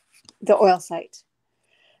oil site.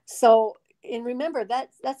 So, and remember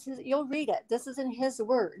that's his, you'll read it. This is in his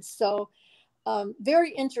words. So,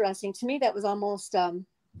 very interesting to me. That was almost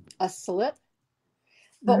a slip.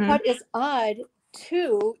 But what is odd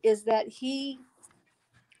too is that he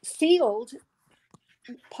sealed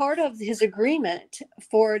part of his agreement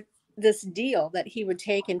for this deal that he would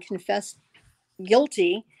take and confess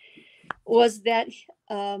guilty was that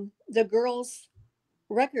the girls'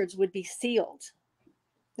 records would be sealed,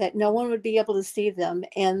 that no one would be able to see them,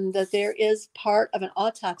 and that there is part of an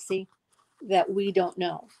autopsy that we don't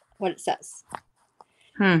know what it says.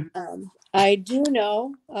 I do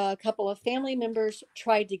know a couple of family members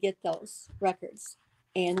tried to get those records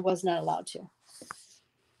and was not allowed to.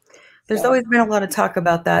 There's always been a lot of talk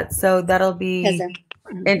about that, so that'll be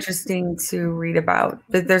interesting to read about.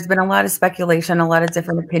 But there's been a lot of speculation, a lot of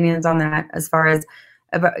different opinions on that, as far as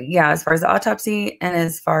the autopsy, and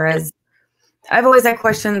as far as I've always had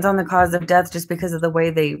questions on the cause of death just because of the way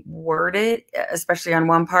they word it, especially on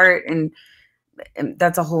one part, and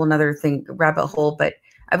that's a whole nother thing, rabbit hole. But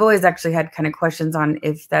I've always actually had kind of questions on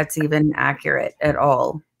if that's even accurate at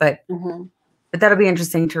all. But that'll be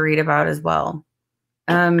interesting to read about as well.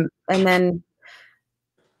 And then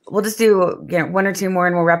we'll just do one or two more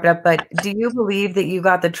and we'll wrap it up. But do you believe that you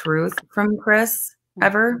got the truth from Chris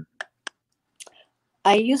ever?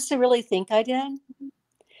 I used to really think I did.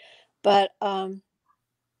 But the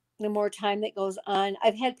more time that goes on,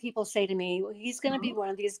 I've had people say to me, well, he's going to be one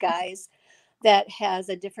of these guys that has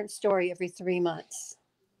a different story every 3 months.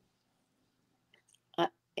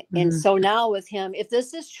 And so now with him, if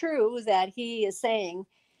this is true that he is saying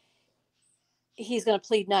he's going to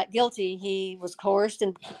plead not guilty, he was coerced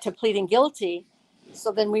into pleading guilty,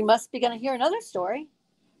 so then we must be going to hear another story.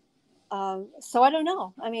 So I don't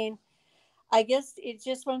know. I mean, I guess it's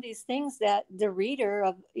just one of these things that the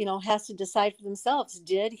reader has to decide for themselves.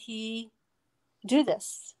 Did he do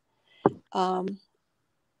this? I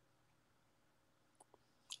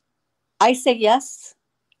say yes.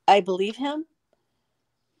 I believe him.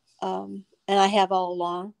 And I have all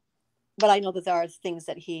along, but I know that there are things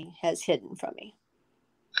that he has hidden from me.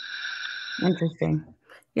 Interesting.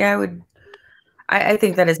 Yeah, I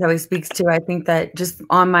think that is how he speaks too. I think that just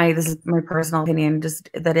this is my personal opinion, just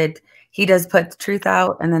that he does put the truth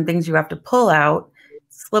out, and then things you have to pull out,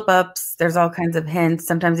 slip ups. There's all kinds of hints.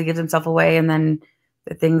 Sometimes he gives himself away, and then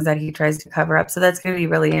the things that he tries to cover up. So that's going to be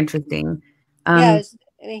really interesting.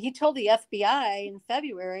 He told the FBI in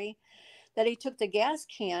February that he took the gas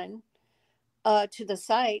can to the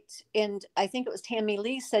site, and I think it was Tammy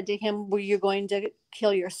Lee said to him, "Were you going to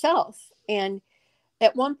kill yourself?" And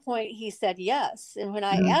at one point he said yes. And when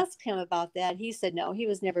I asked him about that, he said no, he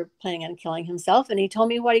was never planning on killing himself. And he told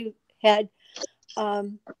me what he had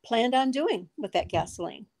planned on doing with that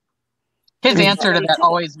gasoline. His answer to that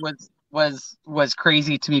always was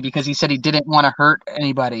crazy to me, because he said he didn't want to hurt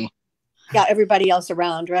anybody. Yeah, everybody else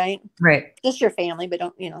around, right? Right. Just your family, but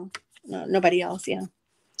nobody else. Yeah.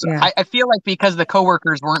 So I feel like because the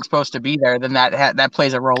coworkers weren't supposed to be there, then that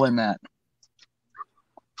plays a role in that.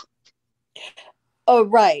 Oh,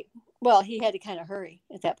 right. Well, he had to kind of hurry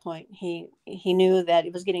at that point. He knew that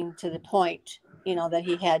it was getting to the point, that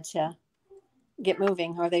he had to get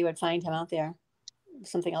moving, or they would find him out there,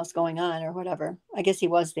 something else going on or whatever. I guess he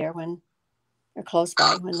was there or close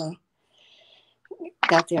by when they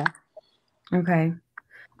got there. Okay.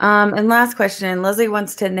 And last question, Leslie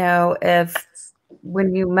wants to know if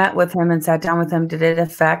when you met with him and sat down with him, did it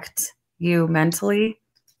affect you mentally?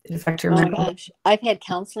 Did it affect your mental? Oh my gosh. I've had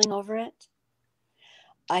counseling over it.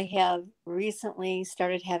 I have recently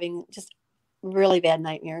started having just really bad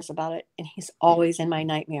nightmares about it, and he's always in my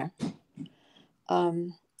nightmare.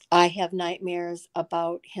 I have nightmares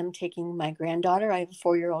about him taking my granddaughter. I have a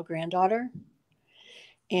 4-year-old granddaughter,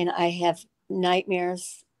 and I have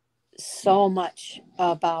nightmares so much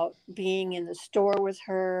about being in the store with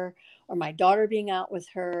her, or my daughter being out with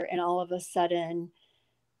her, and all of a sudden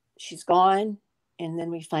she's gone, and then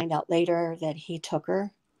we find out later that he took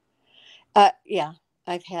her. Yeah.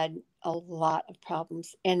 I've had a lot of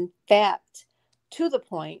problems. In fact, to the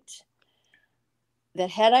point that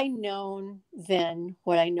had I known then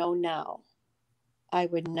what I know now, I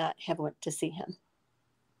would not have went to see him.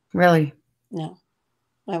 Really? No,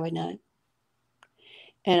 I would not.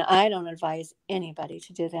 And I don't advise anybody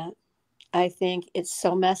to do that. I think it's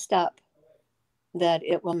so messed up that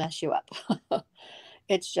it will mess you up.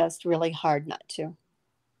 It's just really hard not to.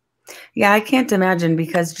 Yeah, I can't imagine,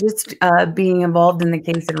 because just being involved in the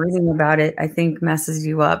case and reading about it, I think messes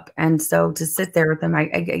you up. And so to sit there with them, I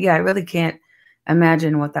really can't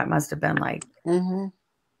imagine what that must have been like.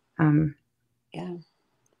 Mm-hmm. Yeah.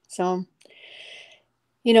 So,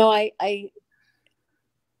 you know, I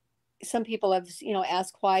some people have, you know,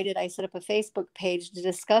 asked, why did I set up a Facebook page to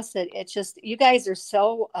discuss it? It's just, you guys are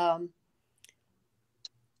so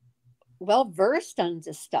well versed on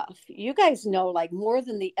this stuff. You guys know like more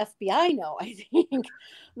than the FBI know, I think,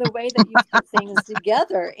 the way that you put things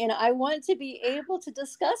together. And I want to be able to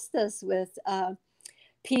discuss this with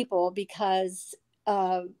people, because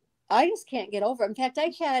I just can't get over it. In fact,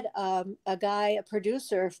 I had a guy, a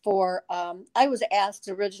producer for, I was asked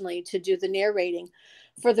originally to do the narrating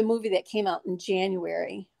for the movie that came out in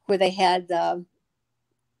January, where they had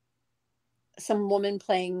some woman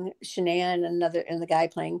playing Shanann and the guy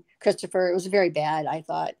playing Christopher. It was very bad, I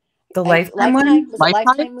thought. The Lifetime one? Was it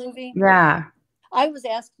Lifetime movie? Yeah. I was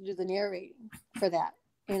asked to do the narrating for that,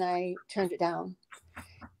 and I turned it down.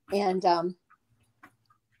 And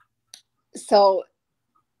so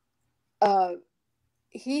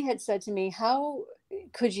he had said to me, how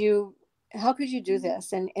could you do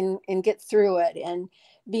this and get through it and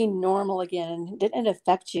be normal again? Didn't it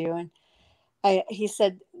affect you? And he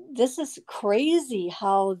said, this is crazy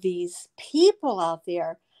how these people out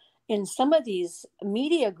there in some of these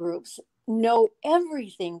media groups know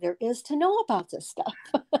everything there is to know about this stuff.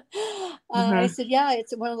 I said, yeah,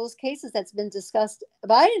 it's one of those cases that's been discussed,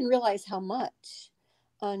 but I didn't realize how much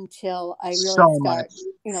until I really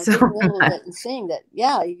digging a little bit and seeing that,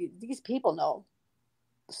 yeah, these people know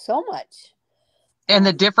so much. And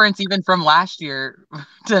the difference even from last year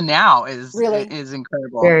to now is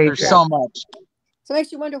incredible. There's so much. So it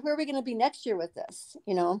makes you wonder, where are we going to be next year with this,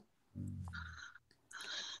 you know?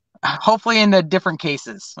 Hopefully in the different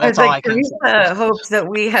cases. That's all I can say. Hopes that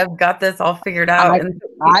we have got this all figured out.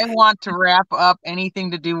 I want to wrap up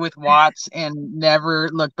anything to do with Watts and never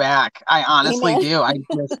look back. I honestly do.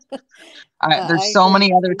 There's so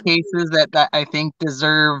many other cases that I think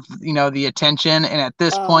deserve, you know, the attention. And at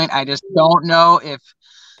this point, I just don't know if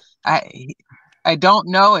I don't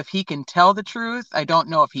know if he can tell the truth. I don't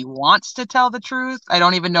know if he wants to tell the truth. I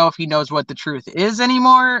don't even know if he knows what the truth is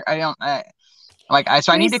anymore.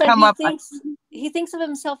 So I need to come up. He thinks of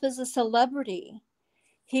himself as a celebrity.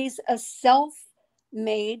 He's a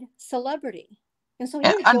self-made celebrity. And so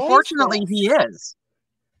unfortunately he is.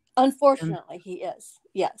 Unfortunately he is.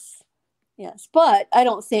 Yes. Yes. But I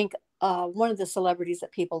don't think one of the celebrities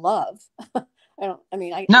that people love. There are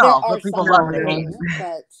people some love him,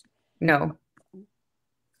 but no.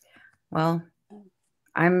 Well,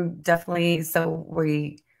 I'm definitely,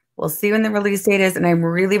 we'll see when the release date is, and I'm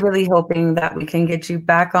really, really hoping that we can get you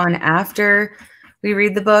back on after we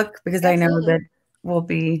read the book, because I know that we'll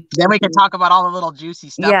be. Then we can talk about all the little juicy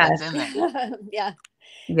stuff that's in there.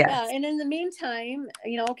 Yeah. And in the meantime,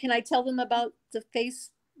 you know, can I tell them about the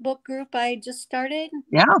Facebook group I just started?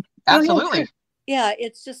 Yeah, absolutely. Yeah,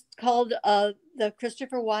 it's just called the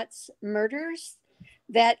Christopher Watts Murders.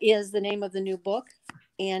 That is the name of the new book.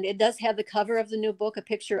 And it does have the cover of the new book, a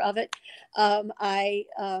picture of it. I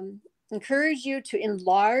encourage you to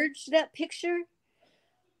enlarge that picture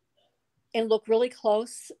and look really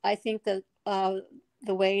close. I think that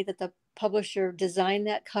the way that the publisher designed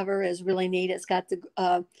that cover is really neat. It's got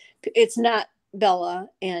it's not Bella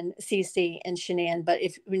and Cece and Shanann, but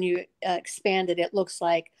when you expand it, it looks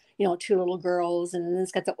like, you know, two little girls, and then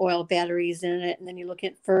it's got the oil batteries in it. And then you look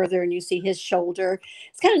at further and you see his shoulder.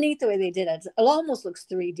 It's kind of neat the way they did it. It almost looks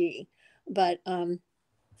 3D, but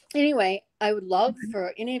anyway, I would love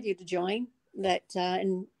for any of you to join that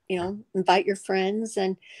and, you know, invite your friends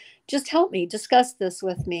and just help me discuss this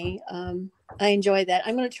with me. I enjoy that.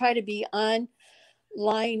 I'm going to try to be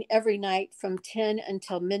online every night from 10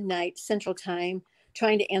 until midnight Central Time,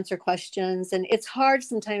 trying to answer questions. And it's hard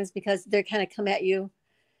sometimes because they kind of come at you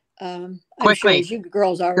quickly. I'm sure you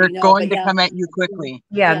girls already know. They're going to come at you quickly.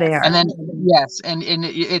 Yeah, they are. And then, and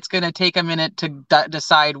it's going to take a minute to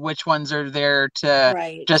decide which ones are there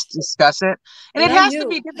to just discuss it. And it has to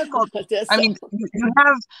be difficult. I mean,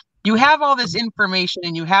 you have all this information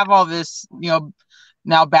and you have all this, you know,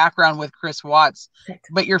 now background with Chris Watts,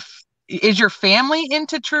 but is your family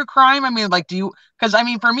into true crime? I mean, like, because I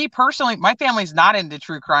mean, for me personally, my family's not into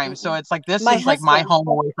true crime. So it's like, this is like my home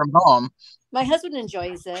away from home. My husband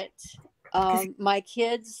enjoys it. My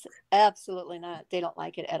kids, absolutely not. They don't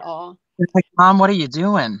like it at all. They're like, Mom, what are you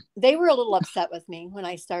doing? They were a little upset with me when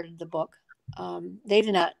I started the book. They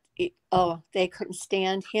did not. They couldn't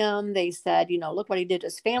stand him. They said, look what he did to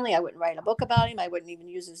his family. I wouldn't write a book about him. I wouldn't even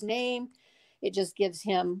use his name. It just gives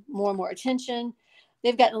him more and more attention.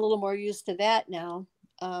 They've gotten a little more used to that now.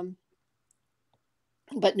 But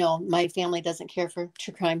no, my family doesn't care for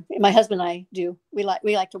true crime. My husband and I do. We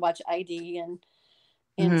like to watch ID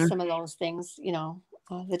and some of those things,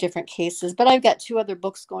 the different cases. But I've got 2 other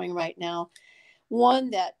books going right now.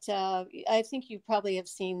 One that I think you probably have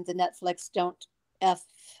seen, the Netflix Don't F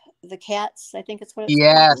the Cats. I think it's what it's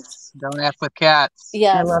called. Yes, Don't F with Cats.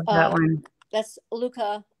 Yes, I love that one. That's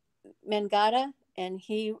Luca Mangata, and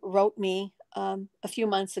he wrote me a few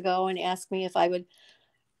months ago and asked me if I would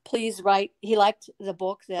please write. He liked the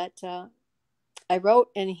book that I wrote,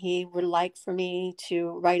 and he would like for me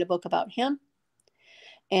to write a book about him.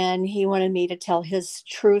 And he wanted me to tell his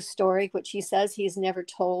true story, which he says he's never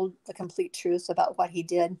told the complete truth about what he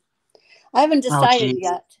did. I haven't decided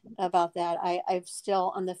yet about that. I'm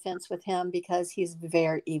still on the fence with him because he's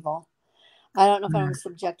very evil. I don't know if I want to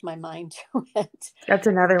subject my mind to it. That's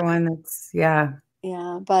another one that's, yeah.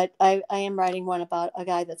 Yeah, but I am writing one about a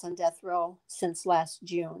guy that's on death row since last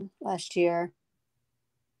year.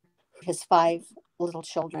 His 5 little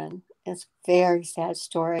children. It's a very sad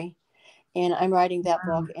story. And I'm writing that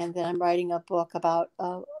book. And then I'm writing a book about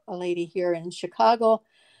a lady here in Chicago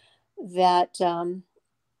that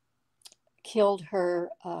killed her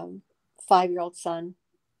 5-year-old son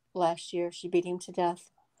last year. She beat him to death.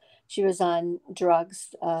 She was on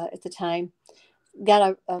drugs at the time.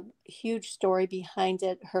 Got a huge story behind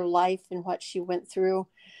it, her life and what she went through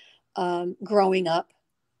growing up.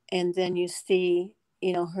 And then you see,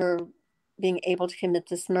 her being able to commit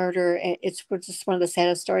this murder. It's just one of the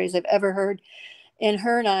saddest stories I've ever heard. And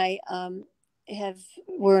her and I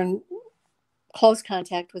were in close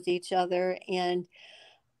contact with each other. And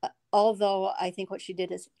although I think what she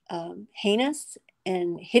did is heinous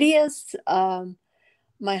and hideous,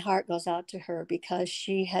 my heart goes out to her because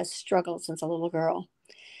she has struggled since a little girl.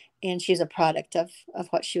 And she's a product of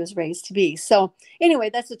what she was raised to be. So anyway,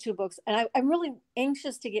 that's the 2 books. And I'm really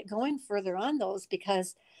anxious to get going further on those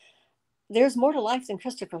because there's more to life than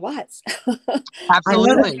Christopher Watts.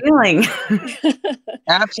 Absolutely. Feeling.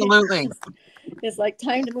 Absolutely. It's like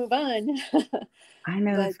time to move on. I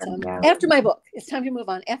know. But after my book, it's time to move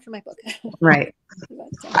on after my book. Right.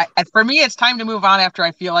 But, For me, it's time to move on after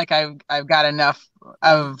I feel like I've got enough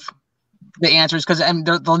of the answers, because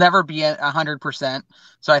they'll never be 100%.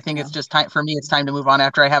 So I think it's just time for me. It's time to move on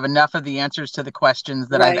after I have enough of the answers to the questions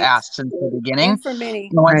that I've asked since the beginning. And for many,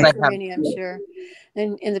 I'm sure.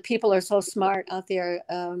 And the people are so smart out there.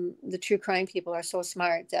 The true crime people are so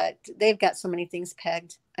smart that they've got so many things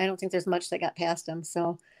pegged. I don't think there's much that got past them.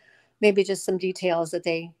 So maybe just some details that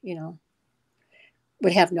they,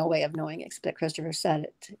 would have no way of knowing, except that Christopher said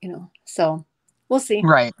it, So we'll see.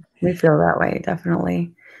 Right. We feel that way,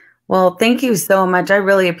 definitely. Well, thank you so much. I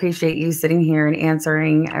really appreciate you sitting here and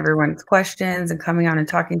answering everyone's questions and coming on and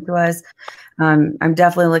talking to us. I'm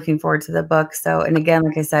definitely looking forward to the book. So, and again,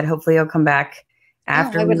 like I said, hopefully you'll come back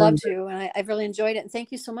after. I would love to. And I've really enjoyed it. And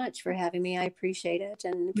thank you so much for having me. I appreciate it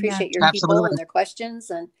and appreciate your people and their questions.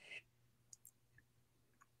 And,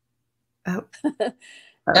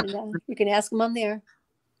 you can ask them on there.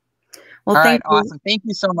 Well, all thank right, you. awesome. Thank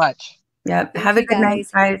you so much. Yep. Have a good night,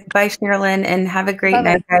 guys. Bye, Cherlyn, and have a great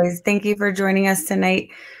night, guys. Thank you for joining us tonight.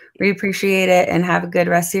 We appreciate it, and have a good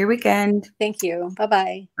rest of your weekend. Thank you.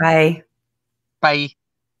 Bye-bye. Bye. Bye.